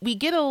we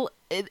get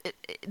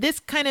this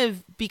kind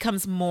of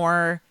becomes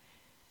more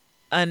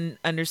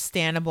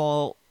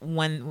understandable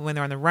when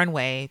they're on the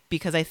runway,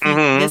 because I think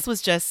this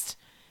was just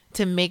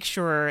to make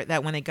sure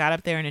that when they got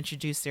up there and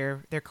introduced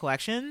their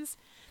collections,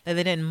 that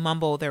they didn't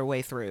mumble their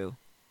way through.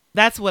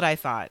 That's what I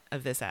thought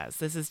of this as.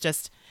 This is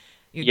just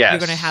you're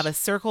going to have a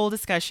circle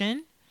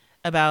discussion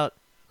about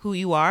who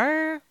you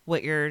are,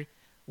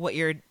 who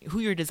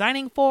you're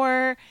designing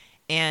for,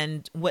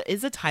 and what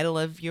is the title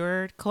of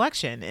your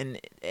collection.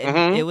 And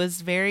it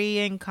was very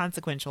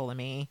inconsequential to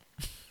me.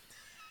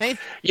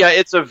 Yeah,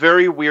 it's a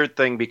very weird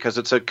thing because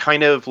it's a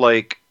kind of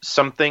like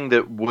something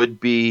that would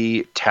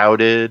be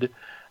touted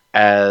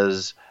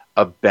as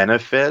a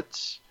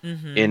benefit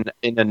in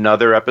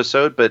another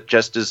episode, but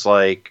just as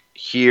like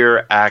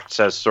here acts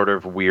as sort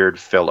of weird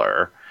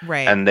filler.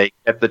 Right. And they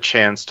get the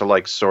chance to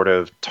like sort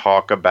of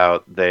talk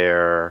about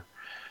their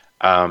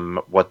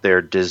what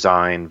their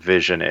design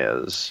vision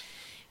is.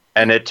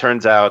 And it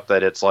turns out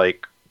that it's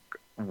like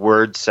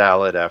word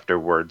salad after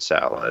word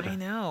salad. I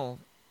know.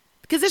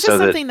 Because it's just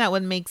something that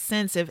would make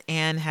sense if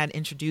Anne had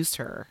introduced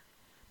her.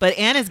 But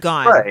Anne is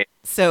gone. Right.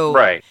 So,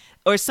 right.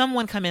 Or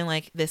someone come in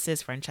like, this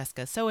is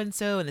Francesca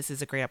so-and-so, and this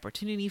is a great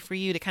opportunity for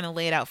you to kind of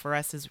lay it out for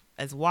us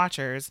as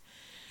watchers,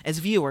 as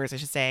viewers, I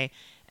should say.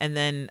 And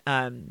then,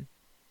 kind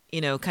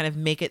of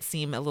make it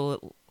seem a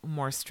little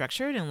more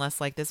structured and less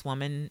like this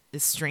woman,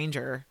 this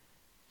stranger,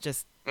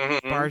 just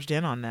barged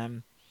in on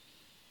them.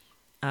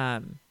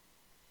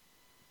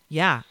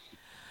 Yeah.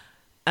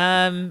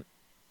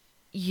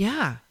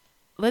 Yeah.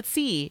 let's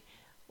see.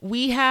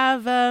 We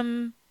have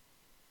some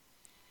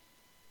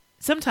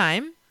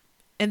time,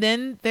 and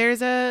then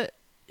there's a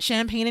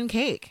champagne and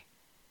cake.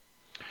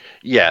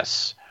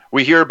 Yes.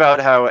 We hear about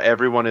how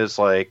everyone is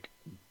like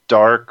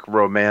dark,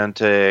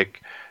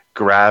 romantic,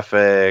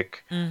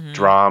 graphic,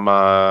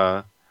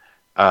 drama.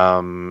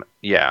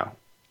 Yeah.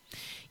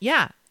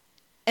 Yeah.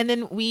 And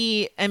then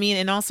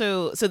and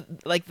also, so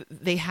like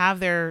they have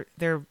their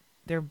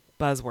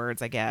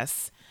buzzwords, I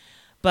guess.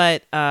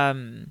 But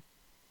when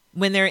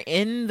they're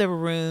in the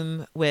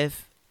room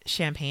with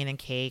champagne and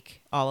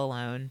cake all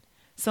alone,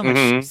 so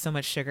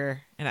much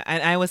sugar. And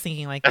I was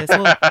thinking like this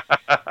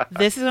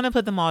is going to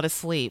put them all to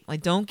sleep.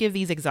 Like, don't give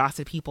these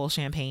exhausted people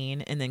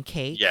champagne and then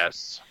cake.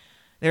 Yes.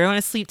 They're going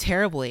to sleep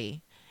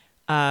terribly.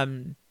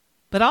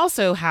 But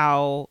also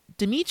how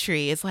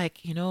Dimitri is like,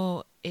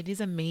 it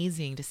is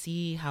amazing to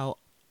see how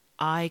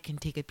I can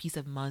take a piece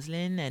of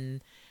muslin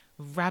and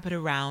wrap it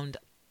around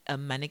a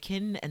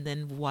mannequin, and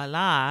then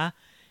voila,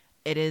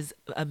 it is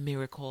a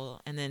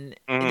miracle. And then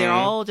they're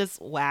all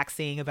just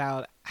waxing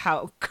about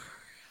how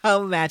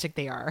magic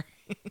they are.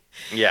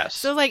 Yes.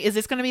 So like, is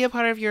this going to be a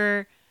part of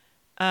your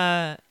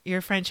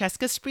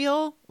Francesca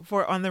spiel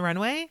for On the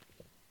Runway?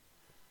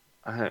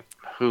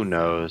 Who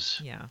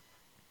knows? Yeah.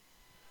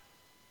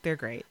 They're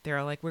great.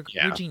 They're like, we're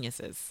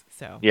geniuses.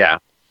 So yeah.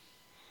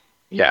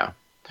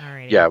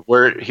 Alrighty. Yeah,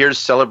 here's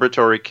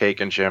celebratory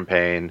cake and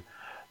champagne.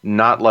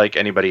 Not like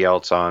anybody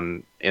else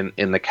in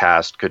the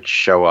cast could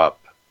show up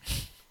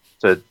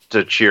to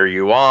cheer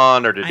you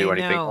on or to do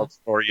anything else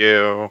for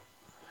you.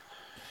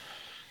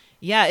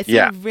 Yeah,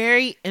 it's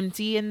very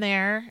empty in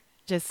there.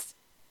 Just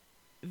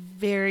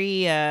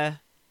very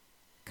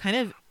kind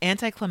of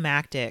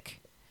anticlimactic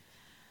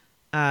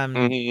to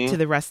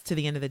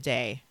the end of the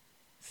day.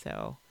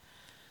 So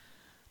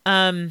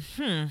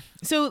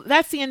so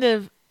that's the end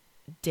of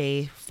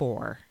day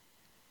 4.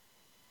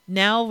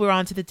 Now we're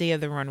on to the day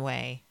of the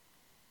runway.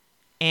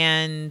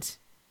 And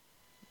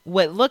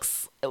what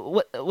looks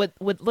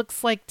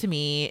like to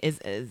me is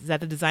that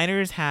the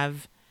designers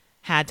have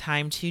had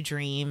time to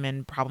dream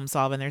and problem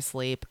solve in their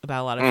sleep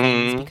about a lot of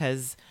things,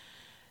 because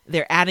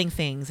they're adding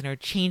things and are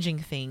changing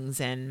things.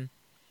 And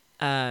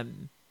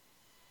and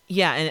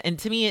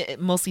to me it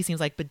mostly seems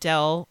like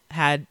Bedell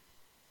had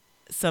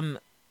some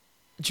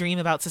dream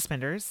about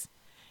suspenders,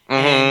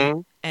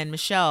 and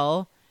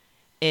Michelle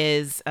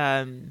is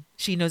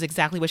she knows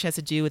exactly what she has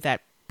to do with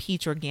that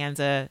peach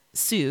organza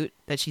suit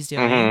that she's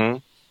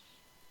doing.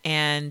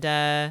 And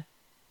I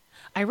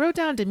wrote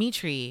down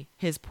Dimitri,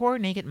 his poor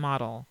naked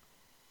model.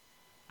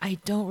 I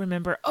don't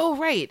remember. Oh,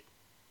 right.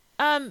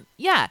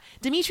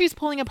 Dimitri's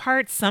pulling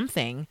apart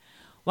something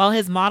while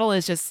his model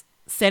is just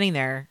sitting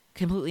there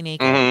completely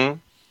naked.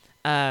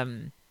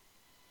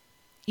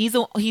 He's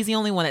the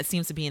only one that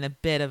seems to be in a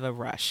bit of a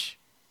rush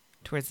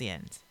towards the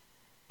end.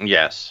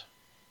 Yes.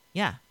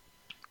 Yeah.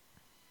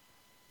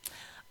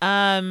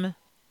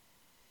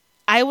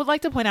 I would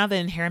like to point out that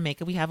in hair and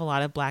makeup we have a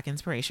lot of Black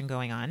inspiration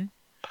going on.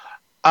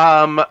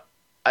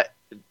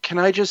 Can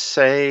I just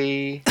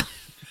say,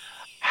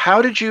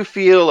 how did you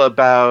feel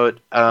about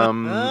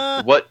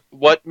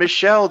what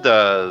Michelle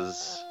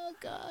does? Oh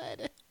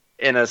God!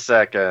 In a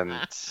second,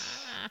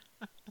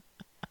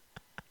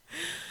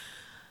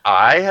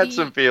 I had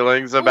some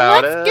feelings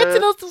about it. Let's get to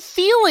those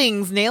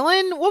feelings,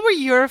 Nayland. What were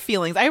your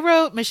feelings? I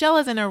wrote Michelle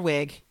is in her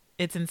wig.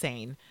 It's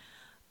insane.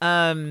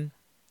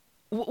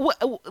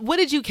 What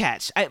did you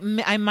catch? I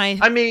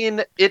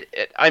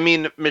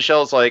mean,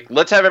 Michelle's like,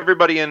 let's have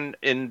everybody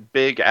in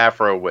big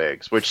afro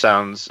wigs, which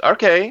sounds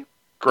okay,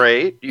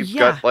 great. You've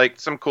got like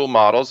some cool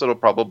models that'll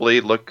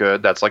probably look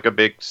good. That's like a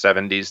big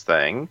 70s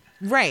thing,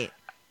 right?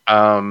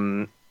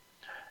 And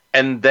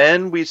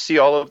then we see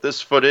all of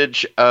this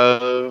footage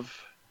of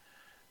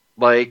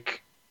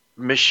like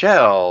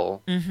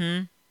Michelle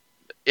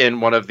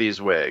in one of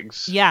these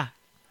wigs. Yeah.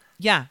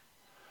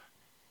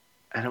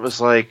 And it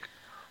was like,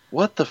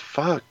 what the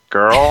fuck,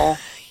 girl?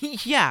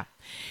 Yeah.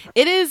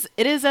 It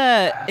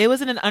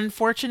was an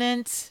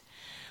unfortunate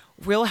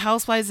Real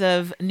Housewives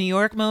of New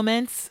York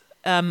moments,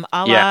 a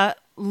la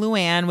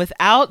Luann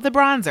without the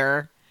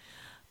bronzer.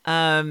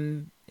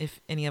 If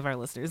any of our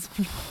listeners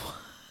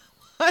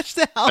watch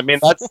the house. I mean,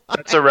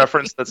 that's a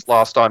reference that's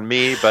lost on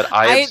me, but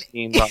I've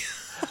seen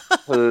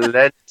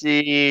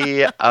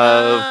plenty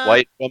of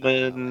white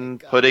women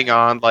putting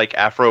on like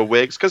afro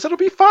wigs because it'll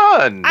be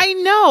fun. I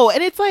know,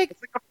 and it's like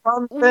a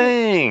fun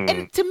thing.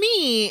 And to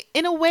me,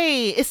 in a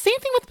way, it's same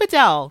thing with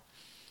Bedell.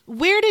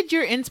 Where did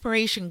your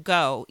inspiration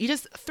go? You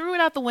just threw it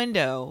out the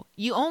window.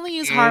 You only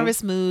use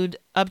Harvest Mood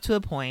up to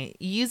a point.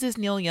 You use this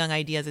Neil Young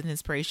idea as an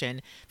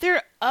inspiration. There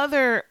are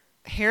other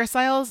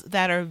hairstyles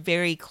that are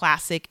very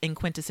classic and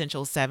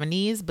quintessential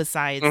 70s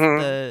besides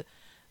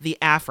the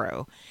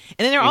afro.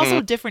 And then there are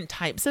also different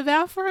types of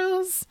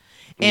afros.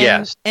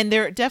 And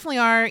there definitely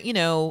are,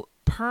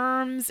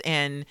 perms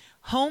and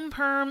home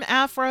perm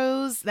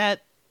afros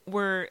that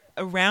were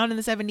around in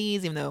the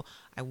 70s, even though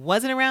I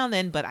wasn't around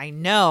then, but I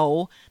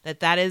know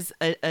that is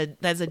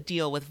that's a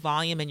deal with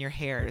volume in your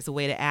hair. It's a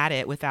way to add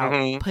it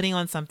without putting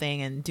on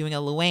something and doing a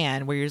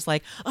Luann where you're just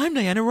like, I'm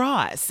Diana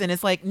Ross. And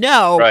it's like,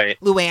 no, Right.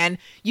 Luann,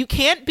 you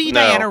can't be No.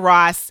 Diana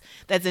Ross.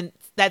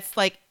 That's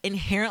like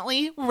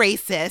inherently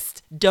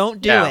racist. Don't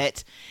do Yeah.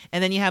 it.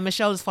 And then you have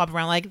Michelle just flop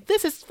around like,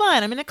 this is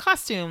fun. I'm in a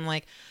costume.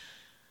 Like,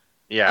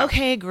 Yeah.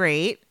 okay,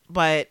 great.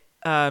 But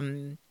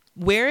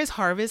where is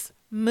Harvest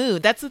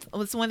Mood? That's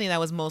one thing that I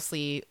was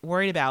mostly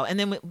worried about. And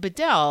then with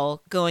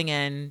Bedell going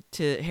in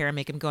to hair and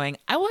makeup going,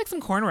 I would like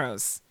some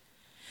cornrows.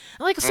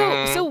 I'm like,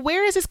 so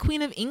where is this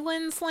Queen of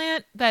England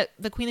slant that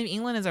the Queen of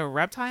England is a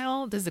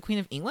reptile? Does the Queen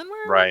of England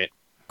wear Right.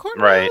 cornrows?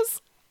 Right.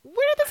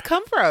 Where did this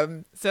come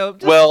from? So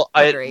just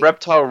wondering.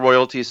 Reptile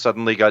royalty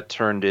suddenly got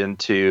turned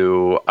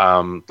into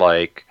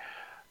like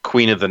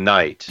Queen of the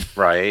Night,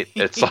 right?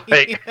 It's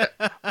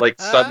like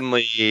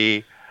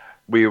suddenly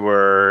we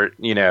were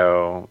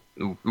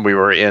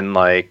in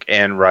like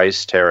Anne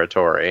Rice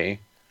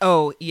territory.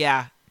 Oh,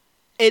 yeah.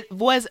 It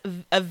was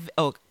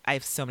I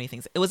have so many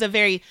things. It was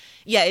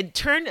it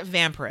turned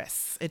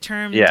vampirous. It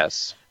turned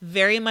Yes.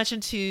 very much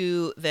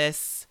into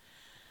this,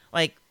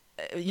 like,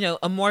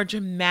 a more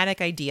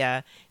dramatic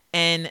idea.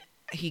 And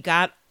he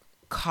got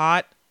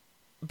caught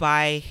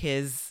by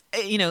his,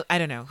 I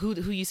don't know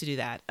who used to do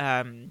that.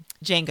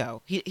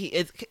 Django.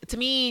 To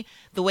me,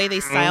 the way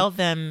they styled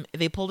them,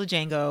 they pulled a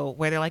Django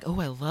where they're like, oh,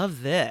 I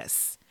love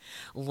this.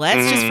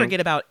 Let's just forget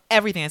about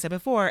everything I said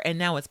before, and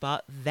now it's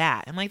about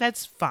that. I'm like,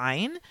 that's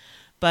fine,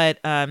 but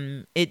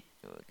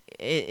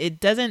it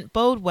doesn't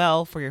bode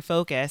well for your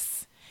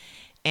focus.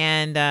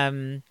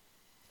 And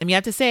you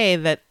have to say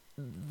that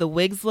the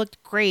wigs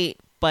looked great,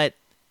 but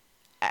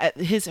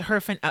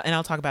and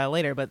I'll talk about it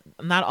later, but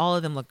not all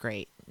of them look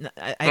great.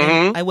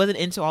 I wasn't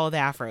into all of the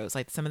afros.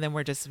 Like, some of them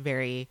were just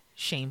very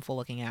shameful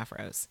looking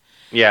afros.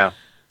 Yeah.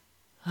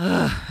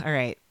 All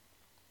right.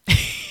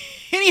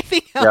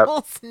 Anything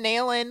else,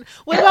 Nailing?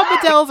 What about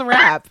Bedell's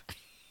rap?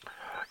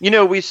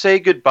 We say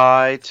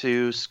goodbye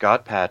to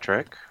Scott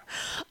Patrick.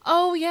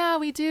 Oh, yeah,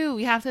 we do.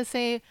 We have to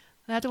wave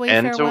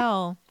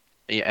farewell.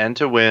 And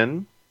to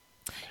win.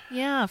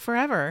 Yeah,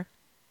 forever.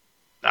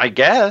 I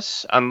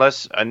guess,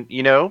 unless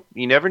you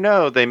never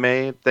know. They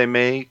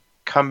may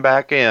come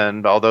back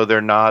in, although they're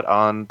not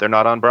on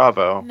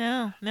Bravo.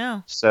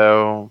 No.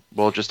 So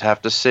we'll just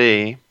have to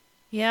see.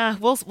 Yeah,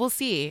 we'll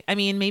see. I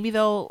mean, maybe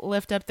they'll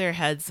lift up their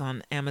heads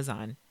on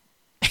Amazon.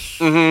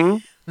 Mm-hmm.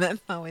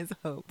 That's always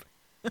hope.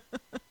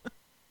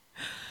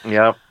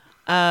 Yep.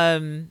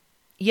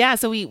 Yeah,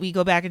 so we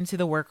go back into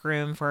the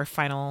workroom for our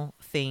final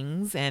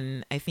things,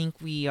 and I think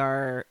we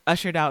are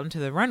ushered out into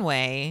the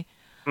runway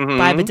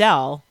by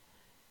Bedell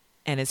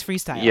and his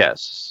freestyle.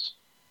 Yes. ...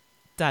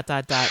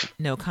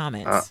 No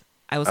comments.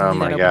 I was going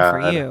to leave that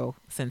open for you,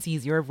 since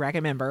he's your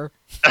bracket member.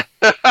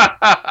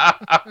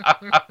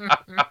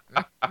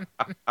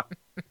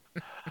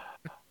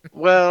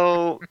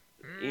 Well,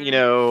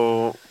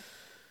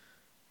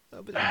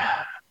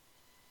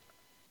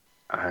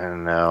 I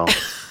don't know.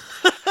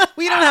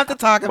 We don't have to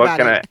talk about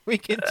it. We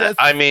can just.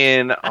 I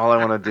mean, all I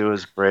want to do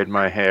is braid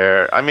my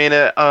hair. I mean,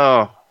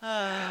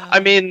 I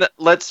mean,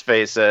 let's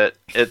face it.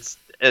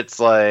 It's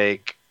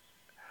like,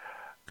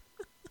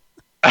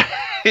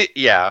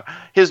 yeah,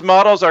 his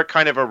models are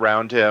kind of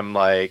around him.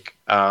 Like,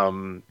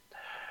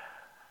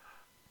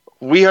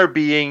 we are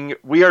being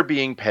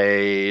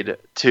paid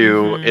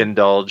to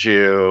indulge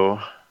you.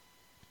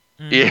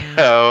 Mm-hmm.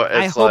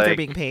 I hope they're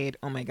being paid.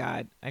 Oh my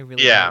God, I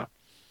really. Yeah, hope.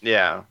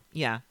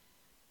 yeah.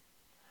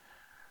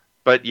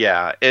 But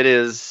yeah, it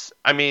is.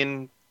 I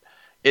mean,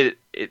 it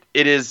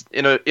is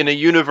in a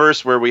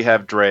universe where we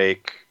have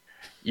Drake.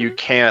 You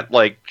can't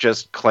like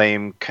just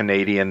claim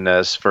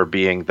Canadianness for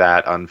being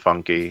that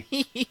unfunky.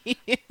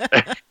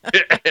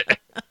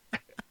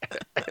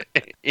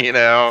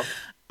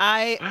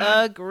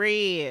 I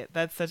agree.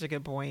 That's such a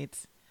good point.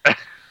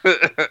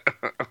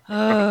 It's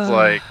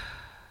like,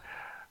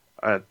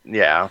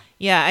 yeah.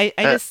 Yeah, I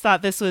just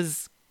thought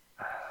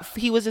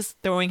he was just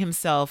throwing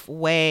himself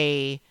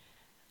way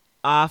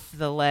off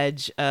the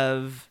ledge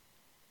of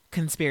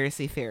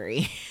conspiracy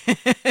theory.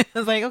 I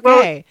was like,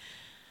 okay.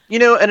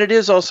 Well, and it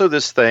is also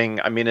this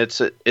thing. I mean,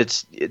 it's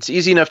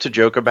easy enough to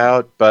joke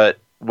about, but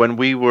when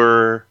we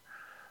were,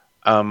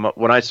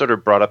 when I sort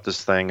of brought up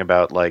this thing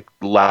about like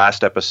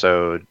last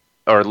episode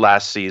or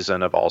last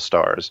season of All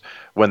Stars,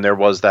 when there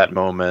was that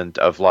moment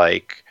of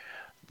like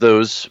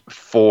those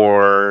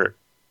four,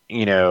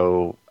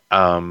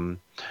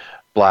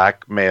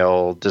 black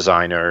male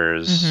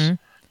designers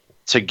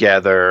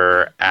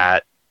together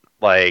at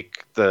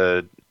like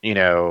they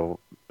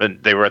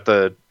were at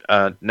the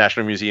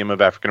National Museum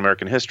of African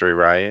American History,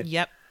 right?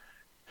 Yep.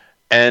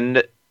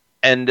 And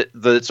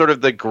the sort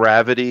of the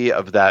gravity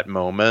of that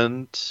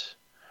moment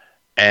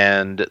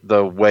and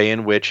the way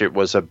in which it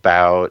was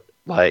about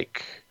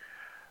like,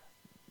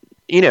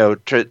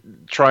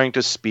 trying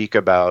to speak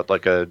about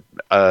like a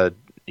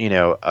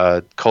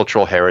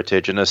cultural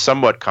heritage in a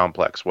somewhat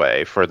complex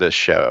way for this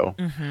show.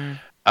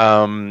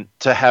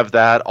 To have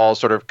that all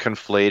sort of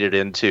conflated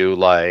into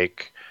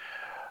like,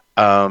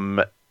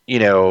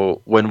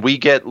 when we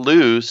get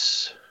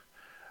loose,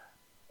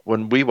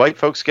 when we white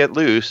folks get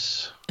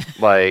loose,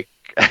 like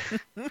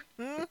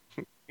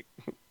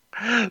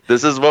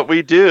this is what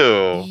we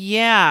do.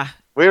 Yeah.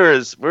 We're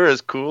as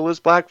cool as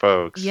black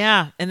folks.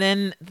 Yeah. And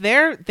then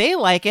they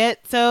like it,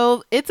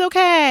 so it's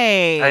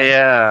okay.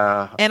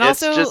 Yeah. And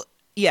It's also, just-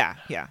 yeah.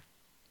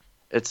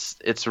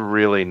 it's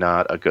really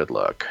not a good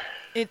look.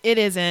 It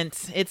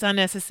isn't. It's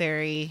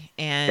unnecessary,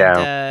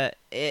 and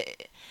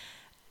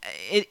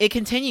it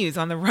continues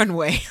on the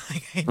runway.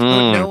 Like, I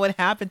don't know what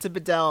happened to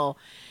Bedell.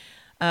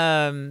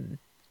 But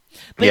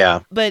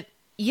Yeah. but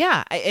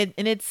yeah,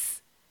 and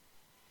it's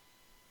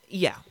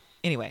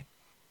Anyway,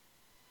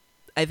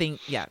 I think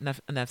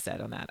enough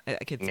said on that. I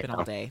could spend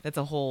all day. That's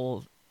a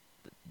whole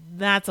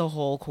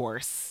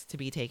course to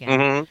be taken.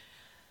 Mhm.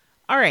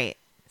 All right,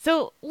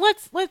 so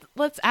let's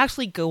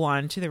actually go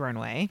on to the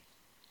runway.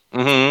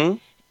 Mhm.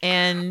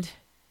 And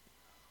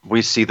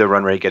we see the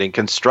runway getting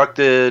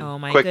constructed Oh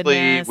my quickly.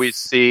 goodness. We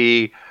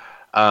see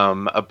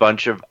a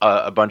bunch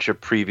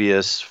of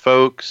previous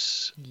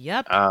folks,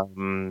 yep.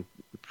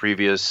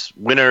 previous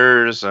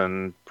winners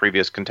and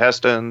previous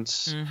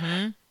contestants.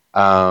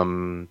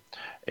 Mm-hmm.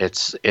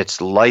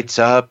 It's lights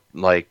up,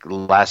 like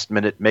last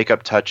minute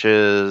makeup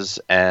touches,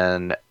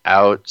 and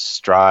out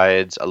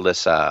strides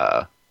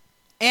Alyssa.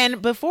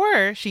 And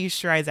before she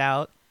strides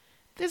out,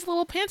 there's a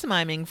little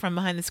pantomiming from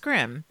behind the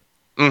scrim.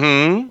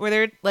 Mm-hmm. Where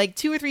there are like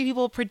 2 or 3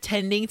 people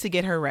pretending to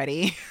get her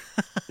ready.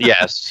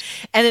 Yes.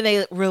 And then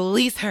they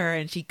release her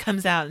and she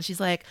comes out and she's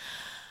like,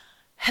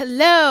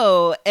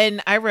 hello.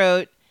 And I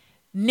wrote,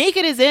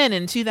 Naked is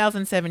in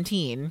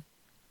 2017.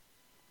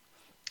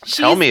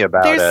 Tell me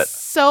about there's it.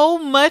 so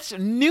much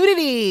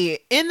nudity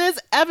in this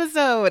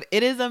episode.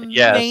 It is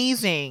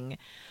amazing.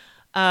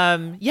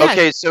 Yeah.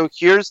 Okay, so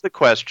here's the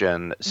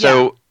question.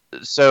 So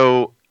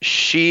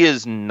she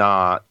is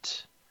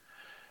not.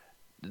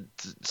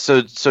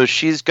 So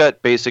she's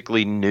got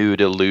basically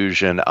nude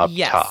illusion up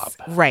top.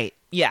 Right.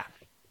 Yeah.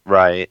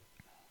 Right.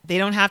 They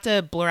don't have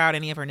to blur out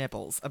any of her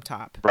nipples up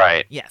top.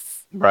 Right.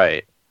 Yes.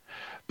 Right.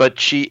 But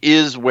she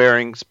is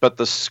wearing. But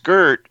the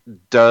skirt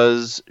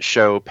does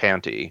show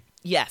panty.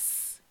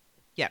 Yes.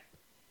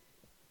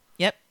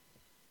 Yep.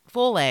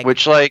 Full leg.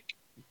 Which, like,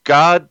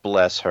 God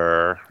bless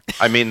her.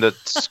 I mean, the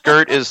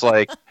skirt is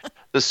like.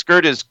 The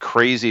skirt is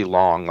crazy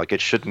long. Like,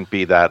 it shouldn't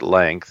be that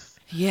length.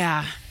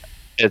 Yeah.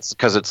 It's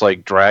because it's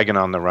like dragging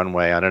on the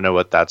runway. I don't know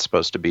what that's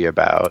supposed to be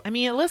about. I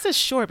mean, Alyssa's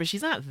short, but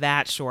she's not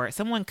that short.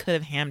 Someone could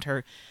have hammed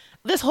her.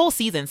 This whole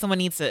season, someone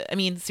needs to. I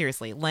mean,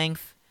 seriously,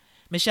 length.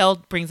 Michelle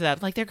brings it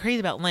up. Like, they're crazy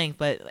about length,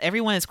 but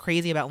everyone is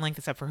crazy about length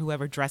except for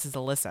whoever dresses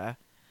Alyssa.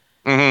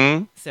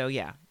 Mm-hmm. So,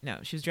 yeah. No,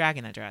 she was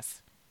dragging that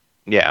dress.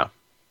 Yeah.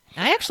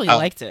 I actually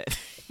liked it.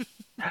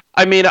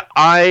 I mean,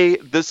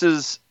 this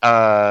is,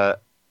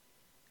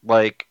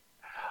 like,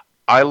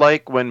 I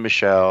like when when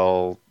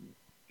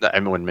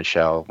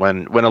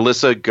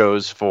Alyssa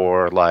goes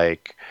for,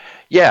 like,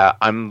 yeah,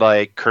 I'm,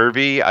 like,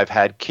 curvy, I've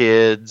had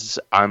kids,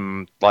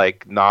 I'm,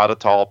 like, not a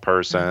tall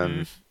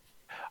person,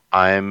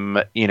 I'm,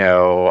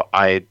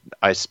 I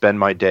spend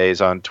my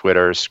days on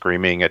Twitter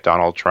screaming at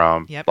Donald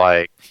Trump,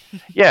 like,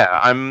 yeah,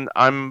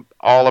 I'm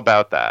all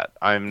about that.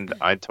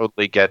 I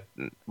totally get,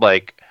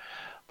 like,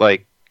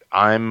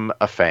 I'm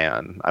a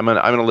fan. I'm an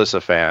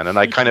Alyssa fan, and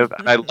I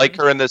like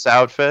her in this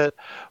outfit,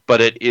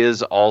 but it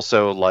is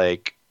also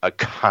like a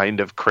kind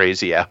of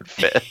crazy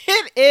outfit.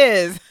 It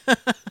is.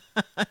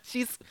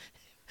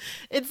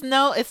 It's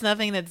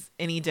nothing that's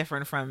any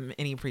different from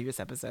any previous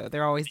episode.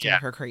 They're always doing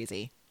her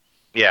crazy.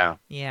 Yeah.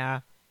 Yeah.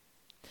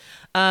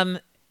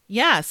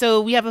 Yeah,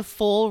 so we have a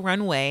full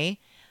runway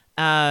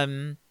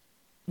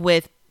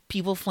with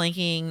people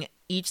flanking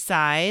each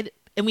side,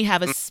 and we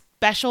have a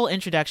special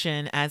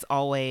introduction as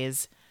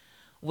always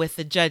with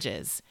the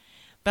judges.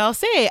 But I'll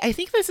say, I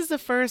think this is the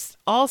first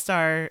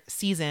All-Star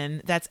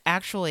season that's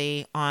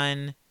actually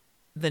on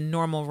the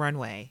normal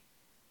runway.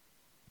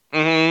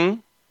 Mm-hmm.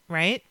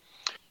 Right?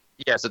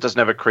 Yes, it doesn't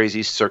have a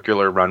crazy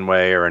circular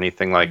runway or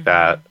anything like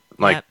that,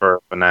 like for a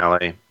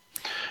finale.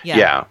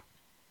 Yeah.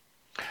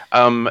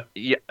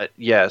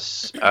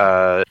 Yes.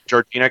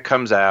 Georgina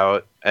comes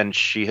out, and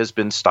she has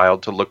been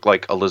styled to look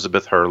like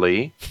Elizabeth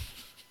Hurley.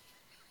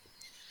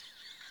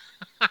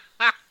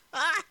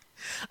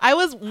 I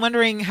was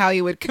wondering how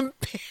you would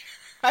compare.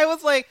 I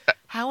was like,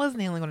 how is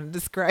Nayland going to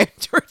describe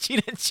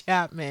Georgina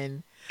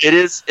Chapman?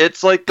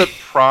 It's like the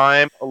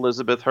prime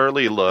Elizabeth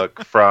Hurley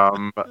look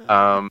from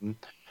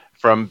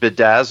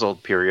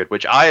Bedazzled period,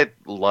 which I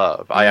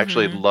love. I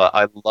actually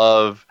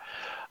love.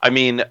 I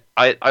mean,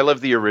 I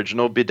love the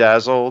original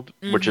Bedazzled,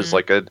 which is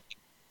like an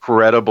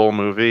incredible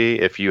movie.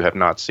 If you have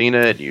not seen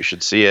it, you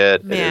should see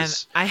it. Man, it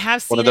is I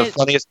have seen one of the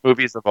funniest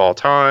movies of all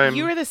time.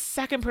 You were the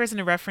second person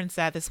to reference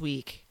that this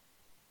week.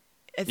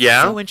 It's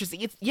Yeah? so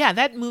interesting.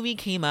 That movie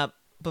came up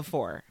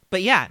before,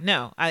 but yeah,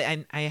 no,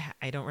 I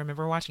don't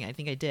remember watching it. I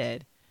think I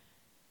did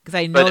because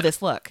I know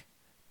this look.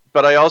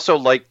 But I also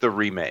like the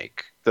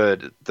remake,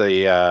 the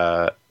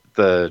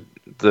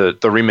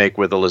remake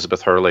with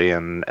Elizabeth Hurley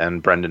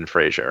and Brendan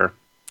Fraser.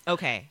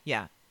 Okay,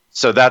 yeah.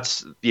 So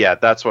that's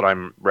what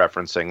I'm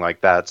referencing.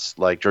 Like that's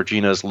like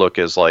Georgina's look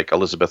is like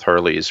Elizabeth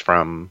Hurley's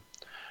from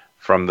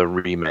the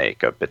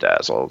remake of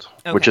Bedazzled,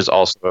 which is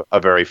also a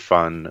very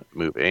fun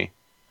movie.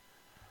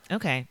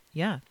 Okay,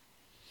 yeah.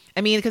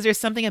 I mean, because there's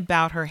something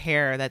about her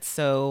hair that's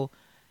so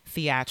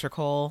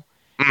theatrical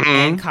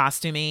and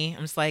costumey.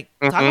 I'm just like,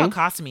 talk about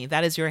costumey.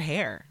 That is your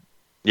hair.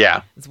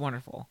 Yeah. It's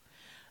wonderful.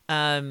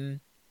 And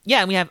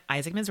we have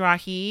Isaac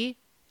Mizrahi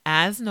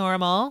as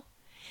normal.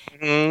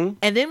 And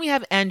then we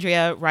have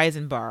Andrea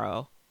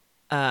Riseborough.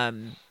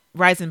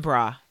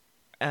 Riseborough.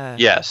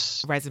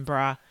 Yes.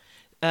 Riseborough.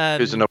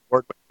 Who's an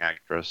award-winning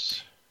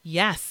actress.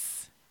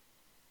 Yes.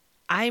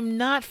 I'm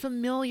not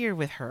familiar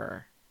with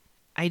her.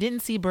 I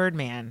didn't see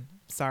Birdman.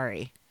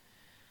 Sorry.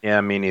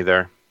 Yeah, me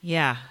neither.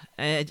 Yeah.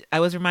 I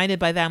was reminded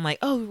by that. I'm like,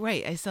 oh,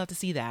 right. I still have to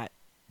see that.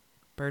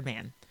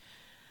 Birdman.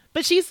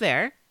 But she's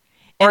there.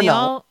 And Or they not.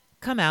 all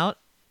come out.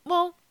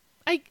 Well,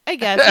 I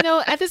guess,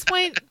 at this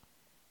point,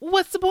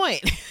 what's the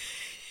point?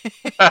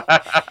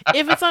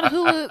 If it's on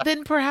Hulu,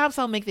 then perhaps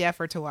I'll make the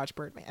effort to watch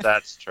Birdman.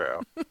 That's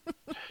true.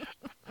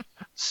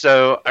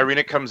 So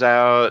Irina comes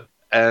out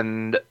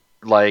and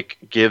like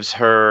gives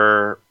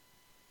her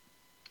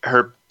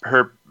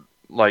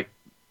like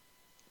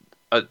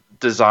a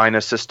design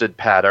assisted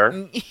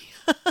patter.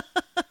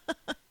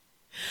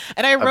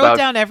 And I wrote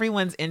down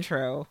everyone's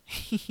intro.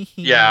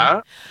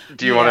 Yeah.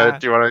 Do you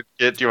want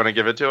to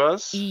give it to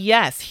us?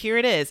 Yes, here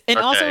it is. And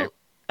Okay.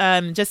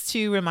 also, just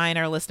to remind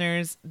our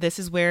listeners, this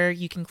is where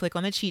you can click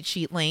on the cheat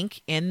sheet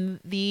link in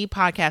the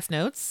podcast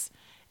notes.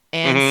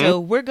 And so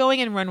we're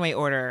going in runway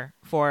order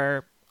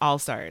for All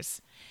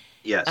Stars.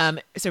 Yes.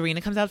 So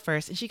Irina comes out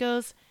first and she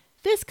goes,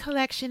 "This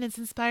collection is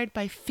inspired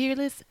by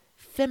fearless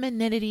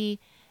femininity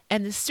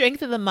and the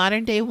strength of the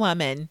modern day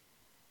woman."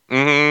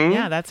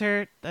 Yeah, that's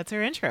her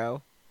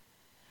intro.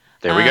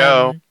 There we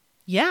go.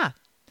 Yeah.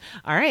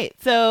 All right.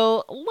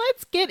 So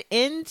let's get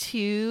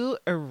into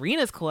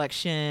Irina's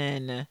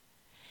collection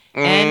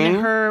and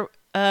her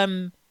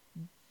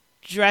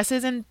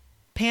dresses and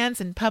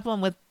pants and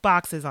peplum with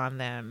boxes on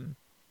them.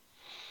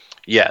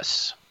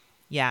 Yes.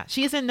 Yeah.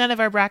 She's in none of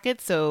our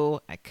brackets,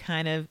 so I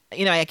kind of,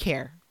 I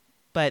care,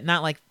 but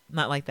not like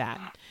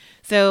that.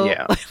 So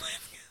Yeah.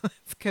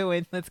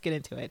 let's get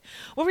into it.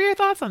 What were your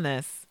thoughts on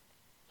this?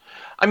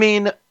 I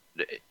mean,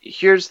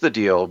 here's the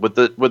deal with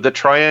the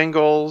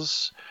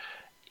triangles.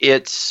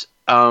 It's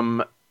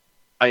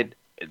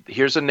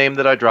here's a name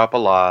that I drop a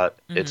lot.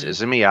 It's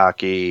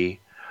Izumiyaki.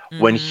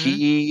 When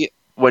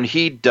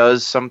he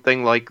does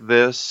something like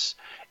this,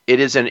 it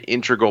is an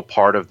integral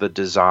part of the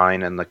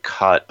design and the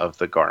cut of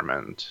the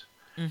garment.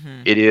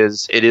 It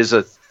is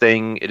a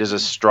thing. It is a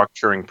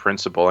structuring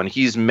principle, and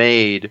he's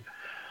made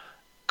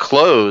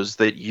clothes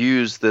that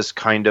use this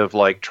kind of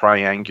like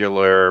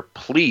triangular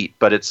pleat,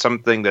 but it's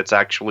something that's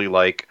actually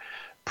like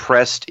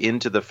pressed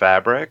into the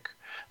fabric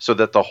so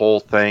that the whole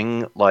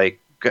thing like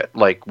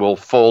will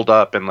fold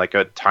up in like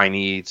a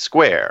tiny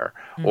square,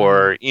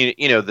 or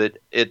that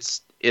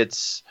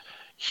it's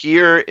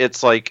here.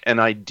 It's like an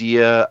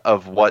idea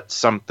of what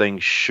something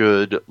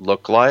should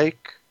look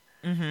like.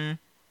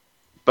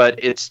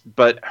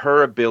 But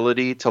her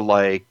ability to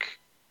like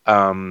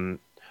come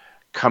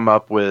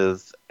up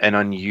with an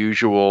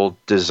unusual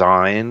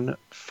design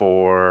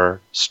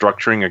for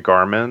structuring a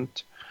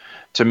garment,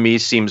 to me,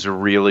 seems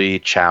really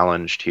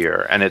challenged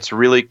here. And it's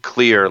really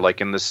clear,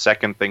 like in the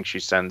second thing she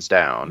sends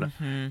down,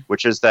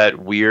 which is that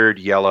weird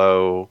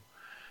yellow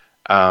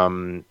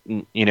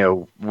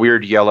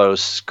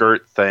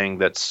skirt thing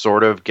that's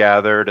sort of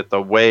gathered at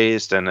the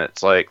waist, and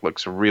it's like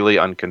looks really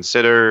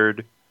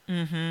unconsidered.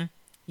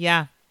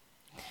 Yeah.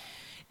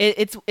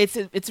 It's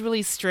a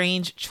really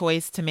strange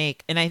choice to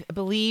make, and I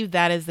believe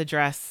that is the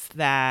dress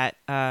that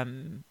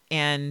Anne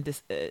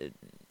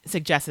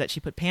suggested that she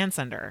put pants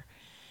under,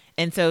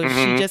 and so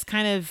she just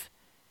kind of,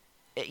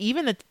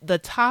 even the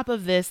top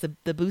of this, the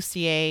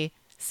bustier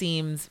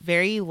seems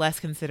very less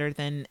considered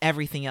than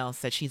everything else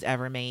that she's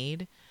ever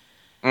made.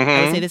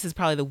 I would say this is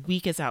probably the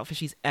weakest outfit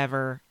she's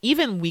ever,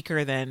 even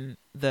weaker than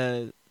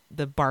the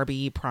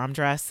Barbie prom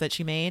dress that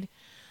she made.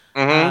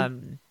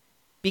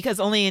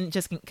 Because only in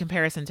just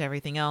comparison to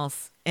everything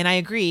else. And I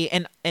agree.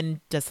 And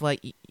just to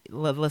let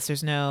the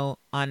listeners know,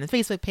 on the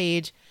Facebook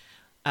page,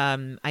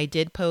 I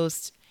did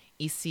post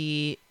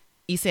Issei,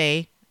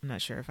 I'm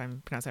not sure if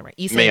I'm pronouncing that right,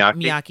 Issei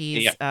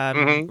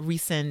Miyake's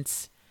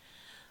recent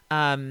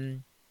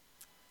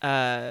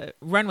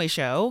runway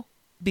show,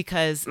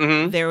 because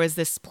there was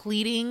this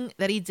pleating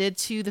that he did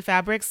to the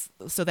fabrics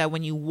so that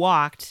when you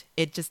walked,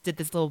 it just did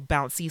this little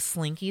bouncy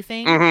slinky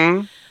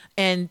thing.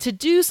 And to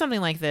do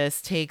something like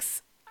this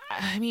takes,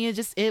 I mean,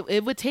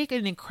 it would take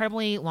an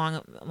incredibly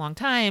long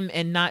time,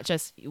 and not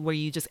just where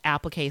you just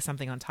applique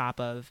something on top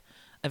of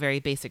a very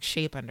basic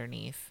shape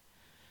underneath.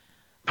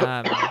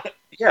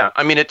 Yeah,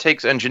 I mean, it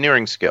takes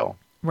engineering skill.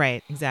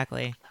 Right,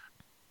 exactly.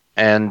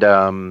 And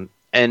I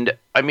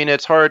mean,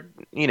 it's hard,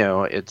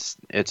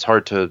 it's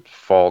hard to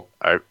fault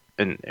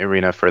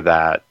Irina for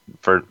that,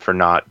 for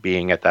not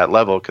being at that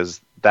level,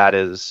 because that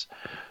is,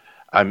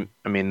 I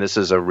mean, this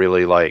is a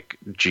really like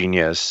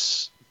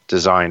genius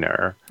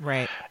designer.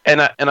 Right.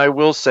 And I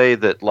will say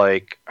that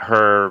like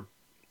her,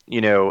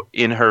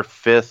 in her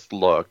fifth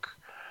look,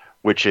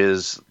 which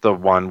is the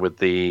one with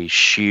the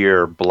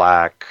sheer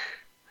black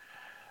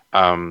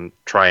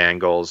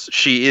triangles,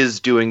 she is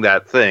doing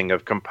that thing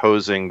of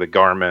composing the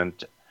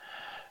garment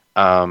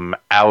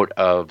out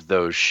of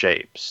those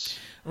shapes.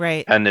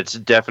 Right. And it's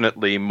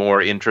definitely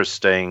more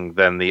interesting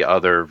than the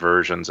other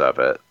versions of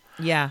it.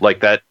 Yeah.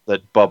 Like that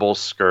bubble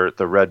skirt,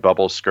 the red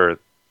bubble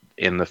skirt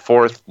in the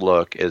fourth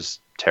look is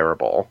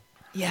terrible.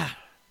 Yeah.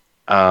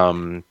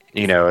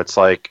 It's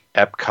like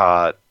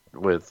Epcot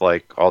with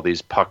like all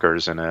these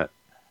puckers in it.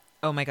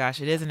 Oh my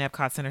gosh, it is an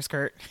Epcot Center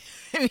skirt.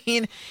 I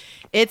mean,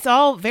 it's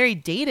all very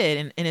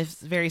dated in a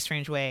very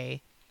strange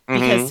way.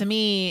 Because to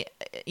me,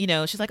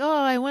 she's like,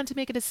 oh, I want to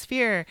make it a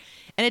sphere.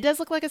 And it does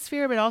look like a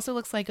sphere, but it also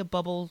looks like a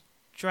bubble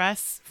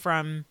dress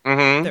from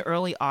the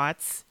early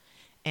aughts.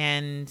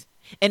 And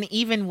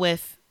even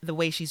with the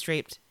way she's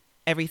draped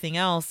everything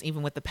else,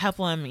 even with the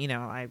peplum,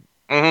 I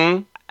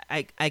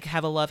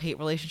have a love-hate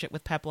relationship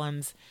with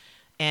peplums.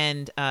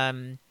 And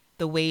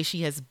the way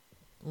she has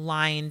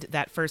lined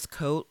that first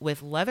coat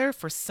with leather,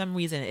 for some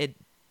reason,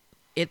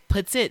 it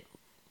puts it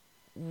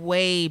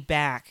way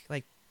back,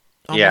 like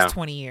almost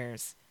 20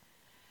 years.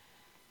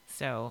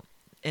 So,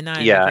 and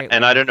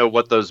I don't know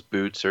what those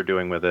boots are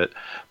doing with it.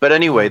 But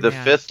anyway, the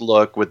fifth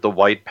look with the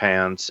white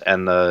pants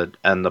and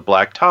the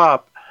black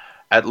top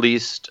at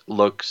least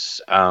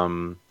looks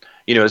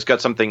it's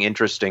got something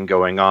interesting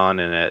going on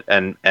in it,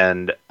 and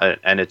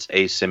its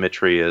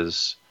asymmetry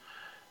is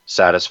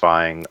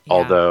satisfying,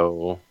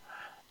 although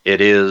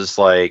it is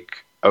like,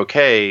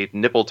 okay,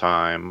 nipple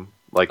time.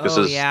 Like this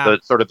is the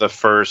sort of the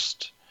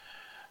first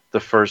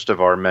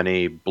of our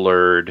many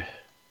blurred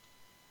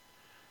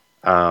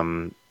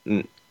undergarment,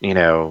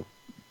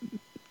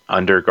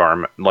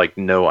 like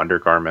no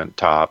undergarment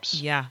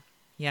tops. Yeah.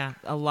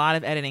 A lot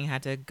of editing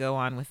had to go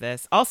on with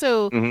this.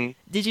 Also,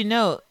 did you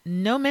know,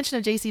 no mention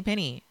of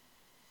JCPenney?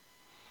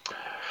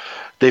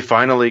 They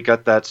finally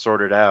got that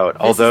sorted out.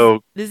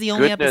 This is the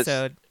only goodness,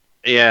 episode.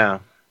 Yeah.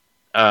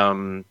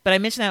 But I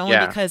mentioned that only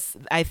because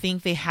I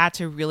think they had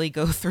to really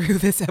go through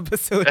this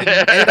episode. They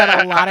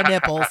got a lot of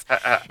nipples.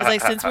 It's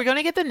like, since we're going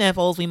to get the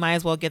nipples, we might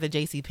as well get the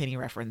JCPenney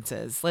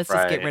references. Let's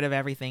just get rid of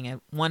everything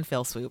at one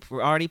fell swoop.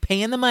 We're already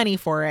paying the money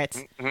for it.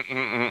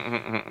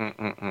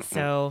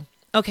 So,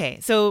 okay.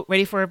 So,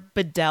 ready for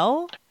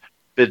Bedell?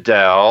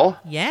 Bedell.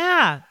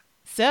 Yeah.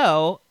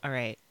 So, all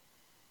right.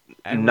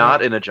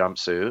 Not in a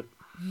jumpsuit.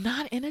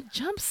 Not in a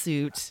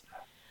jumpsuit.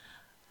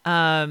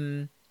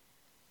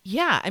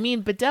 Yeah, I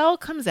mean, Bedell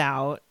comes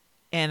out,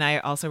 and I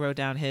also wrote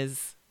down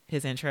his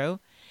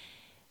intro.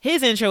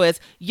 His intro is,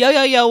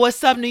 yo,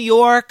 what's up, New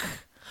York?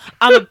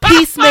 I'm a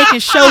peacemaking,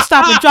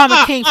 show-stopping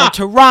drama king from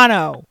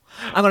Toronto.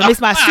 I'm going to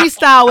mix my street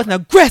style with an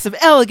aggressive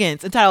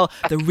elegance entitled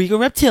The Regal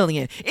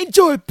Reptilian.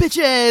 Enjoy,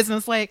 bitches! And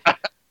it's like,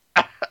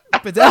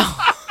 Bedell,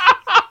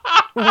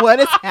 what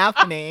is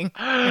happening?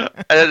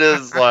 It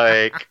is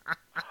like,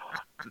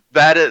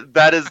 that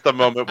is the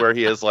moment where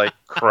he is like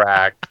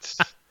cracked.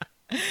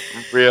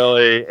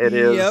 Really, it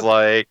is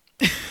like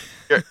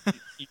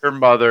your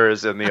mother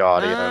is in the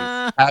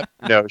audience. Have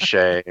no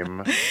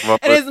shame.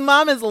 And his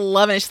mom is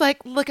loving it. She's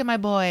like, look at my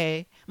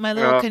boy, my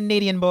little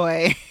Canadian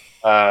boy.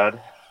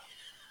 Bad.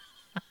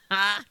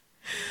 All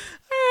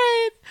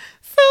right,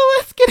 so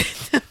let's get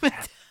into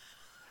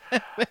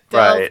Bedell.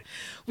 Right.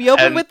 We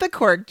open with the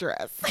cork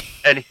dress.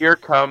 And here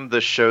come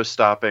the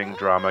show-stopping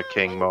drama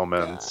king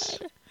moments.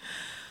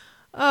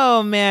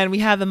 Oh man, we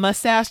have the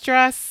mustache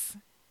dress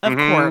of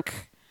cork.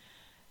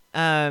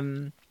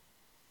 And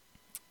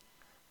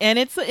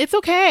it's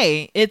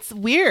okay. It's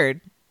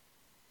weird.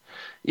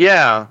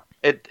 Yeah.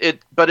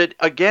 But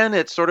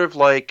it's sort of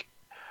like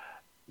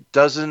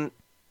I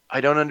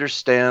don't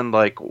understand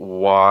like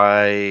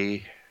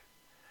why.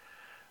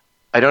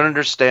 I don't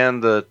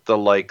understand the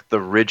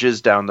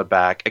ridges down the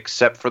back,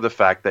 except for the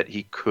fact that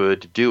he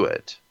could do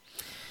it.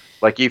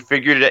 Like he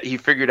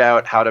figured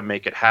out how to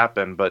make it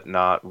happen, but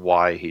not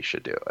why he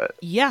should do it.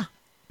 Yeah.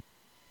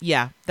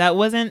 That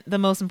wasn't the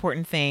most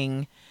important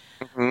thing.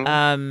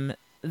 The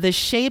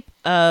shape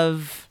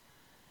of,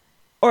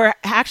 or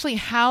actually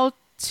how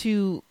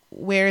to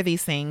wear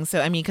these things.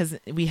 So I mean, because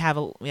we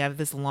have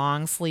this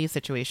long sleeve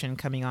situation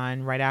coming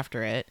on right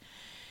after it,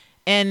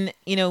 and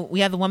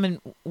we have the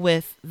woman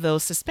with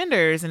those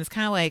suspenders, and it's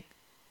kind of like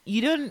you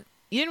didn't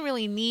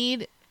really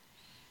need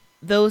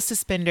those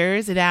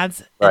suspenders. It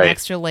adds an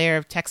extra layer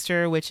of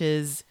texture, which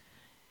is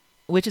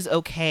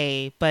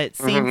okay. But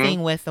same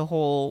thing with the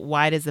whole,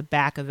 why does the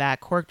back of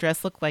that cork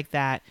dress look like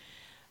that?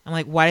 I'm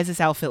like, why does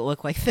this outfit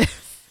look like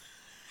this?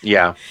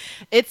 Yeah.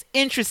 It's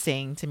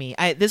interesting to me.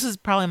 This is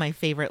probably my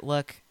favorite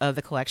look of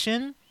the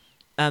collection.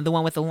 The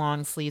one with the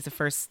long sleeves, the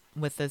first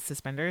with the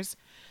suspenders.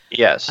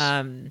 Yes.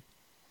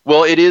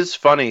 Well, it is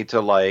funny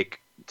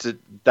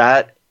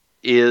that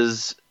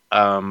is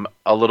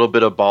a little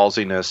bit of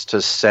ballsiness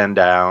to send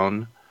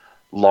down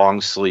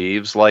long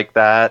sleeves like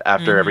that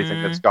after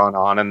everything that's gone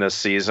on in this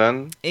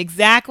season.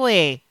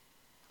 Exactly.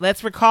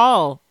 Let's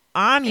recall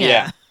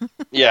Anya.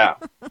 Yeah.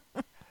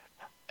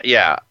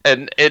 Yeah,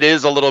 and it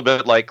is a little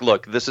bit like,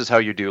 look, this is how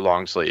you do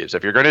long sleeves.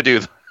 If you're going to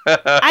do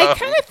I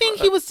kind of think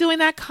he was doing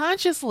that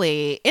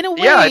consciously. In a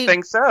way, yeah, I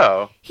think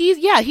so. he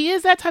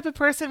is that type of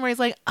person where he's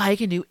like, I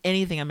can do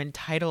anything. I'm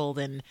entitled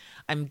and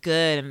I'm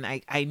good and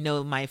I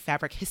know my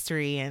fabric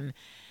history. And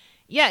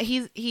yeah,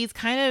 he's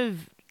kind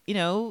of,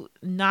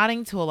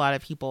 nodding to a lot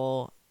of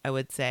people, I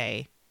would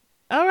say.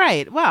 All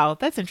right. Wow,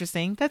 that's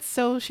interesting. That's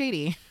so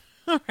shady.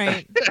 All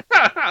right.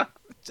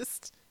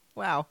 Just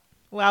wow.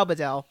 Wow,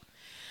 Bedell.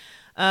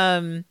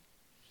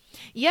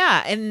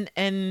 Yeah,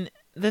 and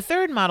the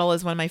third model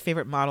is one of my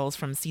favorite models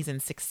from season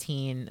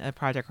 16 of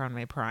Project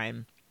Runway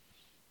Prime.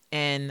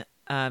 And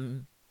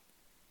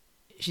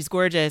she's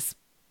gorgeous,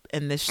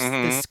 and this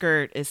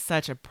skirt is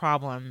such a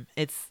problem.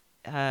 It's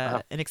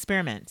an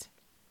experiment.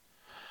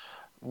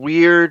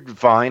 Weird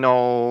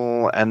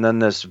vinyl, and then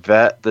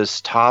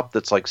this top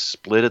that's like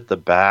split at the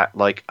back.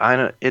 Like,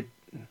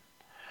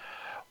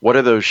 what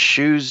are those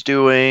shoes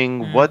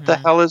doing? What the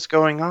hell is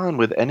going on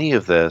with any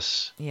of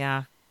this?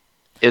 Yeah.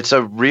 It's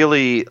a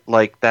really,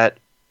 like, that,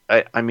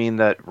 I mean,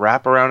 that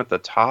wraparound at the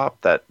top,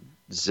 that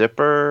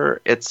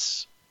zipper,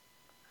 it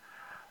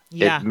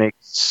makes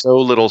so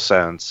little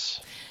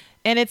sense.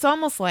 And it's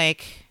almost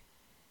like,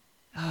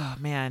 oh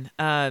man,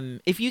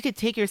 if you could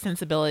take your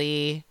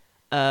sensibility,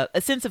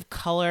 a sense of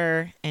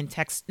color and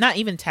text, not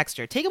even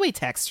texture, take away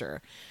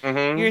texture,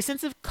 your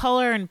sense of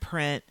color and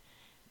print,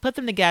 put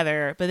them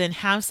together, but then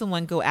have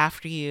someone go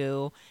after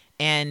you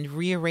and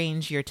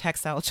rearrange your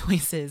textile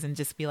choices and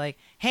just be like,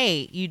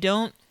 hey, you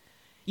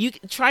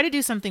try to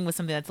do something with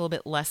something that's a little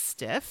bit less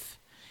stiff.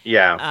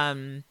 Yeah.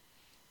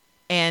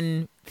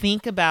 And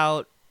think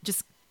about,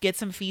 just get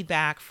some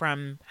feedback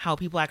from how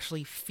people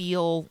actually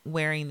feel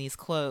wearing these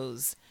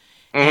clothes.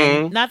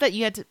 And not that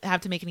you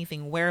have to make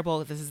anything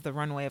wearable. This is the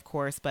runway, of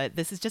course, but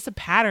this is just a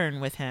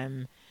pattern with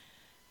him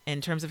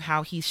in terms of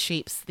how he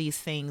shapes these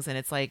things. And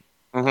it's like,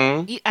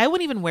 I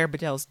wouldn't even wear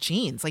Bedell's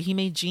jeans. Like, he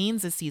made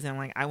jeans this season. I'm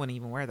like, I wouldn't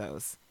even wear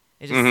those.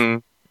 It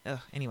just,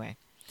 anyway.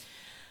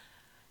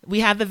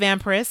 We have the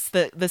Vampiress,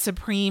 the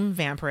Supreme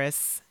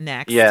Vampiress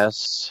next.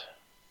 Yes.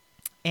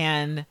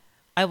 And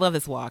I love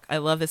this walk. I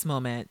love this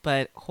moment,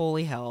 but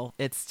holy hell,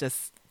 it's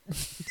just,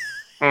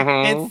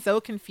 it's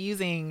so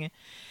confusing.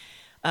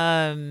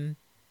 The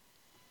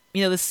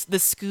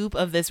scoop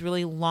of this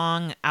really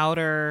long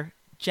outer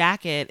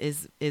jacket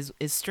is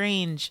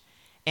strange.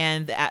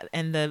 And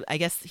I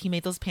guess he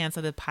made those pants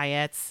out of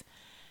paillettes,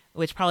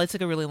 which probably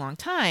took a really long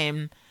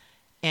time,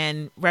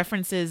 and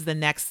references the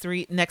next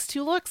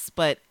two looks,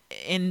 but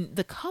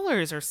the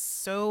colors are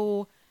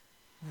so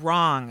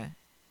wrong.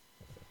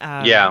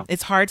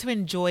 It's hard to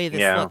enjoy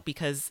this look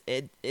because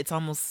it's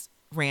almost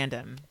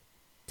random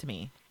to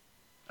me.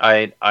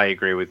 I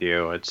agree with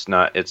you. It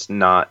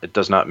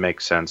does not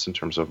make sense in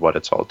terms of what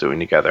it's all doing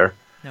together.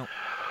 Nope.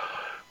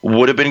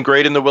 Would have been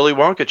great in the Willy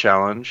Wonka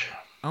challenge.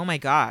 Oh my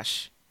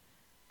gosh.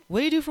 What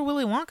do you do for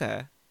Willy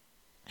Wonka?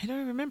 I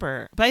don't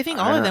remember. But I think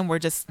all of them were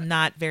just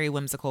not very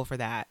whimsical for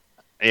that.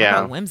 Yeah. Talk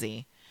about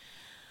whimsy.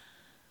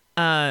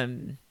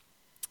 And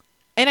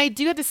I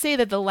do have to say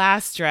that the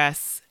last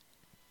dress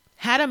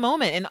had a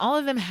moment, and all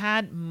of them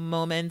had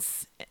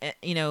moments.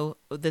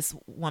 This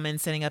woman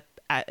sitting up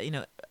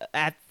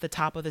at the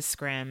top of the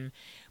scrim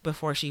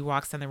before she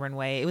walks down the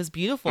runway. It was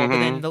beautiful, but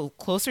then the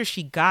closer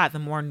she got, the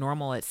more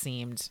normal it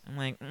seemed. I'm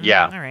like,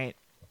 all right.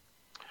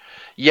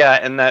 Yeah,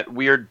 and that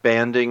weird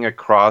banding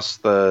across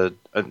the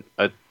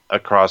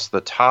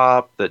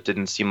top that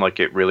didn't seem like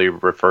it really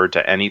referred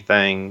to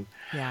anything.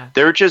 Yeah.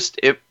 They're just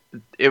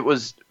it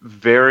was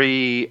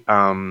very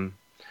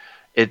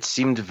it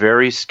seemed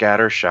very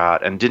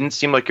scattershot and didn't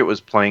seem like it was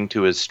playing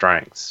to his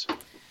strengths.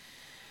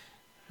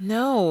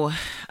 No.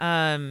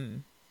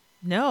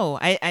 No.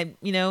 I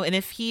and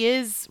if he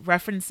is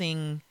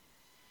referencing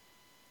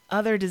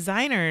other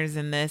designers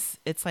in this,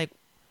 it's like,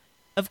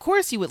 of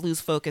course you would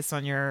lose focus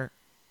on your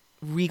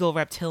regal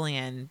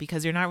reptilian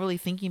because you're not really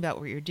thinking about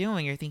what you're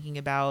doing. You're thinking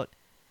about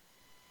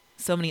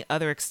so many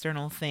other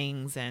external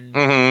things,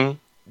 and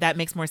that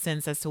makes more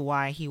sense as to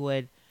why he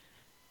would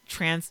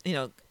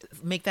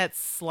make that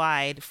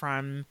slide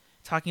from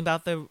talking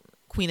about the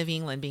Queen of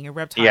England being a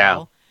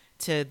reptile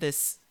to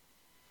this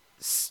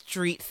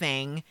street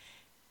thing,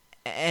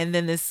 and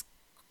then this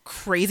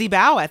crazy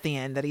bow at the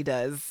end that he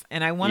does.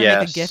 And I want to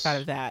make a gif out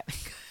of that.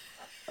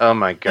 Oh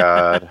my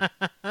God.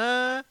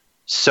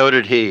 So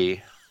did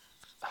he.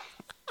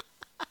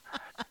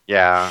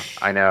 Yeah,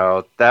 I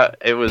know.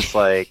 It was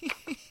like,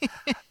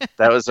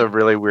 that was a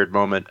really weird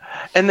moment.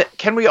 And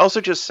can we also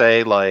just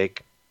say,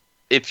 like,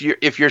 if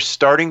your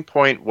starting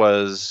point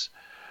was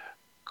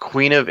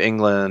Queen of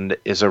England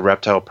is a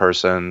reptile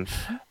person,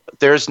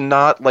 there's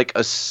not like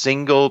a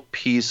single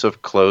piece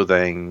of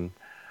clothing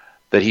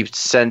that he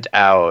sent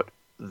out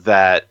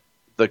that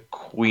the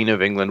Queen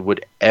of England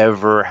would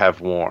ever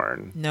have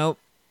worn. Nope.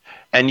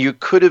 And you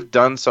could have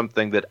done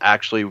something that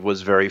actually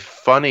was very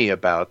funny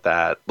about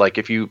that. Like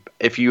if you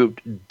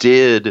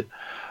did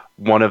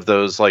one of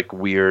those like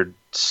weird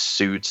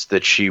suits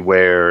that she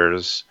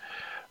wears,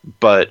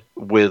 but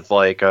with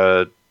like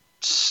a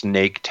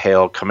snake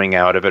tail coming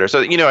out of it or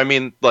so. I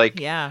mean, like,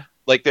 Yeah.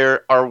 like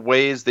there are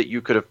ways that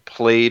you could have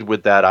played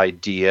with that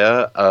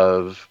idea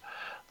of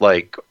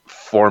like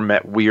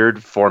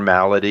weird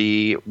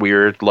formality,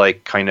 weird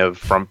like kind of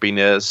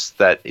frumpiness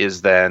that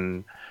is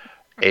then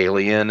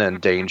alien and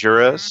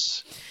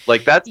dangerous.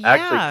 Like that's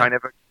actually Yeah. kind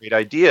of a great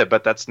idea,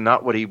 but that's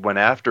not what he went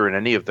after in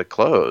any of the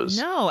clothes.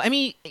 No, I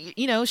mean,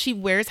 she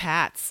wears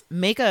hats.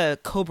 Make a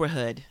cobra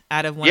hood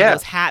out of one Yeah. of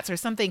those hats or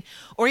something,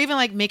 or even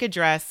like make a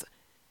dress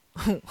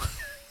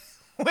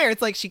where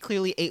it's like she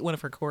clearly ate one of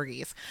her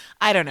corgis.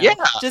 I don't know. Yeah.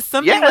 Just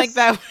something Yes. like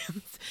that.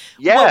 What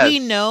Yes. we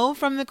know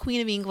from the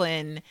Queen of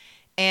England,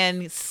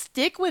 and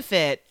stick with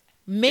it.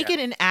 Make it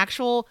an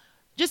actual.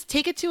 Just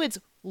take it to its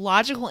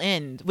logical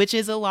end, which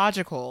is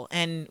illogical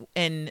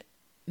and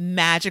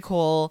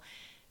magical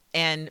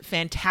and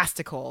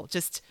fantastical.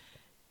 Just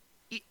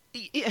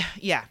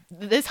yeah,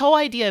 this whole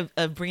idea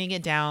of bringing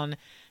it down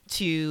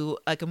to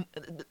like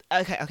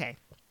okay.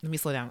 Let me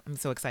slow down. I'm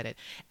so excited.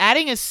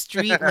 Adding a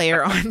street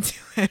layer onto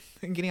it.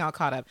 I'm getting all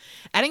caught up.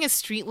 Adding a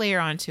street layer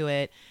onto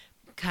it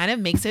kind of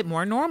makes it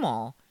more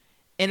normal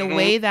in a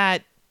way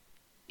that,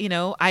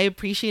 I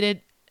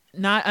appreciated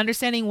not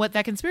understanding what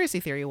that conspiracy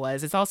theory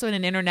was. It's also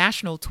an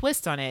international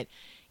twist on it.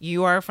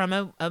 You are from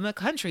a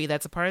country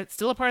that's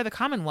still a part of the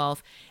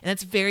Commonwealth, and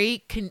it's a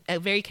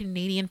very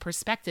Canadian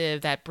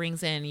perspective that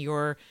brings in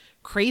your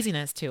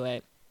craziness to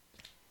it.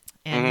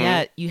 And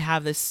yet you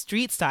have this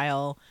street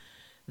style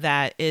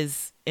that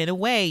is, in a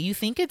way, you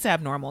think it's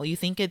abnormal, you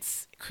think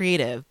it's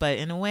creative, but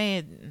in a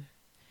way,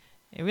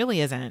 it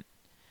really isn't.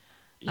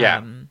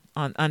 Yeah.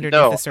 Underneath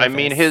No, the surface. I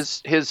mean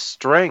his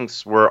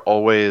strengths were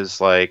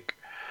always like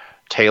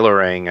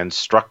tailoring and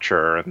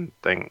structure and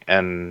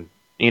and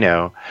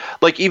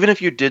like even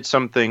if you did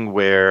something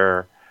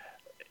where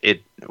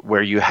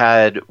you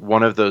had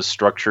one of those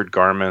structured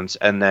garments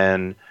and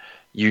then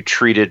you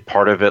treated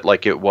part of it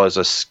like it was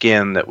a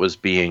skin that was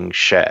being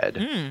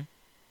shed,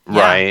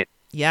 right?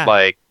 Yeah.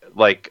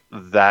 Like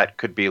that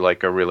could be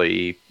like a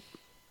really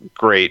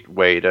great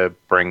way to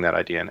bring that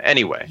idea in.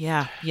 Anyway.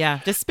 Yeah.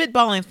 Just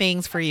spitballing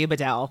things for you,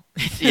 Bedell.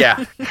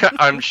 Yeah.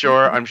 I'm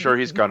sure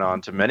he's gone on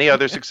to many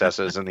other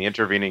successes in the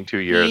intervening 2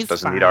 years. He's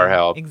Doesn't need fine. our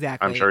help.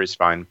 Exactly. I'm sure he's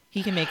fine.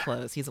 He can make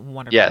clothes. He's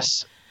wonderful.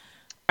 Yes.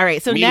 All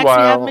right. So next we have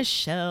Meanwhile-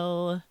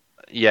 Michelle.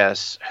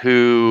 Yes.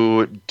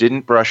 Who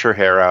didn't brush her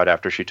hair out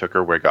after she took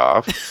her wig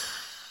off.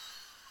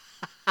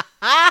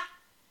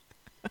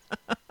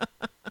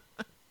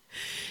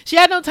 She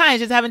had no time.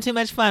 She's having too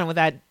much fun with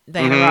that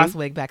Diana Ross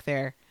wig back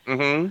there.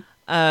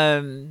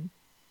 Mm-hmm.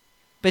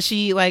 But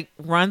she like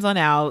runs on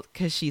out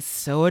because she's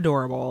so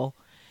adorable.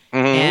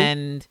 Mm-hmm.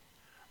 And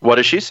What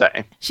does she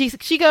say?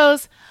 she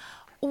goes,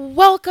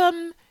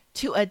 "Welcome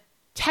to a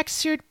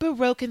textured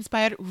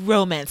Baroque-inspired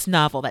romance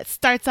novel that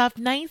starts off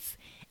nice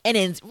and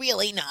ends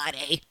really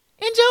naughty.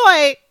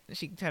 Enjoy!"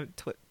 She kind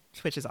of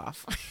twitches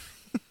off.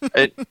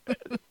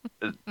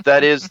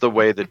 That is the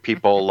way that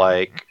people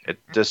like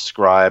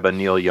describe a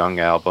Neil Young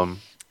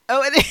album.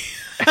 Oh,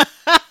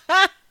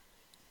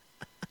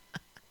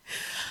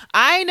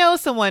 I know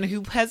someone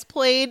who has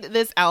played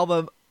this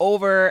album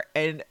over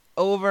and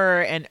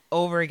over and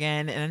over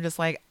again, and I'm just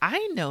like, I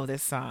know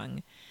this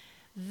song.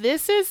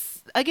 This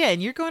is,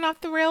 again, you're going off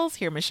the rails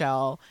here,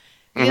 Michelle,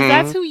 because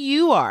that's who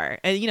you are,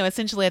 and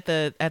essentially at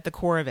the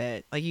core of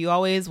it, like you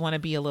always want to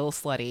be a little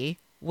slutty,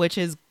 which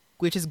is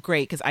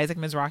great because Isaac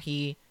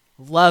Mizrahi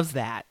loves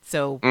that.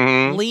 So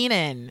lean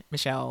in,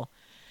 Michelle.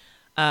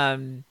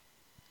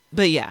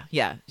 But yeah,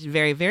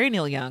 very, very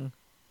Neil Young.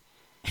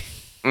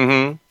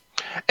 Mm-hmm.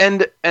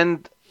 And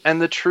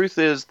the truth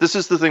is, this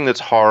is the thing that's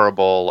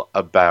horrible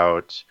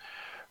about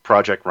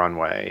Project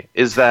Runway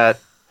is that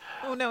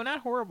Oh no,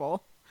 not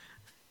horrible.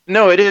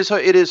 no, it is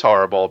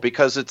horrible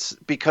because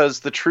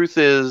the truth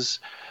is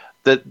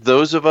that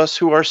those of us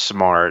who are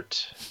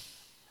smart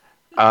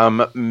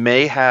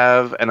may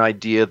have an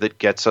idea that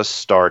gets us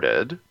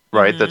started,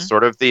 right? That's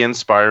sort of the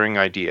inspiring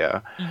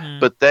idea.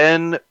 But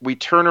then we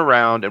turn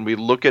around and we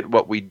look at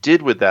what we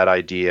did with that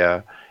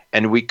idea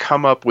and we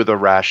come up with a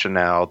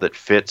rationale that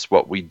fits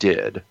what we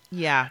did.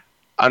 Yeah.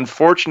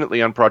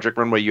 Unfortunately, on Project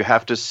Runway, you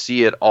have to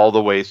see it all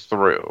the way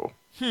through.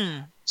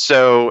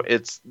 So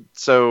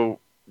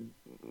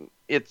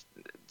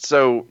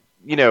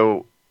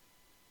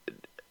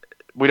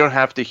we don't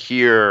have to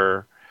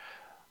hear,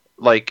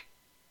 like,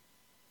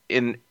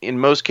 in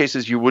most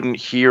cases, you wouldn't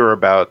hear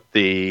about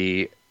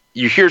you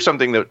hear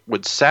something that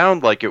would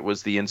sound like it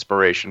was the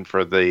inspiration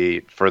for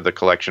the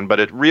collection,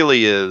 but it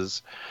really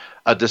is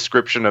a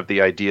description of the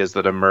ideas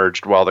that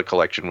emerged while the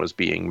collection was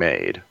being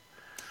made.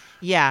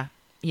 Yeah.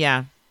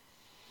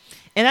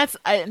 And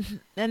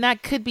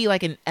that could be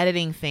like an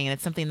editing thing, and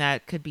it's something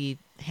that could be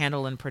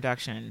handled in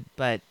production,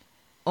 but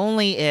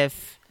only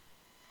if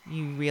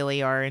you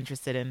really are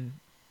interested in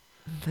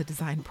the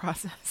design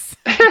process.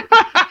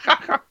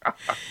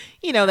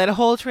 That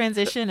whole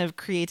transition of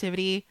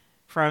creativity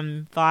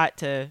from thought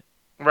to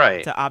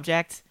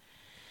object.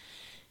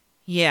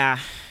 Yeah.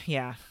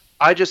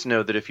 I just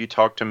know that if you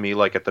talk to me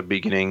like at the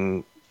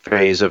beginning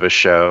phase of a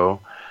show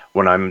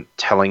when I'm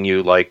telling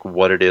you like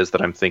what it is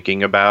that I'm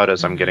thinking about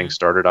as I'm getting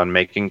started on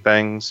making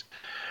things.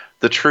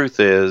 The truth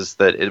is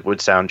that it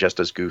would sound just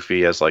as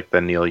goofy as like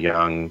the Neil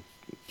Young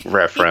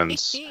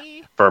reference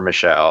for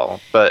Michelle.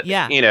 But,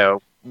 Yeah. you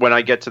know, when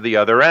I get to the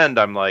other end,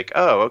 I'm like,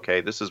 oh,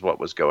 okay, this is what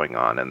was going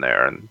on in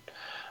there.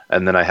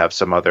 And then I have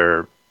some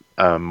other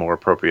more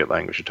appropriate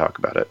language to talk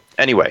about it.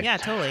 Anyway. Yeah,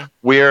 totally.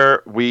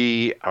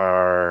 We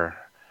are...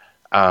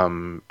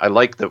 I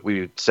like that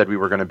we said we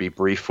were going to be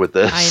brief with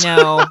this. I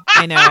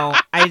know.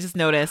 I just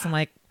noticed. I'm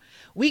like,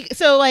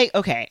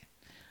 okay.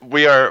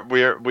 We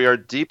are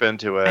deep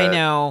into it. I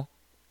know.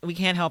 We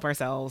can't help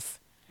ourselves.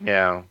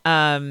 Yeah.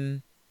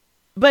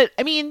 But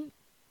I mean,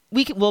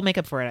 we'll make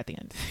up for it at the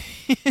end.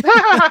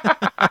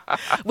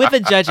 With the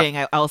judging,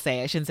 I'll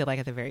say. I shouldn't say like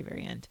at the very,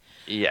 very end.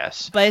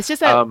 Yes. But it's just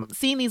that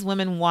seeing these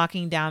women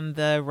walking down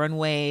the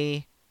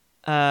runway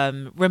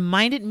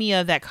reminded me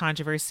of that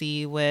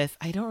controversy with,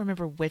 I don't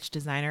remember which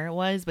designer it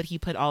was, but he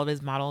put all of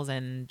his models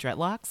in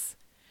dreadlocks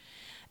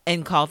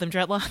and called them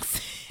dreadlocks.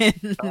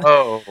 And,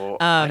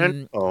 I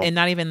don't know. and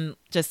not even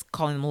just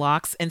calling them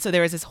locks. And so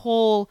there was this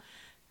whole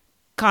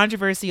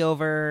controversy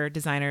over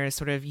designers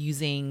sort of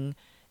using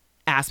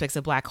aspects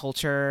of Black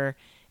culture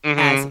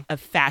as a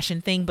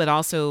fashion thing, but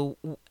also,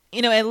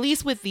 you know, at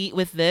least with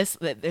this,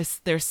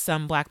 there's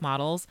some Black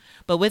models,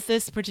 but with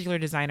this particular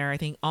designer, I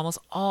think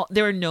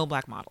there were no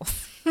Black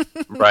models.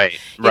 Right.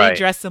 He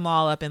dressed them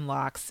all up in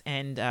locks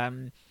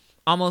and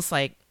almost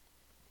like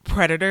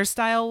Predator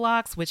style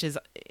locks, which is,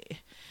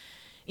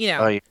 you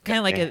know, kind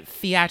of like a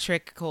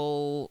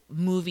theatrical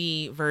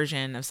movie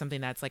version of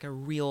something that's like a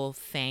real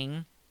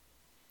thing.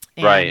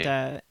 And,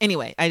 right.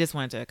 Anyway, I just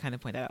wanted to kind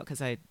of point that out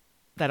because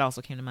that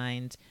also came to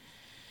mind.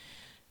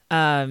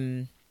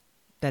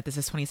 That this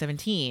is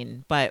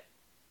 2017, but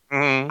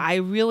I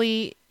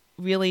really,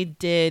 really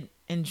did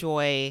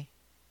enjoy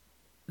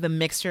the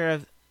mixture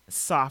of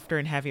softer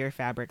and heavier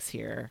fabrics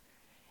here.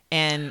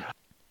 And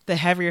the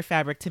heavier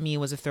fabric to me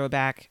was a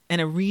throwback and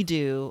a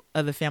redo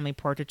of the family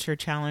portraiture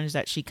challenge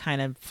that she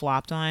kind of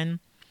flopped on.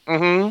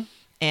 And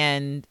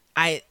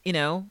I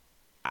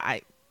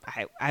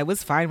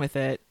was fine with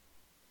it.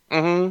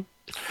 So.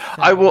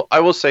 I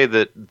will say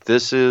that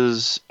this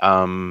is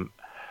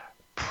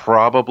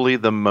probably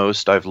the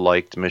most I've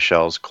liked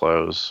Michelle's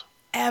clothes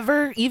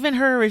ever, even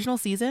her original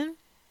season.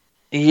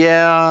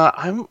 Yeah,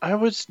 I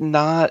was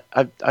not.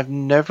 I've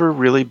never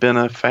really been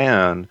a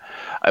fan.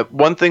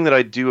 One thing that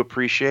I do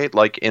appreciate,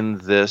 like in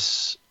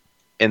this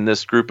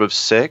group of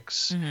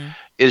 6,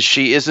 is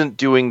she isn't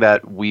doing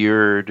that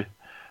weird,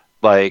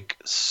 like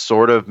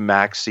sort of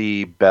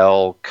Maxi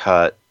Bell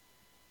cut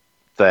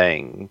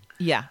thing.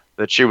 Yeah.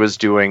 That she was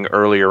doing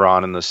earlier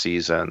on in the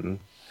season.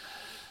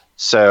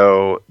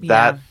 So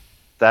that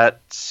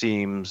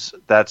seems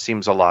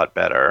a lot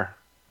better.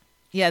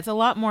 Yeah, it's a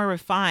lot more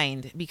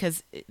refined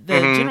because the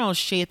general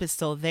shape is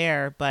still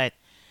there, but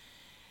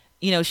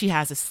you know, she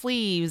has the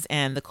sleeves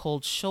and the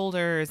cold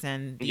shoulders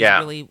and these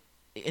really,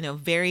 you know,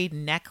 varied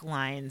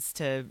necklines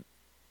to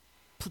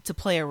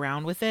play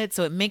around with it,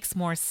 so it makes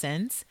more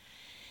sense.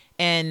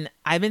 And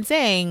I've been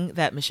saying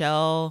that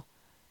Michelle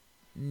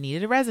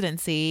needed a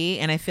residency,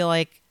 and I feel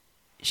like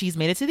she's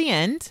made it to the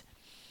end,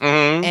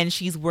 and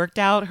she's worked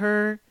out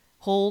her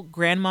whole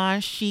grandma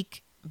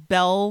chic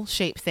bell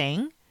shape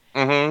thing.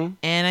 And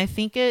I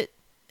think it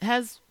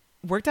has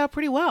worked out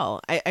pretty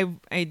well. I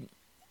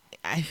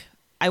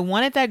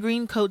wanted that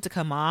green coat to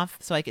come off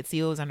so I could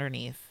see what was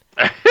underneath.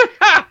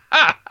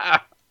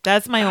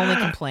 That's my only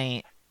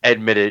complaint.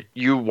 Admit it,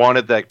 you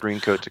wanted that green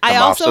coat to come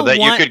off so that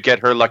you could get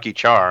her Lucky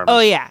Charms. Oh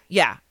yeah.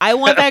 I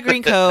want that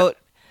green coat.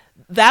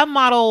 That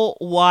model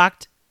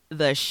walked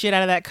the shit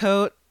out of that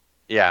coat.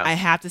 Yeah, I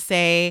have to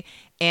say.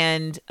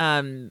 And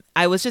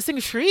I was just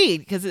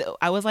intrigued because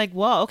I was like,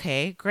 well,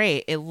 okay,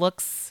 great. It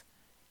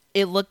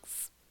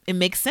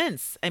makes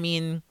sense. I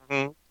mean,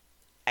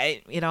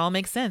 it all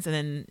makes sense. And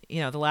then,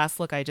 you know, the last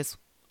look,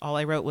 all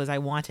I wrote was, I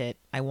want it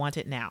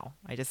now.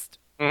 I just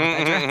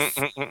want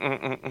that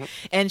dress.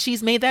 And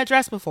she's made that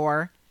dress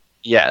before.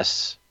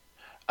 Yes.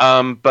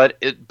 But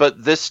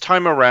this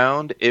time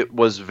around, it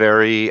was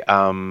very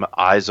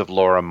Eyes of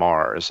Laura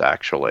Mars,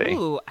 actually.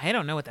 Ooh, I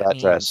don't know what that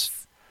means. Dress.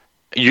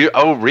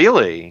 Oh,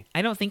 really?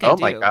 I don't think I do. Oh,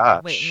 my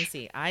gosh. Wait, let me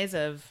see. Eyes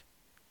of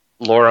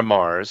Laura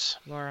Mars.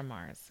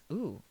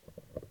 Ooh.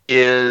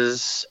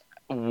 Is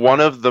one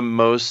of the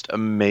most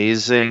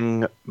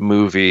amazing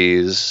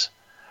movies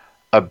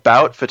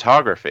about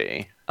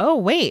photography. Oh,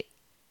 wait.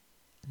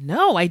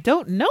 No, I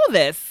don't know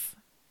this.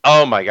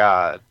 Oh my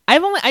God.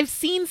 I've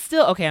seen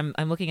okay,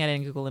 I'm looking at it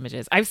in Google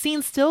Images. I've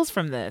seen stills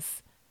from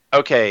this.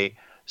 Okay.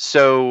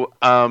 So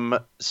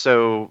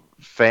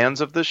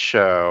fans of the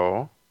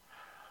show,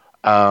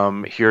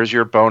 here's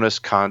your bonus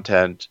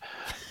content.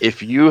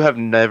 If you have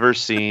never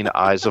seen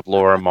Eyes of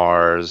Laura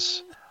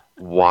Mars,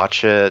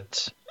 watch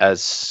it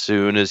as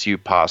soon as you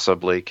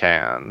possibly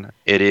can.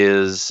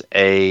 It's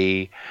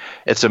a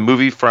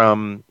movie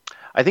from,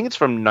 I think it's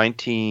from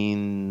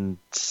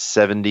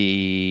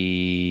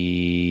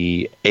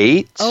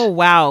 1978. Oh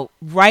wow,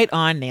 right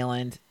on,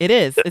 Nayland. It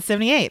is. It's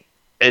 78.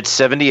 It's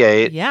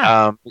 78.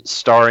 Yeah.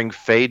 Starring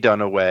Faye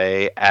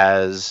Dunaway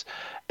as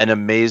an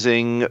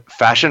amazing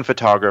fashion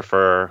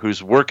photographer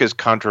whose work is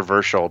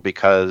controversial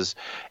because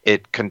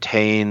it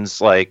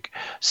contains like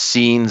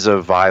scenes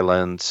of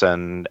violence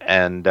and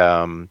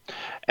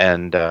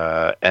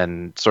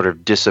sort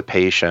of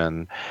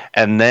dissipation,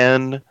 and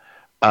then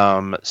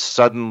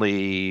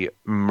suddenly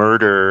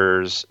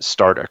murders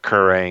start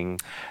occurring,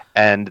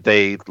 and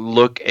they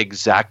look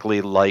exactly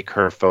like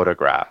her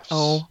photographs.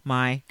 Oh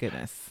my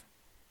goodness.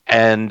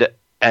 And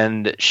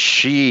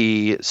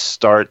she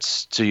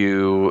starts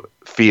to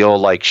feel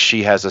like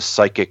she has a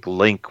psychic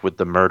link with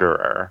the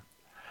murderer.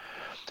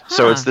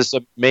 So Huh. it's this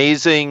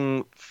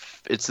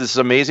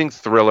amazing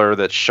thriller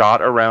that's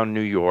shot around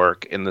New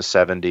York in the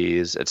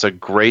 70s. It's a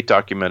great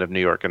document of New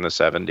York in the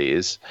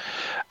 70s.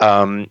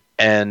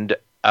 And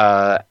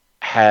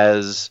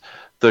has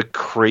the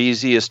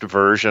craziest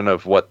version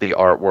of what the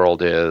art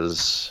world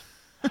is.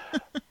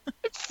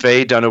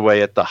 Faye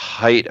Dunaway at the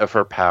height of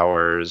her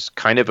powers,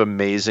 kind of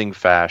amazing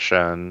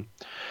fashion.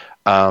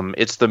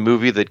 It's the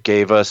movie that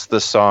gave us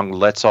the song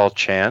 "Let's All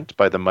Chant"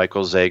 by the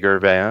Michael Zager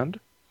Band.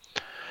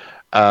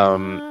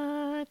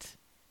 What?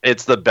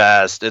 It's the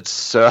best. It's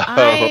so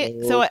I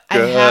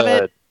have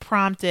good. it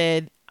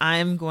prompted.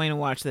 I'm going to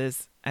watch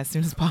this as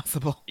soon as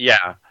possible.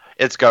 Yeah.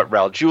 It's got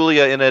Raul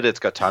Julia in it. It's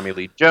got Tommy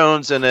Lee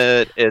Jones in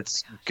it.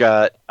 It's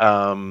got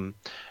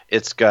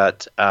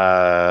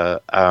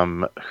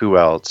who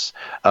else?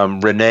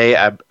 Renee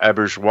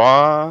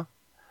Auberjonois.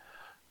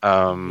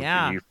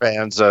 Yeah. You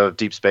fans of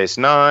Deep Space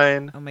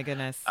Nine? Oh my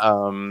goodness.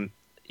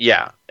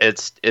 Yeah,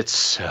 it's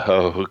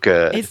so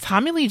good. Is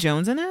Tommy Lee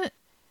Jones in it?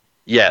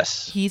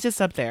 Yes. He's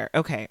just up there.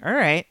 Okay. All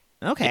right.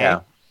 Okay. Yeah.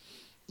 Oh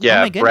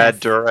Yeah. my Brad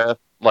goodness. Dourif.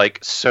 Like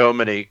so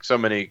many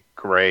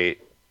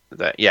great.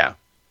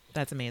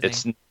 That's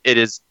amazing. It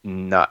is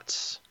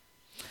nuts.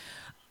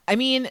 I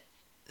mean,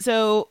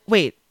 so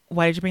wait,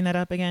 why did you bring that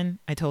up again?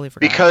 I totally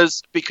forgot.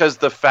 Because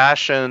the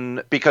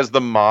fashion, because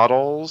the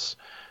models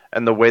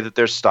and the way that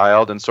they're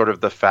styled and sort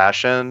of the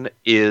fashion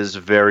is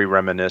very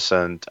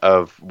reminiscent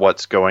of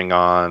what's going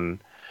on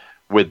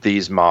with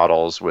these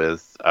models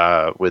with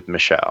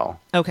Michelle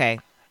Okay.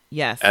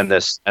 Yes. and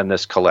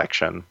this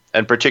collection,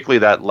 and particularly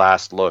that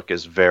last look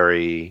is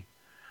very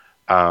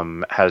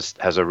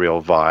has a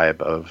real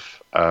vibe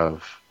of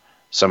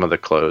some of the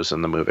clothes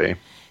in the movie.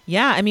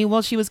 Yeah, I mean,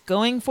 well, she was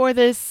going for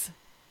this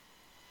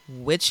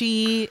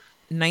witchy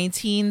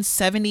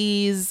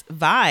 1970s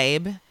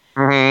vibe.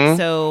 Mm-hmm.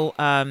 So,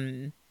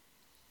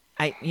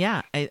 I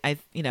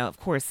of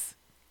course,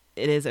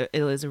 it is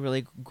a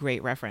really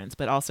great reference,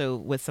 but also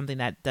with something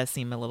that does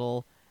seem a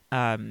little,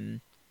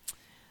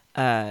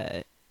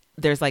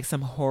 there's like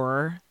some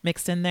horror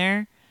mixed in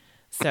there.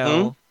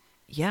 So,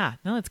 yeah,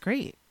 no, it's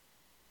great.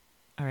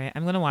 All right,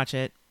 I'm gonna watch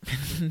it.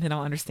 Then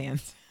I'll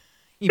understand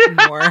even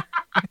more.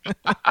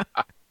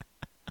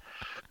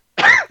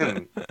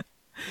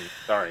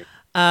 Sorry.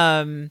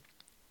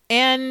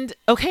 And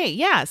okay,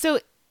 yeah. So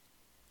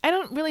I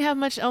don't really have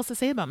much else to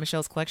say about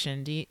Michelle's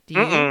collection. Do you?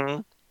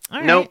 Mm-mm. All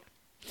right. Nope.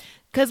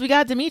 Because we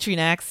got Dimitri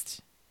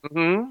next,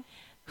 Mm-hmm.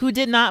 who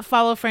did not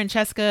follow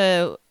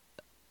Francesca,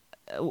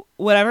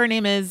 whatever her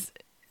name is,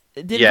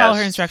 didn't follow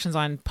her Yes. instructions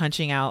on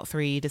punching out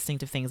 3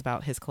 distinctive things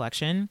about his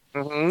collection.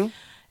 Mm-hmm.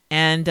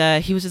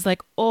 And he was just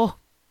like, "Oh,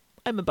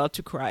 I'm about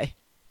to cry."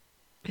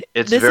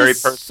 It's This very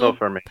is personal so-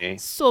 for me.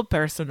 So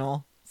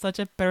personal, such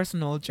a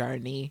personal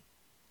journey.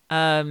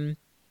 So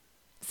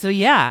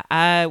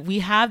yeah, we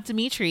have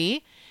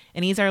Dimitri,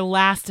 and he's our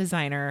last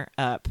designer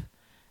up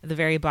at the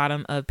very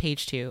bottom of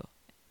page 2.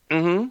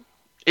 Mm-hmm.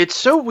 It's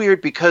so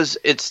weird because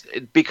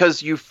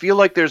you feel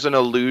like there's an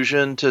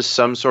allusion to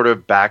some sort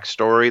of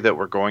backstory that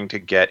we're going to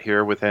get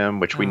here with him,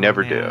 which we Oh,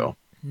 never man. do.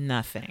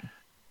 Nothing.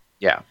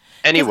 Yeah.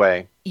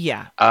 Anyway,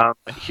 Yeah.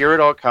 here it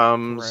all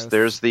comes.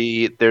 Gross.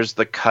 There's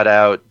the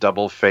cutout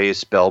double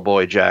face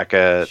bellboy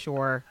jacket.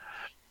 Sure.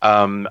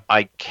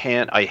 I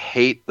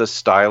hate the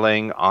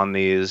styling on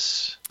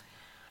these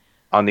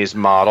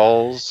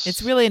models.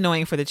 It's really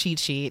annoying for the cheat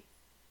sheet.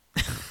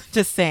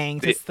 Just saying,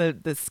 just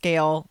the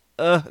scale.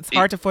 Ugh, it's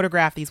hard to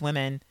photograph these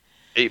women.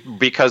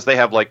 Because they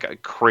have like a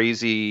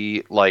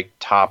crazy like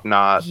top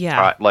knot.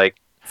 Yeah. Like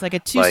It's like a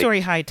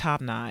 2-story high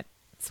top knot.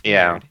 It's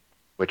yeah, weird.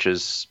 which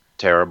is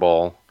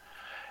terrible.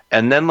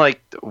 And then like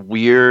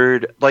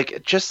weird,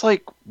 like just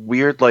like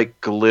weird,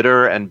 like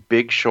glitter and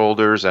big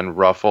shoulders and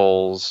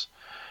ruffles.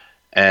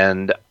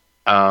 And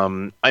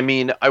I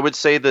mean, I would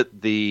say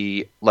that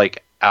the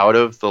like out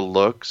of the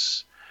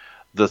looks,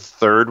 the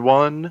third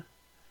one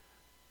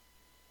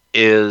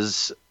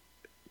is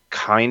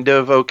kind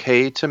of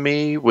okay to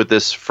me with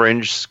this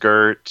fringe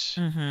skirt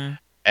Mm-hmm.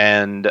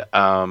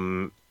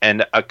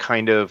 and a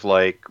kind of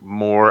like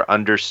more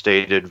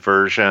understated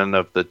version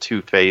of the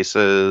two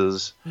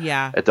faces.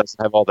 Yeah. It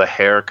doesn't have all the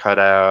hair cut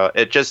out.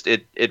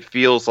 It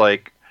feels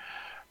like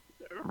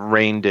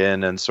reined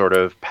in and sort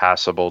of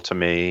passable to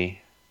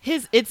me.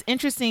 It's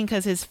interesting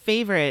because his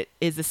favorite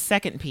is the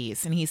second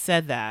piece, and he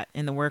said that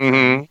in the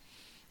workroom.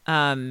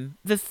 Mm-hmm.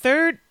 The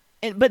third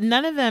but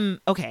none of them,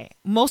 okay,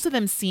 most of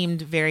them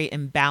seemed very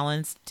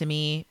imbalanced to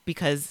me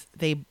because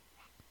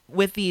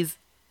with these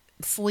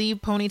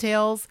sleeve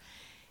ponytails,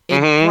 it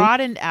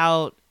broadened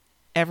out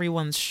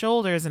everyone's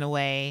shoulders in a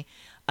way.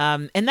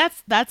 And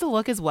that's a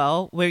look as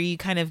well where you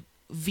kind of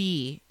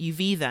V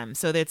them.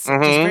 So that's just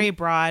very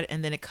broad,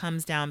 and then it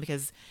comes down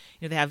because,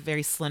 they have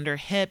very slender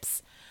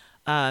hips.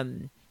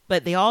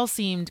 But they all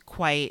seemed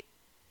quite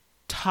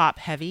top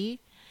heavy.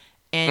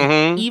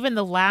 And even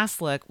the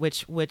last look,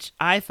 which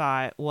I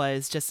thought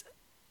was just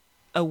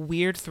a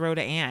weird throw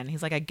to Anne.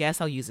 He's like, I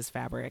guess I'll use this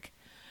fabric.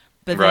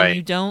 But then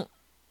you don't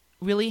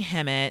really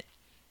hem it.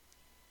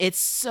 It's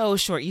so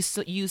short. You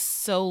use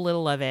so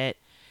little of it.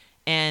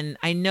 And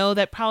I know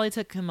that probably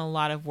took him a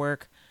lot of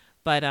work,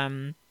 but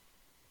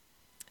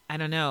I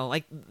don't know.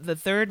 Like the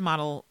third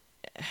model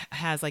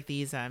has like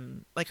these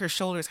like her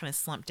shoulders kind of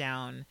slumped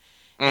down.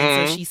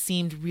 And so she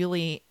seemed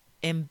really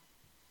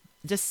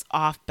just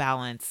off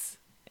balance.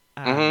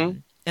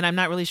 And I'm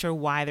not really sure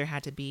why there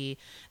had to be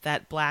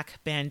that black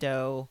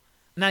bandeau,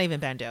 not even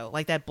bandeau,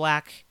 like that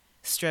black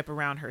strip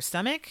around her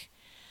stomach.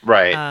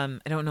 Right. I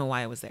don't know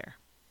why it was there.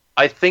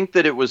 I think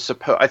that it was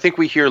I think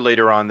we hear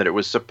later on that it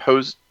was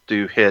supposed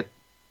to hit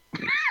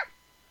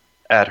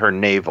at her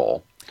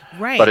navel.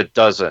 Right. But it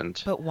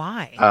doesn't. But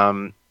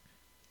why?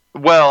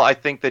 Well, I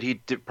think that he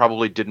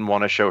probably didn't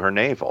want to show her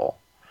navel.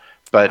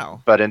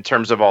 But in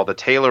terms of all the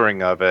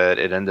tailoring of it,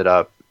 it ended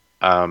up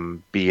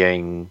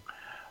being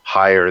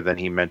higher than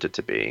he meant it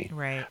to be.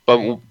 Right.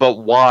 But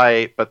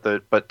why? But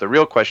the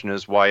real question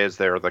is, why is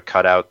there the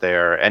cutout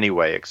there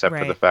anyway? Except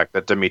for the fact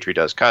that Dimitri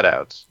does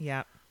cutouts.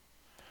 Yeah.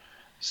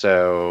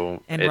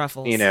 So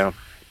ruffles.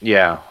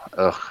 Yeah.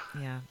 Ugh.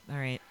 Yeah. All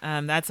right.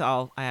 That's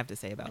all I have to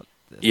say about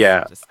this.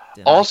 Yeah.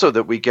 Also,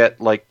 that we get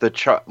like the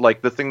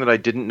thing that I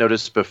didn't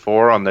notice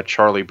before on the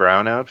Charlie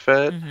Brown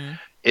outfit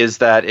is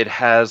that it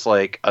has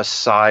like a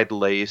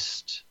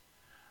side-laced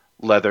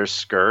leather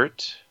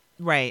skirt.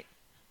 Right.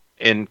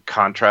 In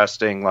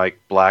contrasting like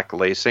black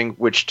lacing,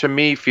 which to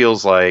me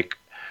feels like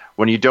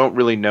when you don't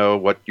really know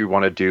what you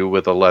want to do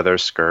with a leather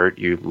skirt,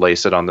 you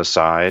lace it on the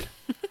side.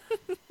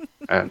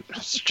 And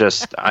it's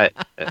just,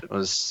 it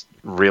was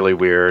really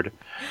weird.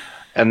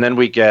 And then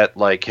we get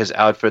like his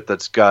outfit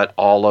that's got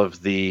all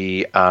of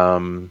the,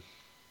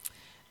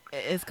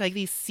 it's like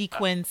these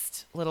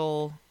sequenced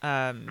little,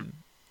 right.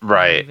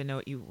 I don't even know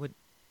what you would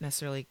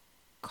necessarily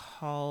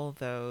call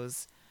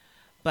those,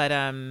 but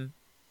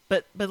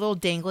little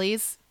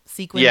danglies.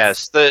 Sequence.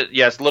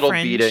 Yes, little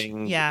fringe.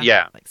 beading.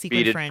 Yeah. Like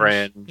beaded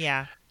fringe.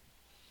 Yeah.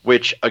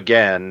 Which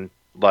again,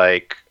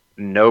 like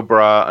no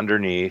bra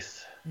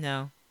underneath.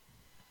 No.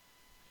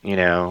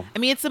 I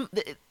mean,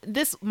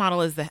 this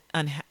model is the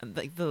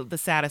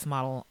saddest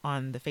model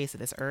on the face of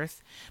this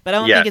earth, but I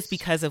don't think it's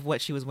because of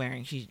what she was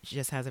wearing. She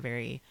just has a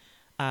very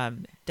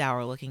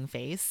dour looking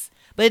face,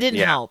 but it didn't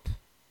help.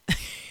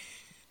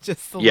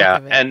 Just the look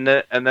of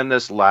it. and then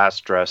this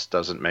last dress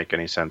doesn't make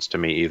any sense to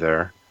me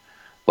either.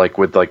 Like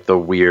with like the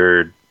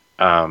weird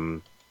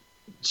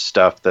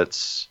stuff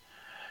that's,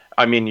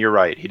 I mean, you're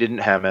right. He didn't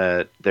hem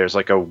it. There's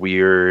like a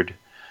weird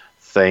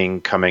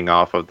thing coming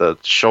off of the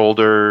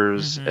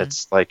shoulders.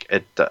 It's like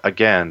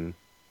again.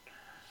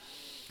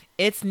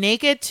 It's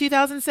naked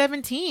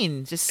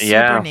 2017, just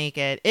super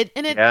naked.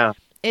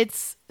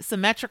 It's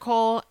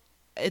symmetrical.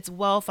 It's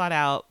well thought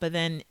out. But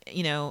then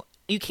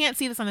you can't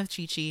see this on the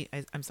cheat sheet.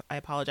 I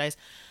apologize,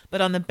 but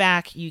on the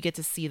back you get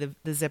to see the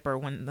zipper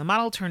when the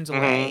model turns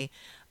away.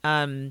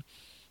 The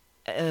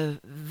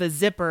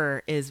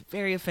zipper is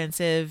very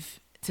offensive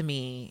to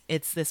me.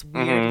 It's this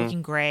weird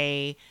looking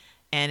gray,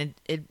 and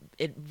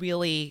it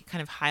really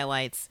kind of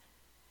highlights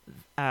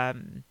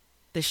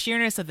the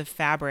sheerness of the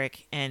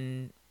fabric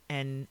and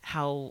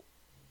how,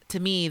 to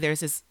me,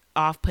 there's this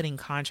off-putting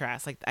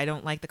contrast. Like, I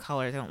don't like the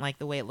colors. I don't like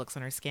the way it looks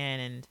on her skin,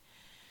 and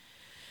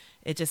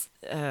it just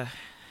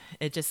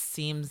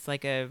seems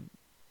like I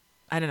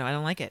don't know. I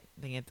don't like it.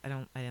 I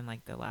didn't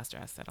like the last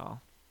dress at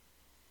all.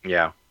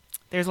 Yeah.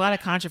 There's a lot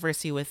of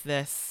controversy with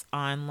this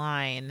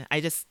online. I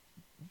just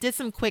did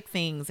some quick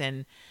things,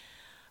 and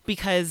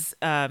because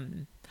I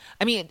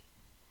mean,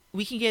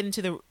 we can get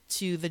into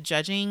the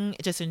judging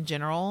just in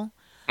general.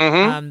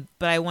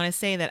 But I want to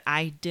say that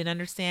I did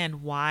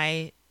understand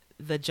why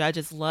the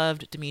judges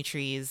loved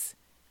Dimitri's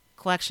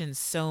collection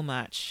so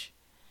much.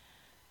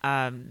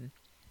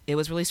 It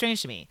was really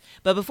strange to me.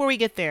 But before we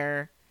get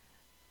there,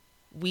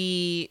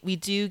 we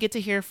do get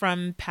to hear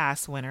from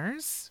past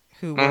winners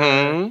who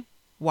were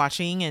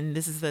watching, and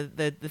this is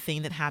the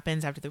thing that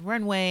happens after the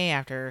runway,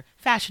 after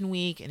Fashion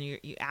Week, and you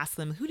ask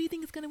them, who do you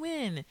think is going to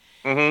win?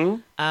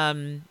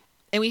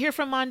 And we hear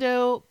from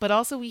Mondo, but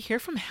also we hear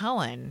from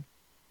Helen.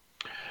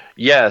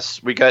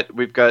 Yes, we've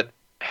got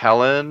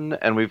Helen,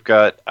 and we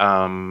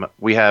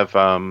have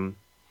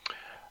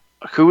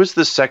who was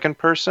the second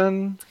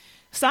person?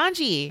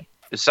 Sanji,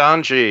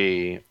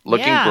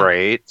 looking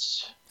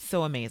great.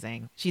 So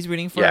amazing. She's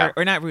rooting for,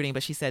 or not rooting,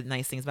 but she said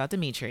nice things about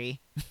Dimitri.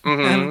 I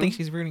don't think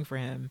she's rooting for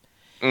him.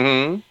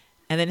 And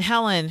then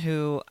Helen,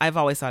 who I've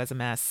always thought is a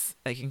mess,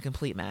 like a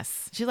complete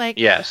mess. She's like,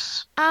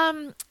 yes.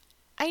 I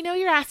I know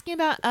you're asking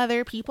about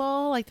other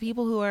people, like the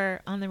people who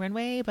are on the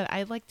runway, but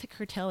I'd like to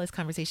curtail this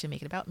conversation,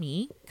 make it about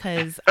me,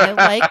 because I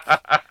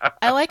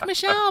like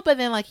Michelle, but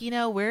then like, you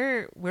know,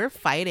 we're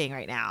fighting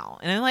right now,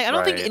 and I'm like, I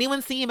don't think Right.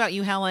 anyone's thinking about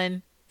you,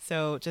 Helen.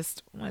 So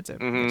just wanted to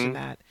mention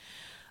that.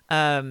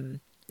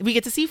 We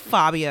get to see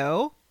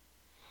Fabio.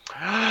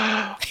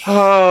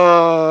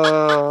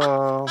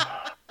 Oh.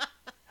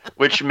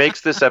 Which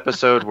makes this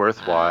episode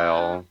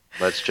worthwhile.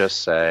 Let's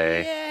just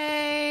say.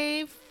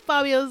 Yay,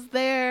 Fabio's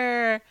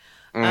there.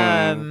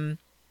 Mm.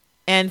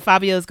 And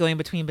Fabio's going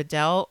between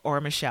Bedell or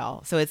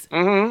Michelle. So it's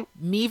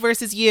me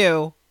versus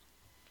you.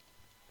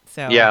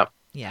 So Yeah.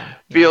 yeah.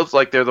 Feels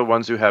like they're the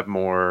ones who have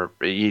more.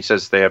 He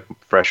says they have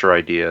fresher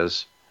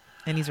ideas.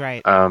 And he's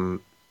right.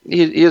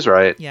 He is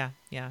right. Yeah.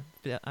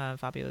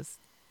 Fabio's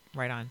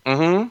right on.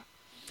 Mm-hmm.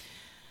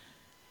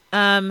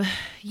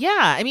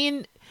 Yeah, I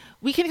mean,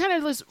 we can kind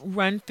of just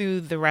run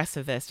through the rest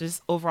of this,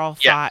 just overall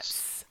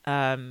Yes.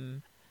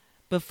 thoughts,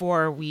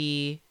 before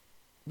we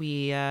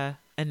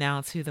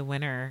announce who the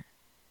winner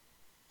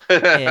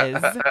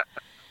is.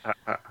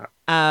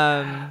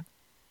 I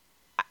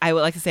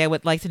would like to say I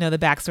would like to know the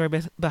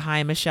backstory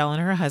behind Michelle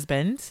and her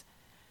husband,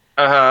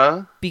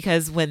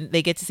 because when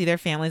they get to see their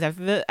families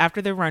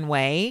after the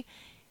runway,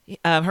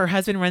 her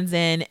husband runs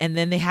in, and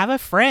then they have a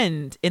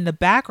friend in the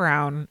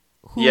background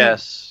who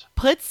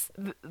puts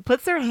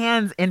their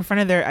hands in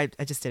front of their I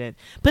just did it.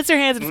 Puts their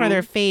hands in front of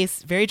their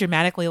face very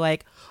dramatically,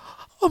 like,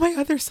 oh my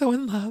God, they're so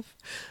in love.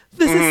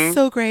 This is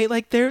so great.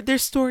 Like their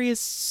story is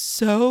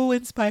so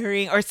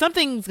inspiring, or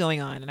something's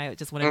going on, and I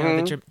just want to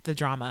know the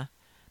drama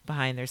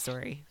behind their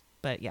story.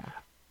 But yeah,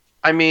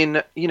 I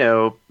mean, you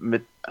know,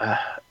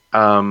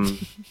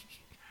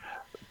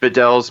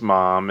 Bedell's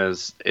mom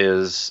is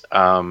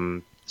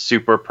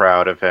super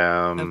proud of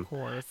him. of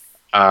course.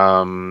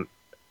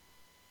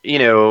 You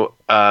know,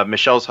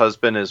 Michelle's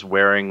husband is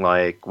wearing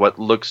like what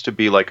looks to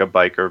be like a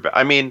biker.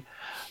 I mean,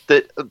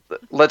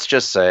 let's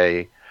just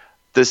say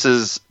this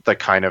is the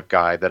kind of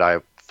guy that I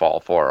fall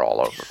for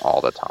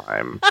all the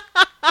time.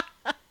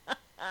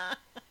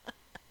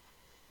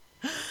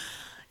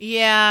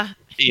 Yeah.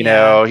 You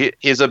know,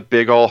 he's a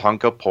big old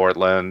hunk of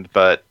Portland,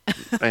 but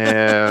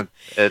I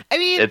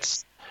mean,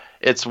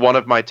 it's one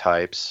of my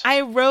types.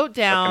 I wrote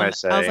down, What can I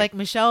say? I was like,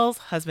 Michelle's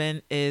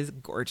husband is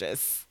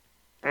gorgeous.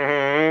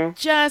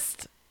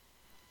 Just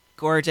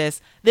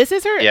gorgeous. This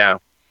is her.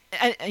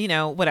 You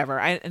know, whatever.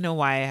 I don't know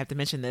why I have to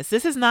mention this.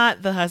 This is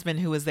not the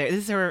husband who was there.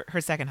 This is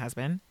her second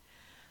husband.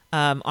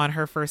 On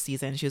her first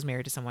season, she was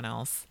married to someone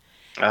else.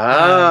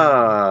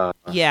 Yeah.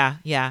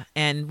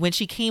 And when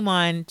she came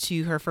on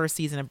to her first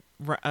season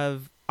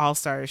of All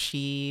Stars,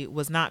 she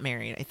was not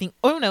married. I think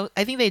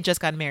they had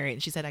just got married.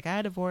 And she said, I got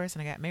a divorce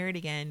and I got married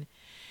again.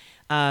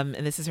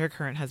 And this is her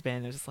current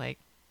husband. It was just like,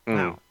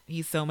 wow,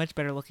 he's so much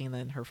better looking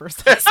than her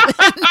first husband.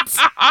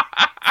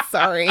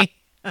 Sorry.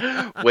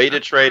 Way to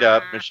trade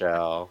up,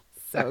 Michelle.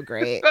 So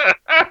great.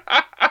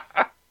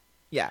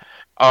 Yeah.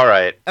 All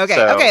right. Okay.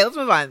 So Let's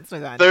move on.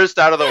 Thirst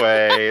out of the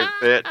way.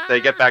 They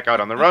get back out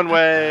on the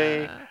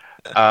runway.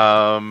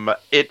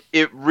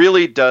 It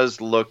really does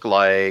look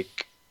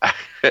like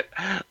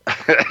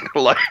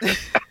like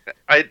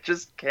I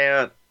just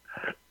can't.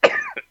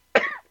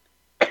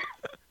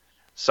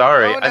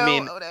 Sorry. I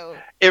mean,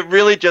 it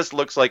really just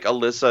looks like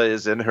Alyssa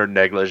is in her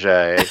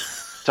negligee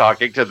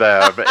talking to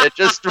them. It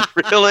just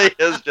really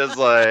is just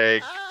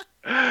like,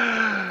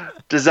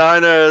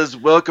 designers,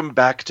 welcome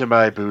back to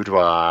my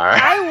boudoir.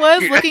 I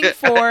was looking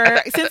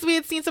for, since we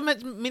had seen so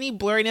many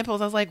blurry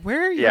nipples, I was like,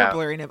 where are your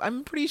blurry nipples?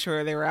 I'm pretty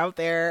sure they were out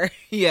there.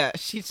 Yeah,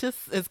 she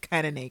just is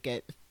kind of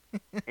naked.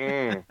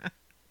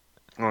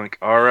 Like,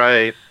 all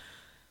right.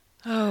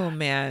 Oh,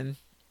 man.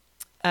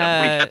 We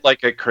get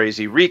like a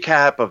crazy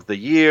recap of the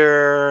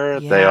year.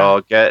 Yeah. They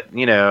all get,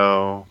 you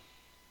know,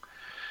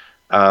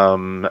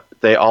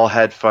 they all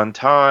had fun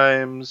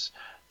times.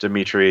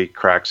 Dimitri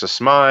cracks a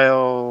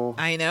smile.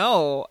 I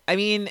know. I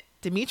mean,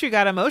 Dimitri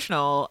got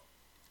emotional,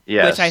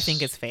 Yes. which I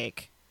think is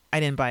fake. I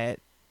didn't buy it.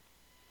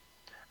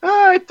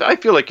 I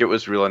feel like it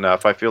was real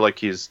enough. I feel like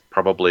he's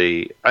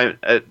probably,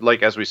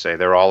 like as we say,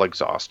 they're all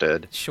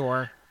exhausted.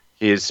 Sure.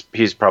 He's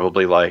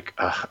probably like,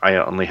 I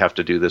only have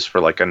to do this for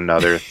like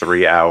another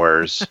 3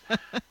 hours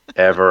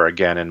ever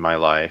again in my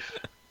life.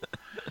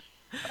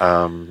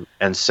 And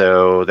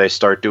so they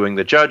start doing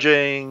the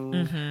judging.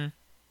 Mm-hmm.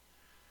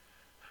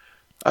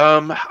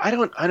 I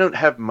don't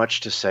have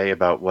much to say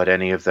about what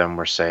any of them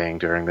were saying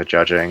during the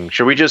judging.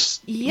 Should we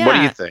just? Yeah. What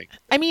do you think?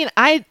 I mean,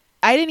 I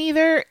didn't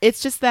either.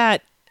 It's just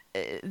that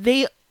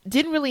they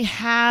didn't really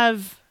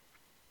have.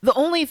 The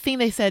only thing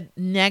they said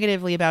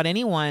negatively about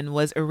anyone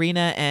was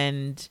Irina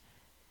and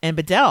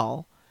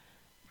Bedell.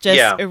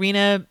 Just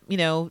Irina, you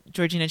know,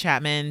 Georgina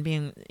Chapman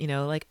being, you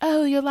know, like,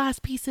 oh, your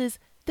last pieces,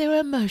 they were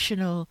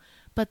emotional,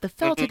 but the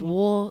felted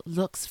wall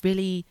looks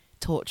really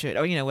tortured,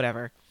 or, you know,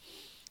 whatever.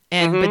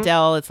 And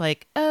Bedell, it's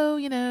like, oh,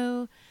 you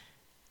know,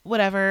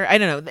 whatever. I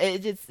don't know.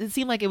 It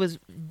seemed like it was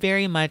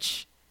very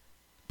much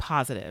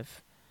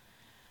positive.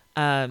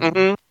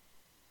 So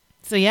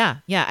yeah.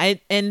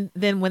 And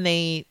then when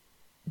they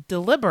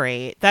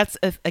deliberate. That's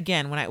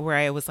again where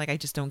I was like, I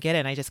just don't get it.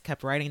 And I just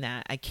kept writing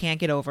that. I can't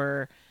get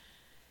over.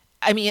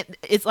 I mean,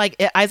 it's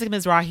like Isaac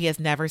Mizrahi has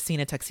never seen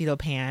a tuxedo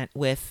pant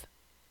with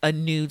a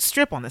nude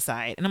strip on the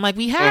side, and I'm like,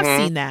 we have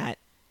seen that.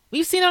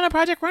 We've seen it on a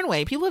Project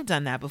Runway. People have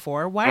done that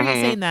before. Why are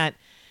you saying that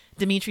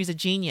Dimitri's a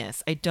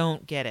genius? I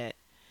don't get it.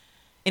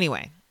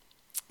 Anyway,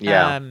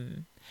 that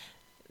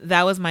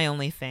was my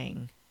only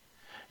thing.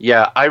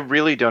 Yeah, I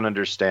really don't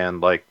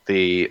understand like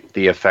the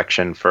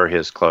affection for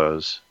his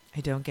clothes.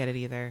 I don't get it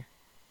either.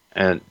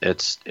 And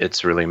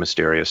it's really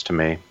mysterious to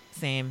me.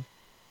 Same.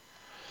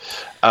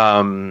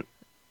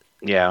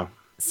 Yeah.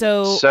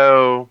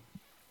 So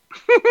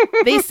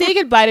they say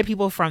goodbye to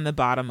people from the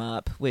bottom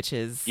up, which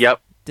is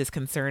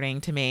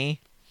disconcerting to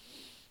me.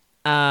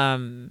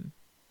 But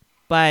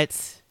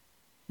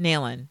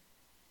Nayland,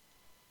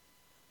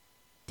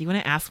 do you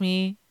want to ask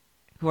me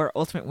who our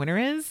ultimate winner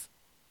is?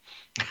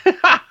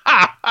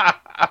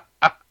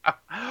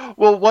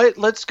 Well,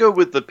 let's go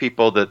with the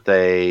people that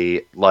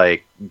they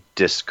like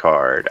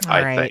discard.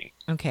 I think.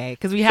 Okay,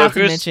 because we have to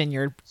mention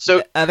your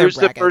other who's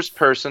brackets. The first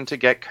person to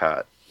get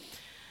cut?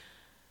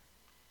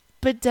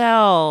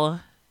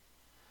 Bedell.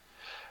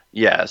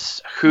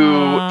 Yes,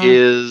 who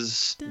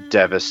is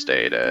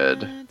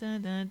devastated.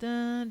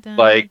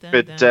 Like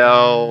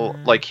Bedell,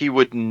 like he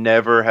would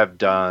never have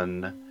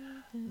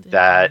done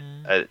that.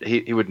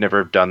 He would never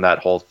have done that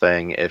whole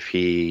thing if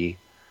he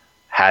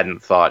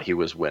hadn't thought he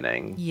was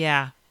winning.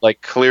 Yeah.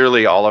 Like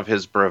clearly all of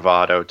his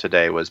bravado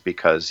today was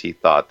because he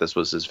thought this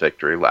was his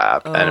victory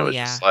lap. And it was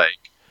just like,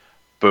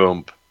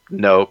 boom,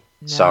 nope,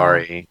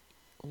 sorry.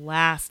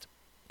 Last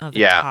of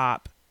the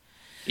top.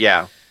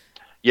 Yeah.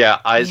 Yeah,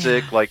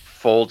 Isaac like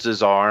folds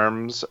his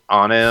arms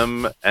on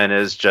him and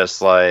is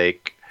just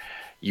like,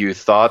 you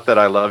thought that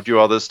I loved you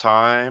all this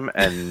time?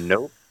 And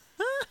nope,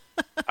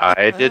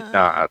 I did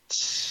not.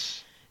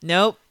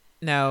 Nope.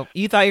 No.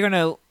 You thought you were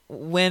going to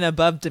win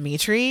above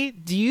Dimitri?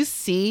 Do you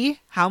see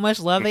how much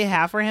love they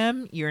have for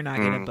him? You're not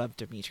getting above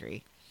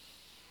Dimitri.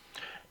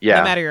 Yeah,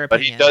 no matter your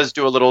opinion. But he does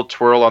do a little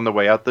twirl on the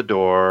way out the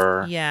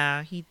door.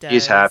 Yeah, he does.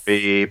 He's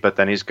happy, but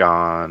then he's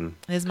gone.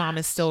 His mom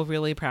is still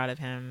really proud of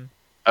him.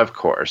 Of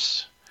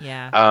course.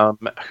 Yeah.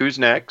 Who's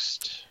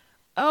next?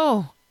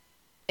 Oh,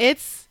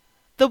 it's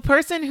the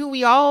person who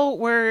we all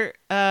were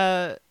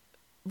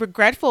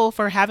regretful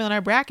for having on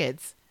our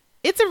brackets.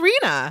 It's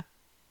Irina.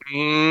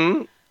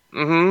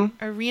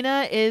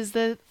 Irina is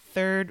the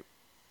third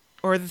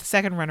or the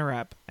second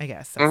runner-up, I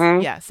guess.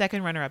 Yeah,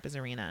 second runner-up is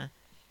Irina.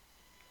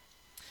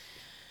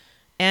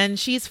 And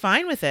she's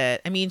fine with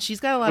it. I mean, she's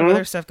got a lot of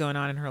other stuff going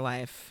on in her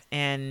life.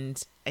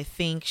 And I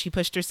think she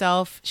pushed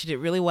herself. She did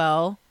really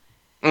well.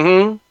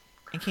 And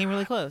came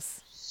really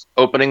close.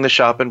 Opening the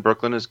shop in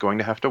Brooklyn is going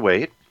to have to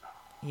wait.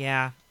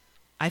 Yeah.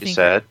 I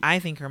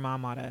think her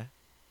mom ought to.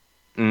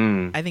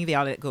 I think they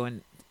ought to go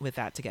in with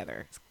that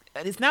together.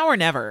 It's now or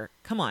never.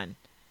 Come on.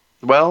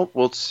 Well,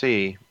 we'll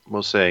see.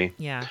 We'll see.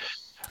 Yeah.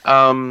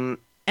 And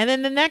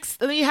then the next,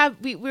 we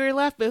were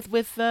left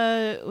with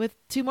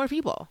two more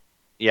people.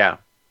 Yeah.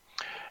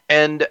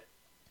 And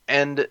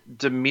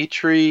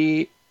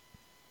Dimitri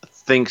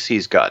thinks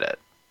he's got it.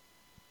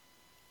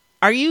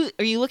 Are you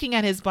looking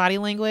at his body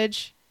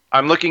language?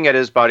 I'm looking at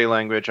his body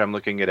language. I'm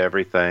looking at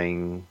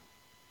everything.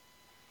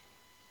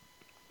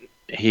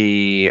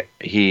 He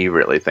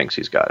really thinks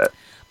he's got it.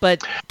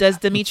 But does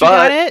Dimitri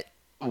got it?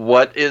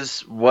 What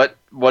is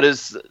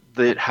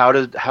the how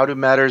do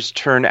matters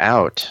turn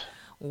out?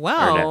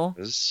 Well,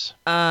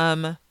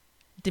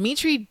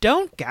 Dimitri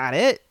don't got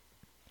it.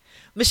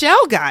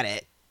 Michelle got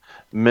it.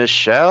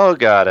 Michelle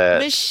got it.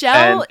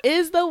 Michelle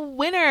is the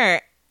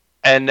winner.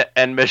 And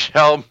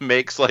Michelle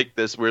makes like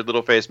this weird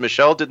little face.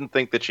 Michelle didn't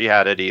think that she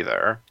had it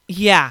either.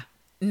 Yeah.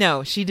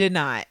 No, she did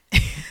not.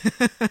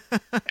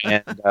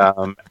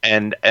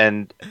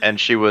 and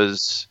she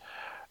was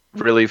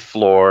really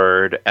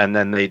floored. And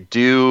then they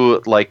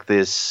do like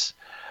this,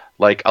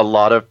 like a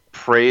lot of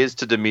praise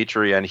to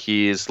Dimitri, and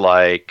he's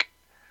like,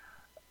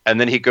 and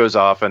then he goes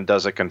off and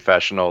does a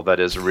confessional that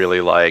is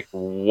really like,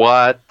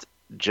 what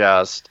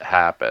just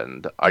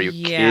happened? Are you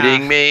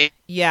kidding me?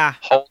 Yeah.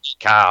 Holy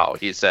cow,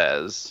 he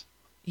says.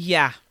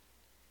 Yeah.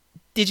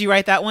 Did you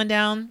write that one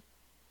down?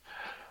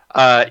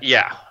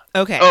 Yeah.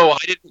 Okay. Oh,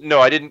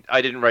 I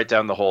didn't write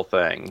down the whole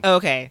thing.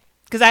 Okay.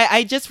 Because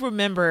I just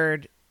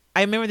remembered.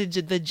 I remember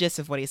the gist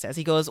of what he says.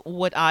 He goes,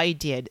 "What I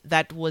did,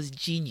 that was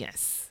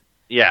genius.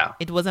 Yeah.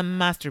 It was a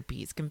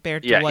masterpiece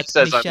compared to what he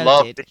says, Michelle I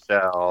love did.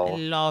 Michelle. I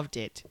loved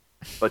it.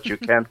 But you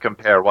can't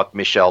compare what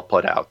Michelle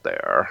put out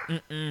there.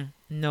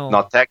 No.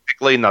 Not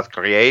technically, not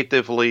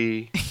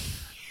creatively.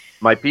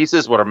 My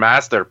pieces were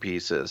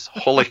masterpieces.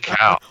 Holy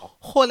cow.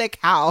 Holy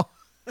cow."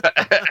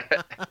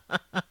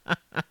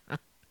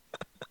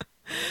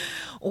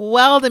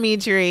 Well,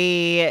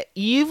 Dimitri,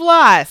 you've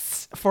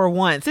lost for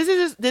once.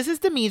 This is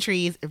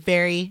Dimitri's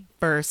very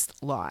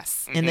first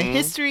loss in the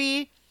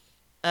history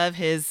of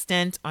his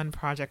stint on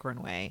Project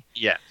Runway.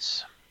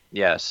 Yes.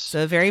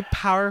 So a very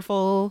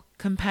powerful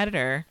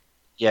competitor.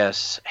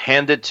 Yes,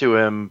 handed to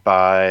him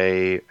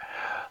by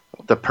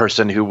the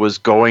person who was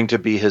going to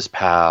be his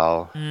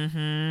pal.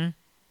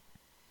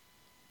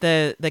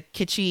 The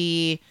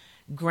kitschy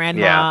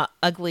grandma, Yeah.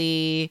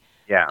 ugly,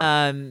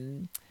 Yeah.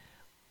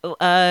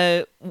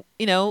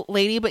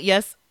 lady, but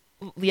yes,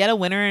 yet a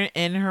winner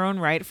in her own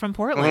right from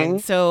Portland.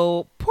 Mhm.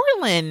 So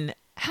Portland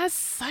has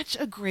such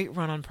a great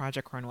run on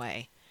Project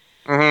Runway.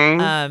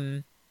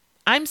 Mhm.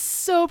 I'm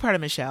so proud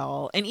of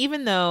Michelle, and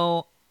even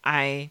though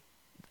I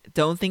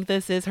don't think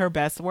this is her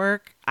best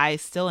work, I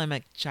still am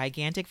a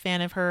gigantic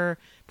fan of her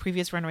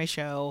previous runway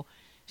show.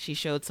 She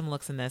showed some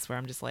looks in this where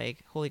I'm just like,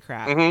 holy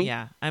crap. Mhm.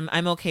 Yeah,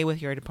 I'm okay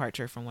with your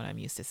departure from what I'm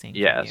used to seeing from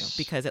you, Yes.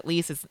 because at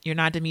least you're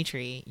not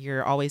Dimitri.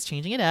 You're always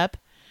changing it up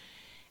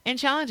and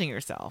challenging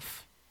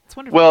yourself. It's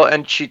wonderful. Well,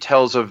 and she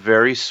tells a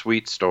very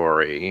sweet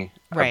story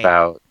Right.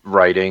 about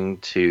writing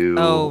to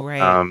Oh,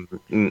 right.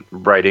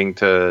 writing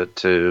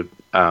to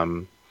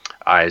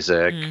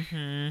Isaac,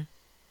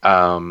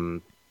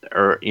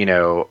 or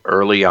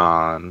early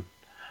on,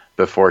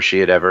 before she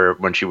had ever,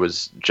 when she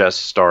was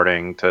just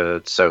starting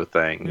to sew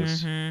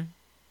things, and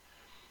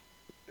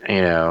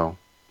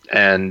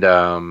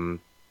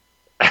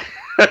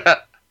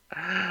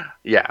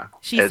yeah,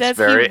 She it's says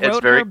very, he it's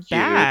wrote very her cute.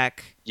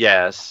 back.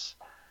 Yes,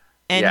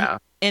 And yeah.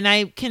 and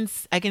I can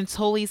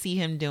totally see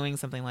him doing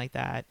something like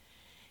that.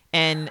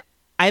 And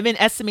I've been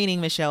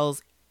estimating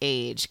Michelle's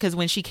age, because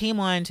when she came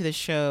on to the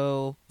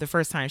show the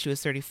first time, she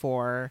was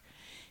 34,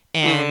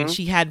 and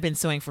she had been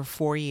sewing for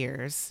 4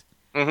 years.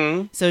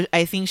 So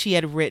I think she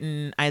had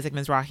written Isaac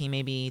Mizrahi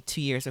maybe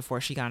 2 years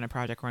before she got into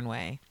Project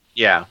Runway.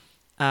 Yeah.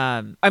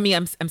 I mean,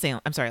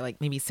 I'm sorry,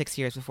 like maybe 6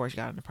 years before she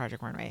got into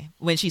Project Runway,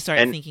 when she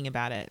started thinking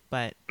about it.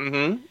 But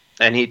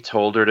And he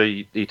told her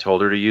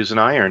to use an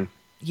iron.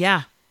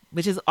 yeah,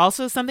 which is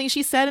also something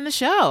she said in the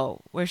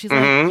show, where she's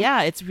like,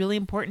 yeah, it's really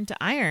important to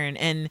iron.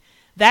 And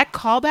that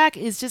callback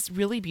is just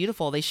really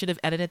beautiful. They should have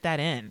edited that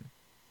in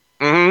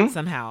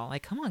somehow.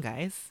 Like, come on,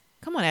 guys.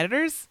 Come on,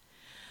 editors.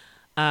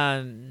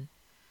 Well.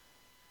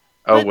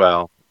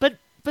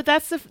 But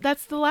that's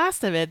the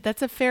last of it.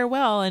 That's a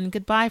farewell and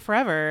goodbye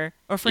forever,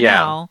 or for Yeah.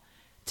 now,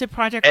 to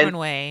Project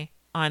Runway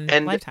on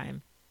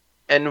Lifetime.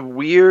 And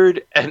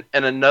weird, and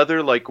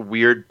another like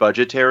weird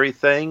budgetary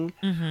thing,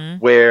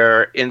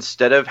 where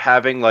instead of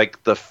having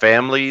like the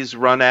families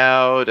run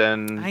out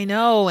and I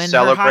know, and her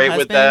celebrate hot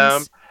with them,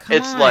 husbands. Come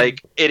it's on.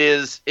 like it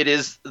is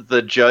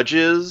the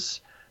judges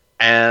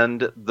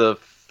and the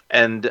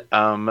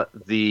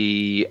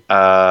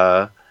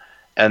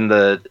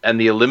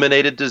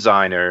eliminated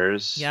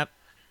designers. Yep.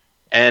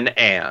 And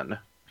Anne.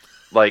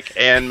 Like,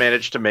 Anne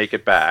managed to make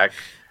it back.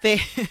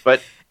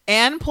 But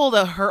Anne pulled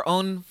her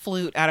own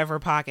flute out of her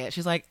pocket.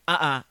 She's like,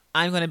 I'm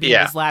going to be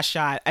in this last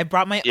shot. I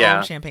brought my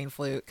own champagne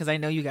flute because I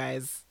know you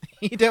guys,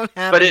 you don't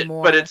have any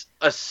more. But it's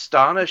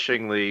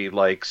astonishingly,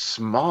 like,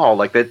 small.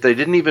 Like, they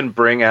didn't even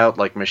bring out,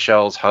 like,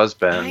 Michelle's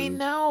husband. I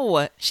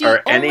know.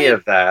 Any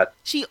of that.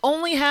 She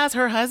only has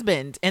her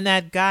husband and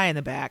that guy in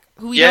the back,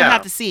 who we don't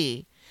have to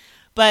see.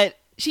 But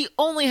she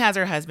only has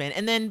her husband,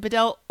 and then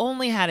Bedell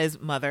only had his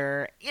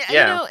mother.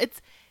 Yeah.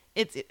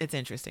 It's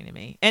interesting to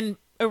me. And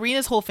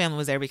Arena's whole family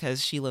was there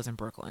because she lives in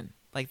Brooklyn.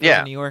 Like,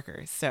 they're New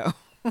Yorkers, so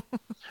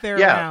they're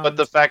around. But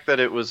the fact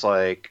that it was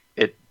like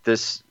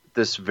this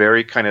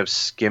very kind of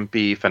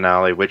skimpy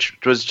finale, which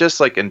was just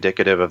like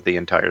indicative of the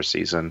entire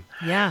season.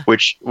 Yeah.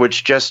 Which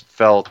just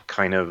felt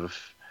kind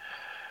of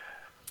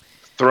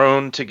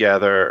thrown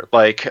together,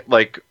 like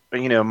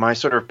my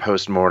sort of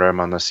post-mortem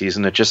on the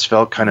season, it just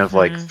felt kind of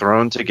like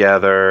thrown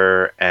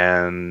together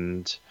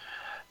and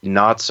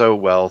not so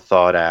well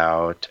thought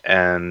out,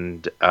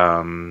 and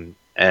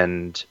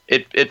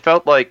it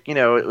felt like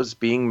it was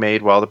being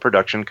made while the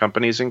production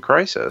company's in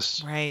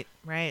crisis. Right.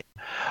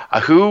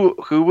 Who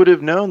would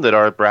have known that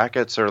our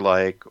brackets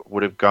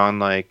would have gone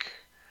like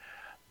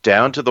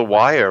down to the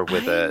wire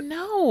with it? I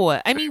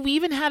know. I mean, we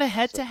even had a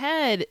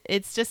head-to-head.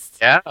 It's just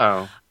Did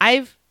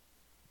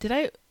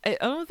I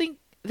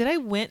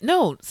win?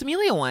 No,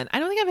 Samelia won. I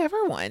don't think I've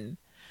ever won.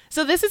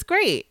 So this is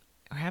great.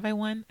 Or have I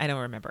won? I don't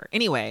remember.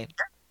 Anyway.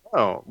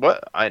 Oh,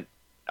 what? I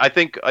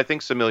think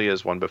Samelia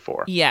has won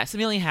before. Yeah,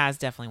 Samelia has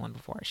definitely won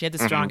before. She had the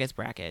strongest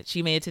bracket.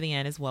 She made it to the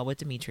end as well with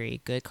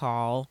Dimitri. Good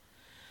call.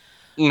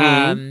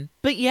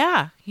 But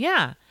yeah.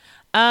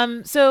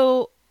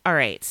 So, all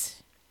right.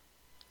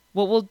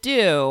 What we'll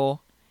do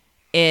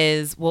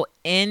is we'll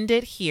end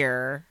it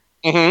here.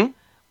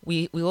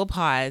 We will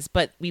pause,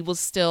 but we will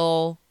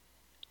still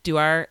do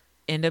our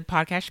end of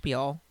podcast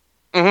spiel.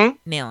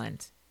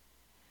 Nayland,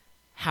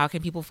 how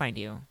can people find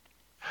you?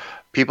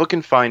 People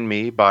can find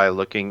me by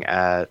looking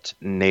at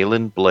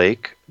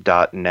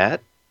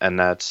naylandblake.net, and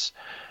that's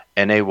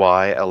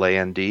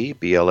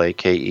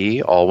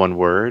NAYLANDBLAKE, all one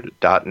word,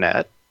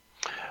 .net,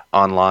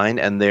 online.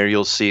 And there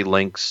you'll see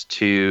links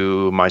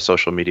to my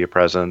social media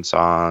presence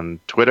on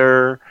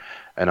Twitter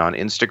and on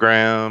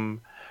Instagram.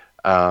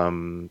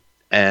 And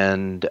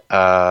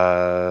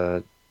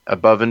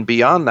above and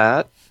beyond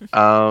that,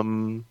 I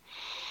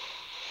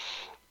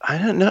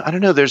don't know.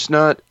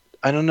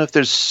 I don't know if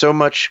there's so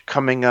much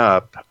coming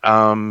up.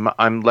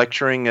 I'm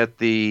lecturing at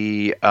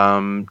the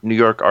New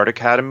York Art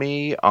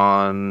Academy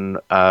on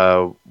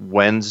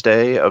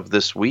Wednesday of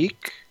this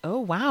week. Oh,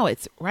 wow.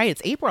 It's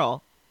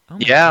April. Oh my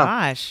Yeah.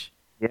 gosh.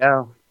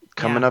 Yeah,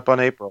 coming Yeah. up on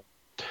April.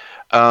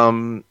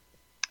 And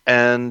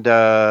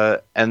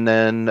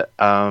then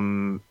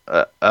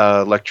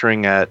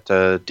lecturing at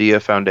Dia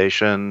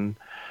Foundation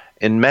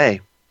in May.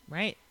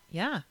 Right.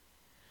 Yeah.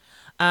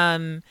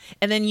 And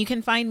then you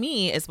can find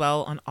me as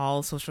well on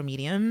all social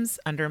mediums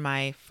under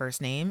my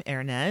first name,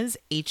 Hernez,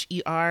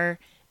 HERNEASE,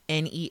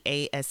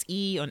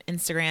 on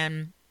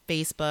Instagram,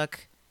 Facebook,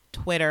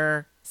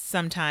 Twitter,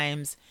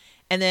 sometimes.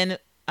 And then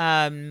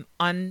on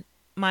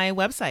my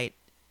website,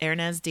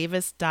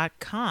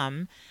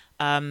 hernezdavis.com.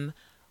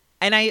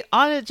 And I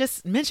ought to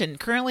just mention,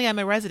 currently I'm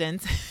a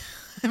resident.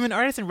 I'm an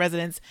artist in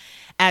residence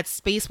at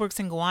Spaceworks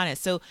in Gowanus.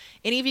 So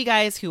any of you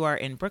guys who are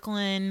in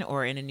Brooklyn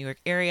or in a New York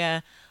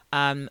area,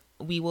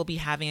 we will be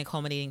having a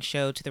culminating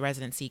show to the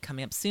residency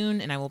coming up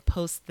soon, and I will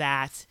post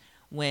that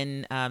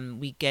when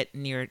we get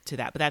near to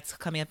that. But that's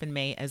coming up in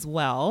May as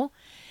well.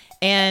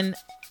 And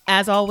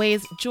as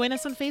always, join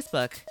us on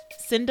Facebook.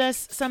 Send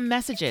us some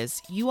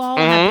messages. You all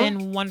have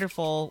been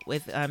wonderful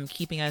with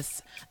keeping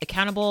us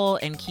accountable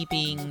and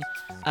keeping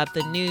up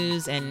the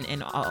news and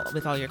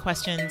with all your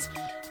questions.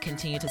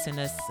 Continue to send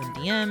us some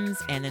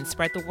DMs and then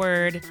spread the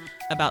word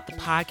about the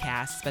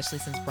podcast, especially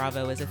since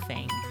Bravo is a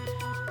thing.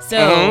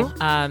 So,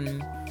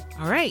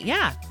 all right,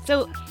 yeah.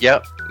 So,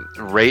 yep,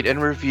 rate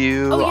and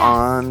review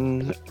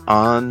on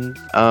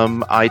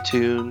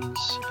iTunes.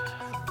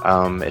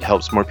 It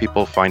helps more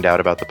people find out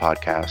about the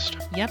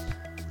podcast. Yep.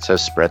 So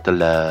spread the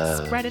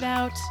love. Spread it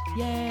out.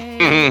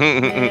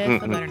 Yay.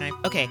 With a butter knife.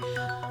 Okay.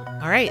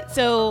 All right.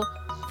 So,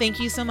 thank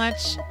you so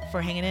much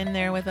for hanging in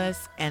there with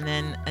us. And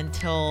then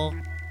until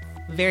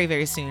very,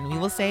 very soon, we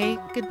will say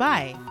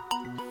goodbye.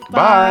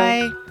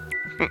 Bye.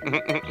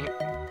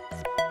 Bye.